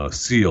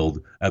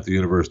sealed at the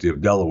University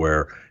of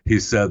Delaware. He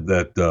said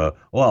that,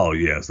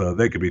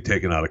 they could be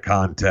taken out of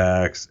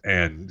context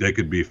and they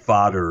could be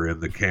fodder in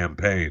the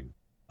campaign.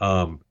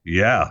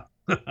 Yes,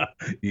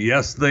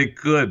 they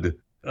could,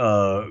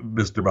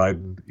 Mr.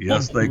 Biden.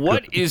 Yes, they could.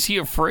 What is he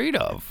afraid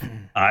of?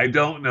 I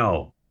don't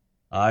know.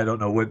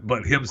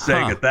 But him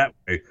saying it that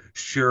way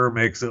sure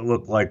makes it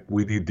look like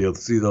we need to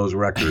see those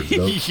records.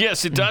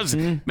 Yes, it does.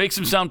 Makes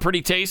him sound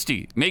pretty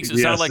tasty. Makes it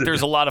sound like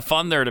there's a lot of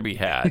fun there to be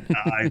had.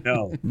 I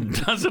know.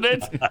 Doesn't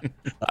it?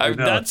 I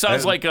know. That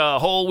sounds like a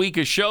whole week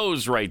of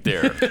shows right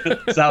there.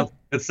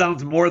 It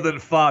sounds more than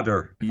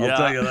fodder. I'll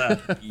tell you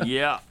that.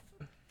 Yeah.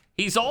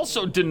 He's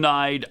also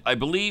denied, I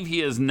believe he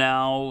has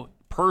now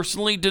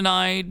personally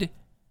denied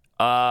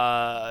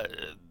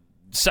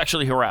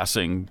sexually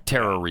harassing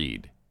Tara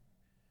Reade.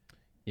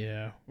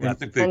 Yeah. I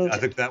think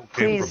that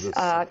came from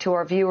this. To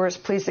our viewers,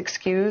 please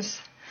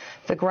excuse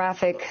the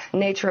graphic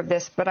nature of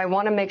this, but I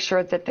want to make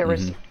sure that there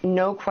is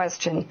no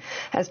question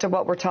as to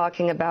what we're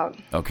talking about.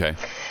 Okay.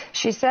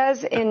 She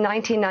says in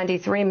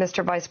 1993,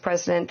 Mr. Vice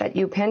President, that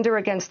you pinned her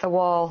against the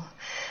wall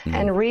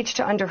and reached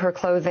under her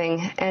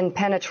clothing and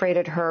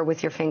penetrated her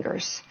with your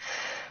fingers.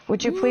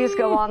 Would you please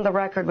go on the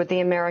record with the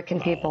American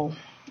people?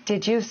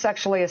 Did you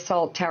sexually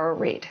assault Tara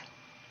Reade?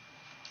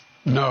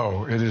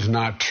 No, it is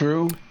not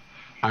true.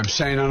 I'm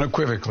saying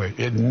unequivocally,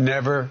 it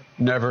never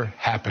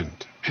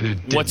happened. And it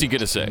didn't. What's he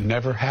going to say? It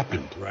never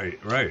happened.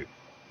 Right.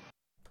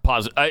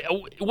 Pause.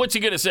 What's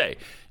he going to say?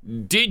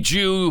 Did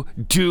you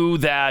do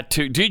that?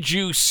 Did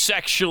you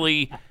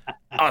sexually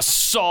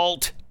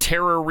assault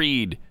Tara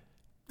Reade?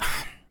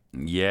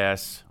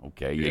 Yes.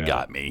 Okay, you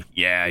got me.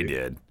 Yeah, I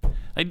did.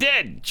 I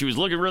did. She was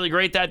looking really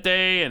great that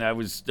day, and I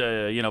was,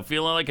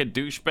 feeling like a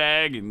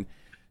douchebag, and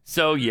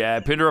so,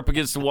 I pinned her up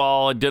against the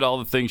wall and did all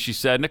the things she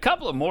said, and a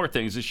couple of more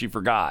things that she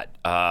forgot,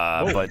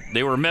 but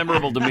they were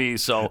memorable to me,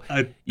 so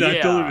I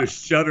told her to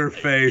shut her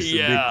face and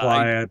be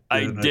quiet.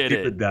 I did keep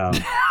it down.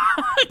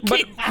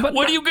 but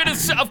what are you going to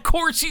say? Of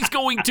course he's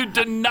going to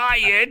deny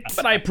it.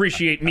 But I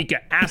appreciate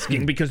Mika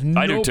asking because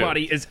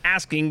nobody is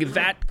asking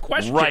that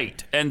question.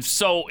 Right, and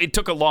so it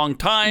took a long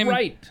time.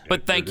 Right.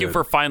 But thank you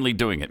for finally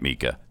doing it,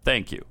 Mika.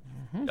 Thank you.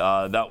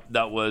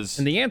 That was,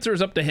 and the answer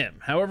is up to him.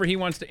 However he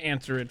wants to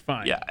answer it,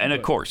 fine. Yeah, and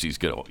of course he's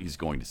going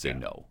to say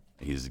no.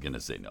 He's going to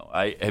say no.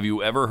 Have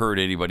you ever heard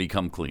anybody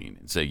come clean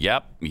and say,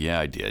 "Yep, yeah,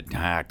 I did."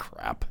 Ah,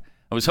 crap.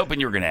 I was hoping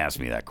you were going to ask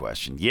me that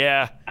question.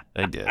 Yeah,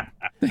 I did.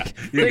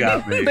 You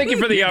got me. Thank you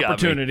for the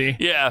opportunity.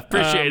 Yeah,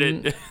 appreciate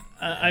it.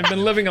 I've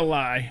been living a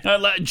lie.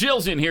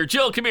 Jill's in here.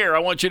 Jill, come here. I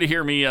want you to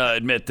hear me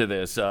admit to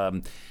this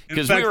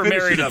because we were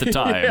married at the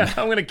time. Yeah,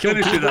 I'm going to kill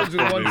two birds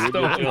with one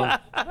stone.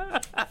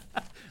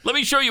 Let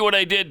me show you what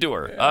I did to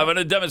her. I'm going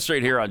to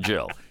demonstrate here on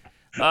Jill.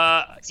 It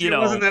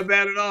wasn't that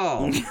bad at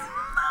all.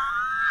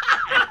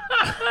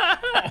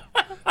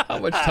 How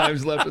much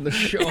time's left in the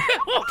show?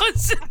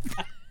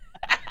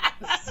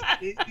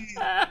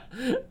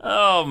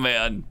 Oh,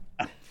 man.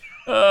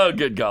 Oh,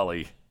 good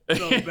golly.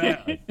 So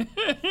bad.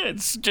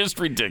 It's just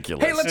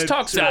ridiculous. Hey, let's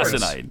talk sports,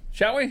 asinine,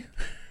 shall we?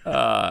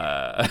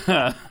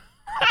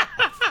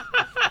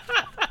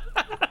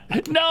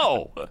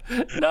 No.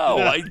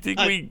 I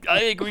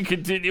think we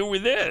continue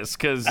with this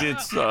because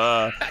it's.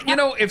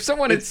 If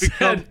someone had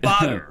said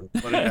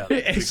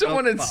if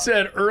someone had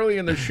said early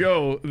in the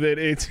show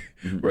that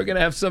we're gonna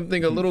have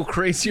something a little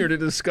crazier to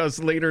discuss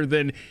later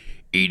than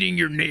eating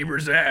your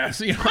neighbor's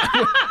ass,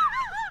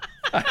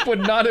 I would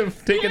not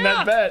have taken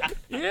that bet.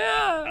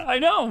 Yeah, I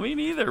know. Me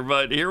neither.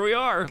 But here we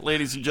are,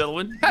 ladies and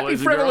gentlemen. Happy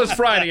Frivolous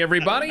Friday,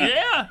 everybody.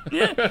 Yeah.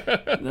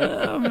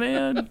 Oh,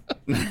 man.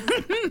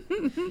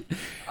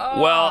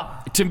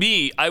 Well, to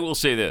me, I will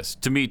say this.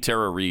 To me,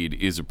 Tara Reid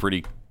is a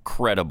pretty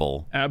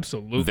credible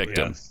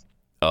victim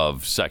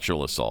of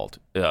sexual assault.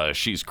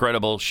 She's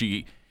credible.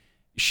 She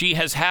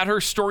has had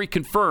her story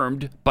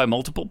confirmed by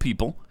multiple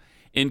people,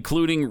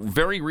 including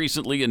very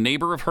recently a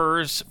neighbor of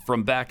hers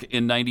from back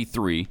in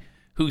 93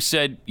 who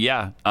said,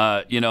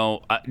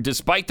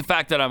 despite the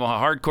fact that I'm a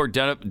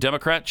hardcore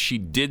Democrat, she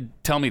did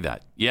tell me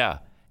that. Yeah.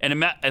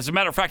 And as a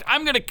matter of fact,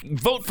 I'm going to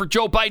vote for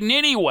Joe Biden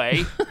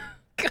anyway.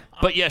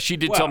 But yeah, she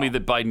did tell me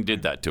that Biden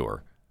did that to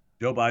her.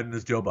 Joe Biden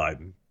is Joe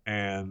Biden.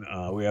 And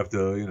we have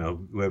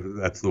to,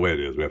 that's the way it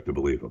is. We have to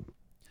believe him.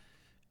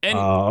 And,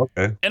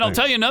 okay. And I'll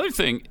tell you another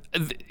thing.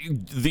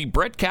 The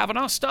Brett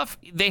Kavanaugh stuff,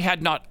 they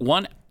had not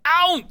 1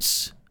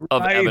 ounce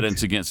of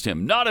evidence against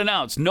him. Not an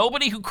ounce.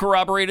 Nobody who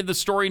corroborated the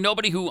story,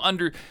 nobody who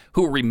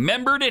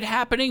remembered it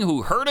happening,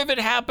 who heard of it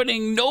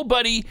happening,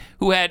 nobody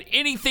who had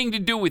anything to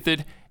do with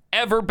it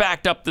ever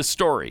backed up the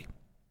story.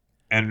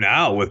 And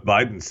now with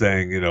Biden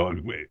saying,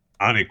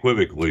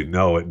 unequivocally,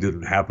 no, it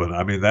didn't happen.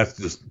 I mean, that's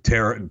just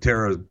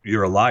Tara,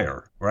 you're a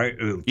liar, right?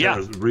 Yeah.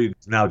 Tara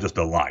Reid's now just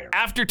a liar.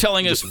 After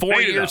telling us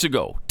 4 years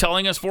ago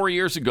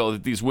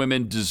that these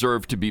women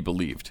deserve to be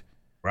believed.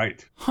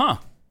 Right. Huh.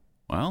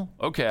 Well,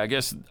 okay, I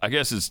guess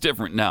it's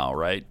different now,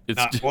 right?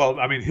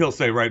 He'll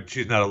say, right,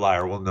 she's not a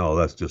liar. Well, no,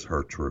 that's just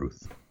her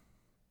truth.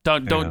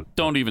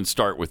 Don't even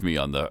start with me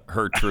on the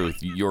her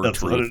truth, your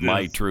truth,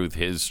 my truth,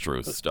 his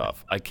truth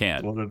stuff. I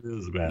can't. That's what it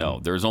is, man.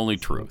 No, there's only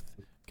truth.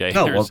 Okay.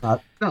 There's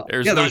not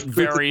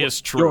various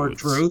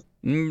truths. Your truth.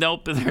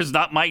 Nope. There's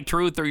not my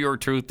truth or your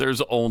truth. There's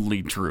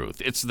only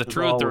truth. It's the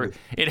truth, or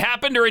it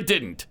happened or it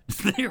didn't.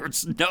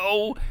 There's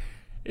no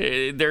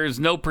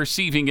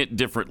perceiving it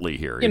differently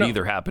here. It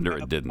either happened or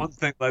it didn't. One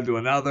thing led to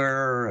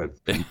another.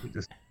 And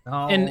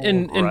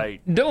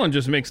Dylan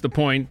just makes the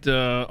point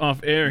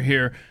off air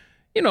here.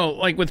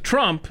 Like with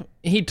Trump,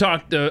 he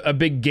talked a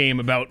big game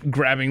about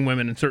grabbing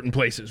women in certain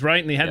places,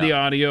 right? And they had the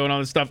audio and all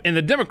this stuff. And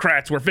the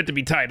Democrats were fit to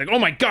be tied. Like, oh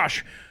my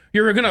gosh,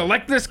 you're going to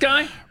elect this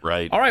guy?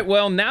 Right. All right,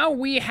 well, now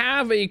we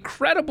have a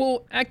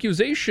credible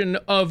accusation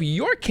of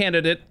your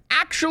candidate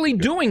actually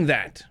doing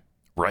that.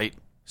 Right.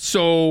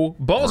 So,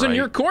 balls in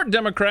your court,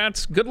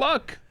 Democrats. Good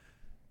luck.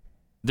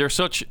 They're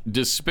such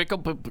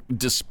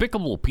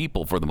despicable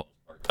people for the most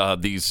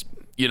part. These,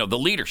 the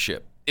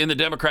leadership in the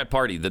Democrat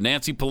Party, the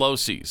Nancy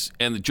Pelosi's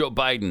and the Joe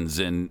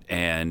Bidens and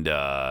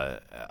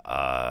the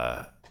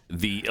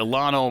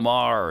Ilhan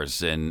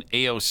Omar's and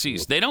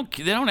AOC's. They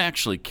don't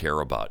actually care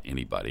about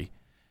anybody.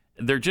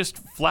 They're just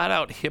flat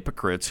out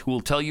hypocrites who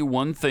will tell you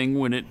one thing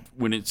when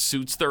it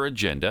suits their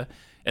agenda,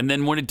 and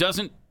then when it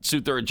doesn't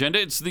suit their agenda,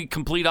 it's the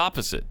complete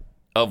opposite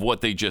of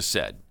what they just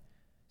said.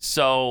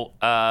 So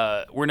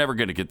we're never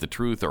going to get the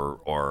truth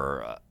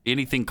or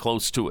anything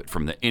close to it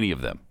from any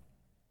of them.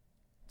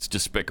 It's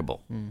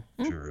despicable.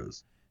 Sure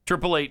is.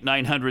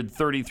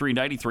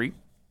 888-900-3393.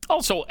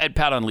 Also at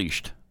Pat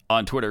Unleashed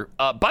on Twitter.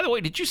 By the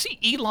way, did you see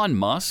Elon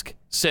Musk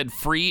said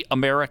free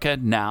America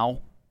now?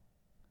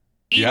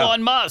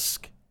 Elon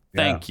Musk.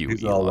 Thank you,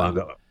 he's Elon. all wound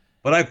up.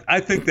 But I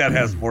think that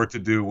has more to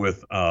do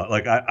with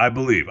I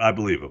believe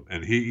him,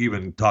 and he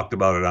even talked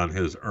about it on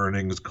his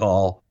earnings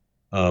call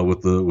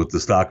with the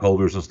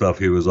stockholders and stuff.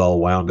 He was all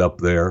wound up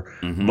there,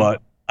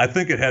 but I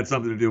think it had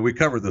something to do. We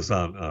covered this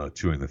on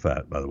Chewing the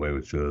Fat, by the way,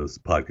 which is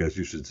a podcast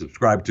you should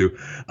subscribe to.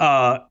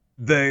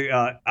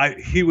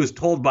 He was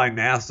told by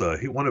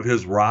NASA, one of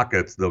his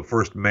rockets, the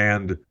first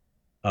manned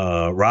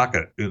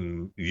rocket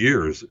in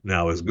years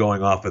now, is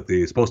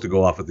supposed to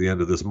go off at the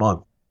end of this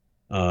month.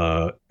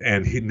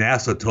 And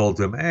NASA told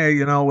him, hey,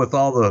 with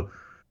all the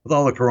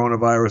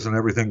coronavirus and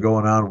everything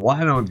going on,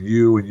 why don't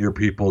you and your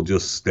people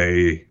just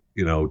stay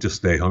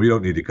home? You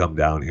don't need to come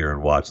down here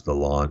and watch the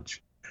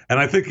launch. And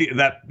I think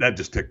that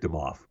just ticked him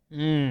off.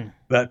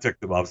 That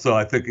ticked him off. So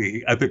I think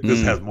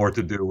this has more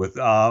to do with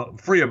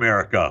free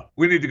America.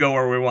 We need to go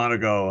where we want to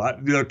go.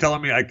 They're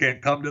telling me I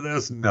can't come to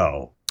this.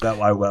 No, that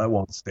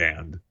won't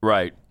stand.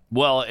 Right.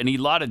 Well, and he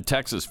lauded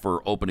Texas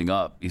for opening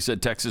up. He said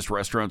Texas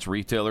restaurants,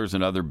 retailers,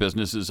 and other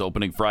businesses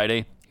opening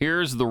Friday.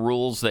 Here's the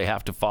rules they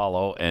have to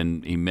follow,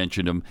 and he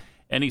mentioned them.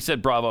 And he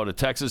said bravo to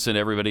Texas, and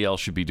everybody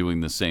else should be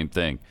doing the same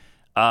thing.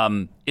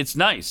 It's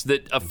nice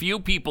that a few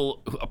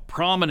people,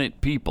 prominent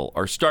people,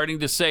 are starting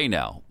to say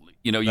now,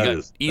 You know, you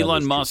got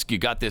Elon Musk, you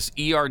got this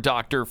ER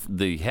doctor,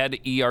 the head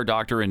ER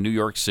doctor in New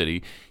York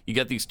City. You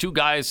got these two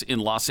guys in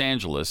Los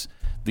Angeles,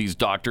 these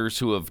doctors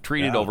who have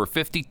treated over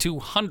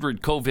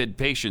 5,200 COVID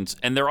patients,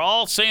 and they're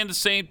all saying the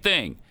same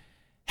thing.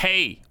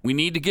 Hey, we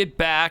need to get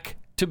back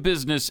to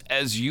business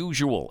as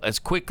usual, as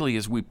quickly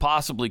as we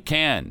possibly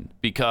can,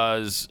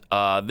 because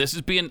this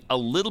is being a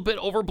little bit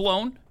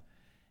overblown,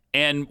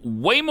 and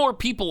way more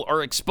people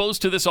are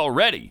exposed to this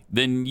already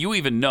than you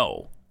even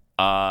know.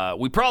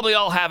 We probably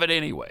all have it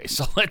anyway,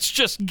 so let's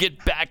just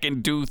get back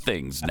and do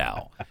things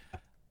now,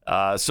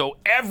 so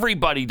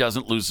everybody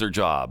doesn't lose their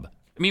job.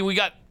 I mean, we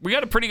got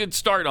a pretty good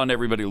start on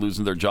everybody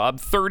losing their job.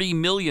 30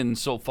 million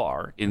so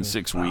far in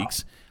 6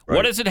 weeks. Right.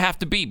 What does it have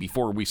to be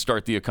before we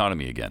start the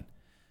economy again?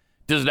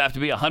 Does it have to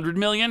be 100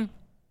 million?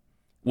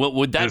 Well,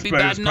 would that be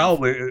bad enough?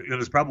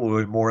 It's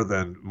probably more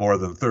than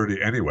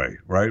 30 anyway,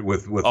 right?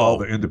 With all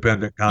the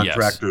independent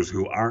contractors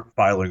who aren't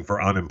filing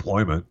for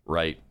unemployment.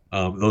 Right.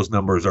 Those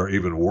numbers are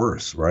even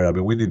worse, right? I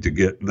mean, we need to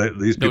get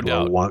these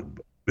people who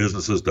want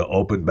businesses to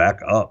open back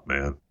up,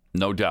 man.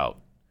 No doubt.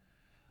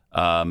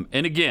 And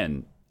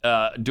again,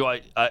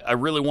 I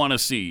really want to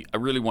see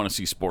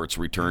sports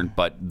return,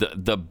 but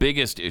the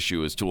biggest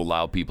issue is to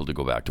allow people to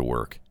go back to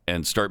work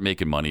and start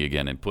making money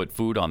again and put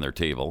food on their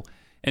table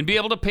and be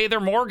able to pay their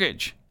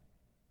mortgage.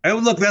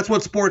 And look, that's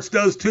what sports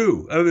does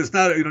too. I mean, it's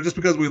not, just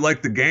because we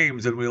like the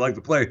games and we like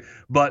to play,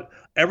 but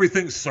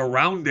everything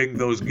surrounding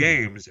those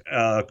games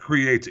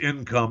creates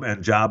income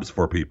and jobs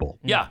for people.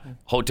 Yeah,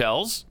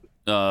 hotels,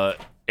 airfare,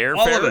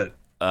 all of it.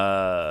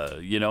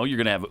 You're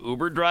going to have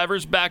Uber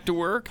drivers back to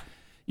work.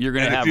 You're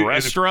going to have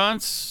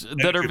restaurants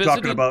that are visited.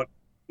 Talking about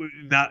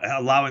not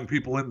allowing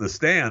people in the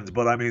stands,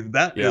 but I mean,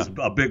 that is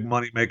a big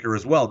money maker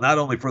as well, not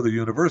only for the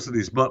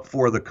universities, but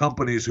for the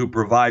companies who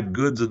provide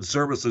goods and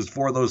services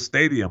for those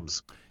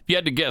stadiums. If you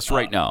had to guess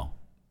right now,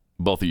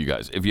 both of you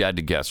guys, if you had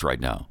to guess right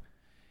now,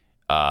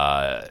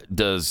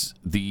 does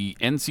the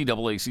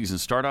NCAA season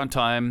start on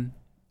time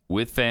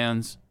with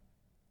fans,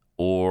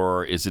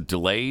 or is it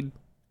delayed,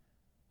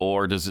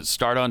 or does it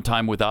start on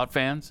time without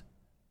fans?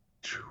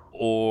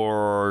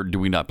 Or do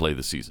we not play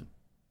the season?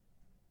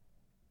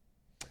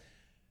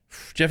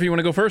 Jeffy, you want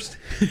to go first?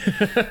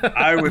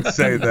 I would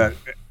say that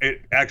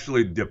it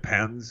actually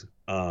depends.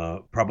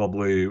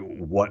 Probably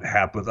what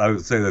happens. I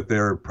would say that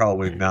they're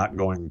probably not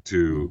going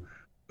to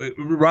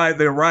ride.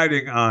 They're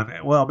riding on,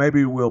 well,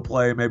 maybe we'll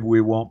play, maybe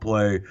we won't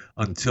play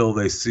until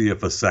they see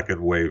if a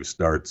second wave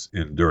starts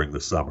during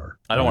the summer.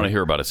 I don't want to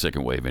hear about a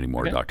second wave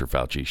anymore, okay. Dr.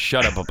 Fauci.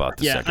 Shut up about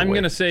the second wave. Yeah, I'm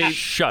going to say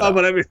shut up.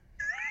 But I mean,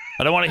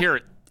 I don't want to hear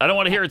it. I don't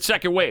want to hear it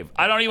second wave.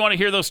 I don't even want to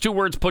hear those two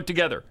words put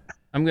together.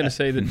 I'm going to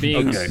say that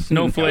being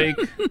snowflake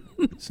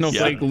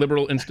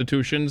liberal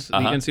institutions, the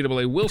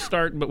NCAA will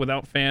start, but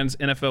without fans.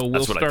 NFL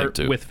will start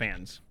with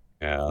fans.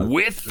 Yeah.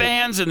 With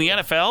fans in the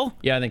NFL?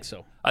 Yeah, I think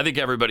so. I think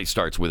everybody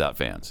starts without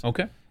fans.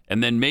 Okay.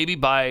 And then maybe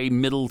by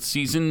middle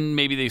season,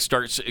 maybe they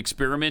start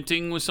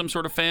experimenting with some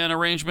sort of fan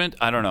arrangement.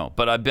 I don't know.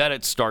 But I bet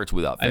it starts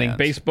without fans. I think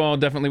baseball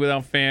definitely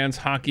without fans,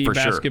 hockey,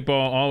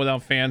 basketball, all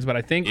without fans. But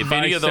I think if by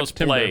any of those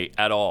September, play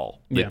at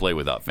all, they play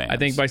without fans. I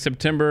think by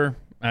September,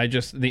 the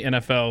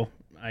NFL,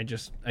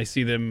 I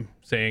see them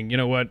saying, you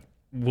know what,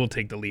 we'll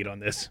take the lead on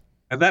this.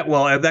 And that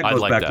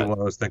goes back to what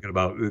I was thinking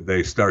about.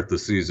 They start the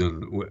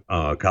season,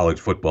 college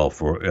football,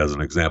 as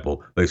an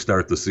example. They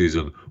start the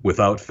season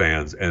without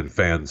fans, and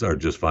fans are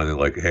just finding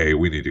like, hey,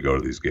 we need to go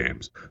to these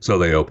games. So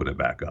they open it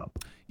back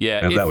up.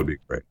 Yeah. And that would be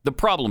great. The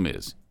problem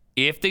is,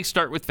 if they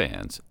start with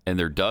fans, and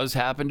there does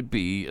happen to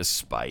be a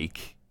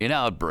spike in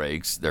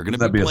outbreaks, they're going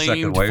to be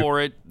blamed for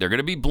it. They're going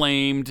to be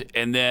blamed,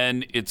 and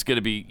then it's going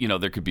to be,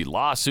 there could be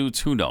lawsuits.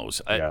 Who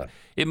knows? Yeah.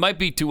 It might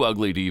be too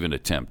ugly to even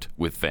attempt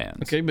with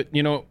fans. Okay, but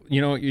you know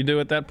what you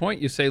do at that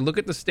point? You say, look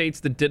at the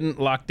states that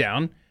didn't lock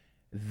down.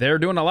 They're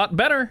doing a lot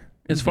better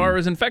as far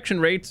as infection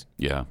rates.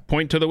 Yeah.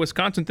 Point to the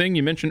Wisconsin thing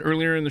you mentioned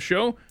earlier in the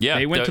show. Yeah.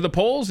 They went to the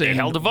polls and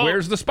held a vote.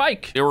 Where's the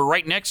spike? They were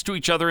right next to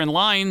each other in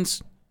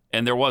lines,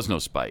 and there was no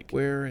spike.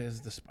 Where is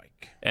the spike?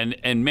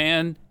 And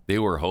man, they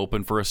were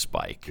hoping for a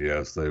spike.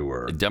 Yes, they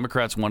were. The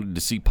Democrats wanted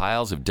to see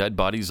piles of dead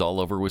bodies all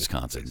over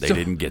Wisconsin. They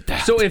didn't get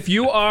that. So if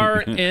you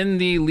are in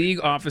the league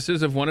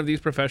offices of one of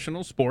these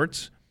professional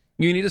sports,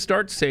 you need to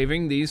start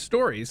saving these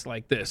stories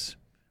like this,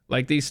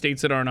 like these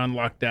states that aren't on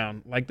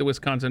lockdown, like the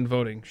Wisconsin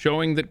voting,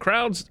 showing that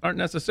crowds aren't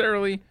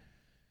necessarily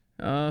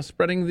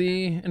spreading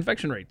the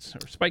infection rates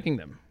or spiking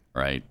them.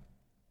 Right.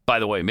 By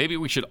the way, maybe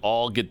we should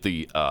all get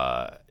the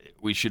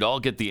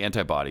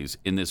antibodies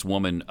in this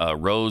woman,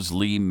 Rose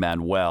Lee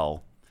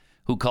Manuel,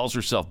 who calls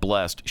herself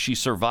blessed. She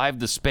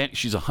survived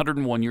she's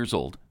 101 years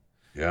old.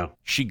 Yeah.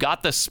 She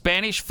got the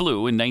Spanish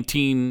flu in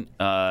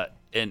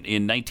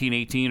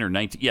 1918 or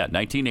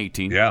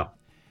 1918. Yeah.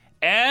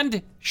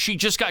 And she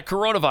just got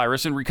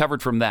coronavirus and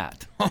recovered from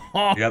that.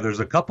 Yeah, there's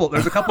a couple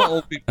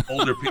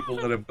older people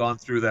that have gone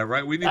through that,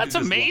 right? That's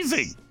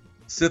amazing.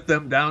 Sit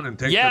them down and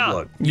take their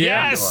blood.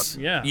 Yes.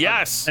 Yeah.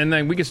 Yes. And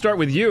then we can start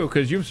with you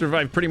because you've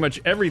survived pretty much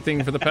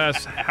everything for the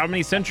past how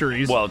many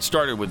centuries? Well, it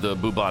started with the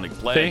bubonic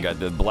plague,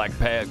 the Black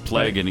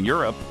Plague in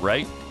Europe,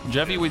 right?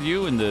 Jeffy, with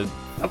you in the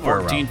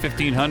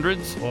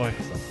 1500s. Boy,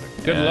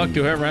 good luck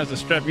to whoever has to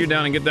strap you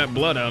down and get that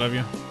blood out of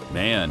you.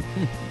 Man,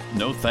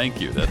 no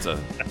thank you. That's a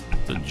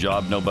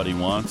job nobody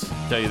wants.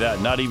 Tell you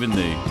that. Not even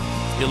the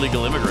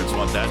illegal immigrants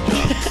want that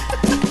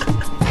job.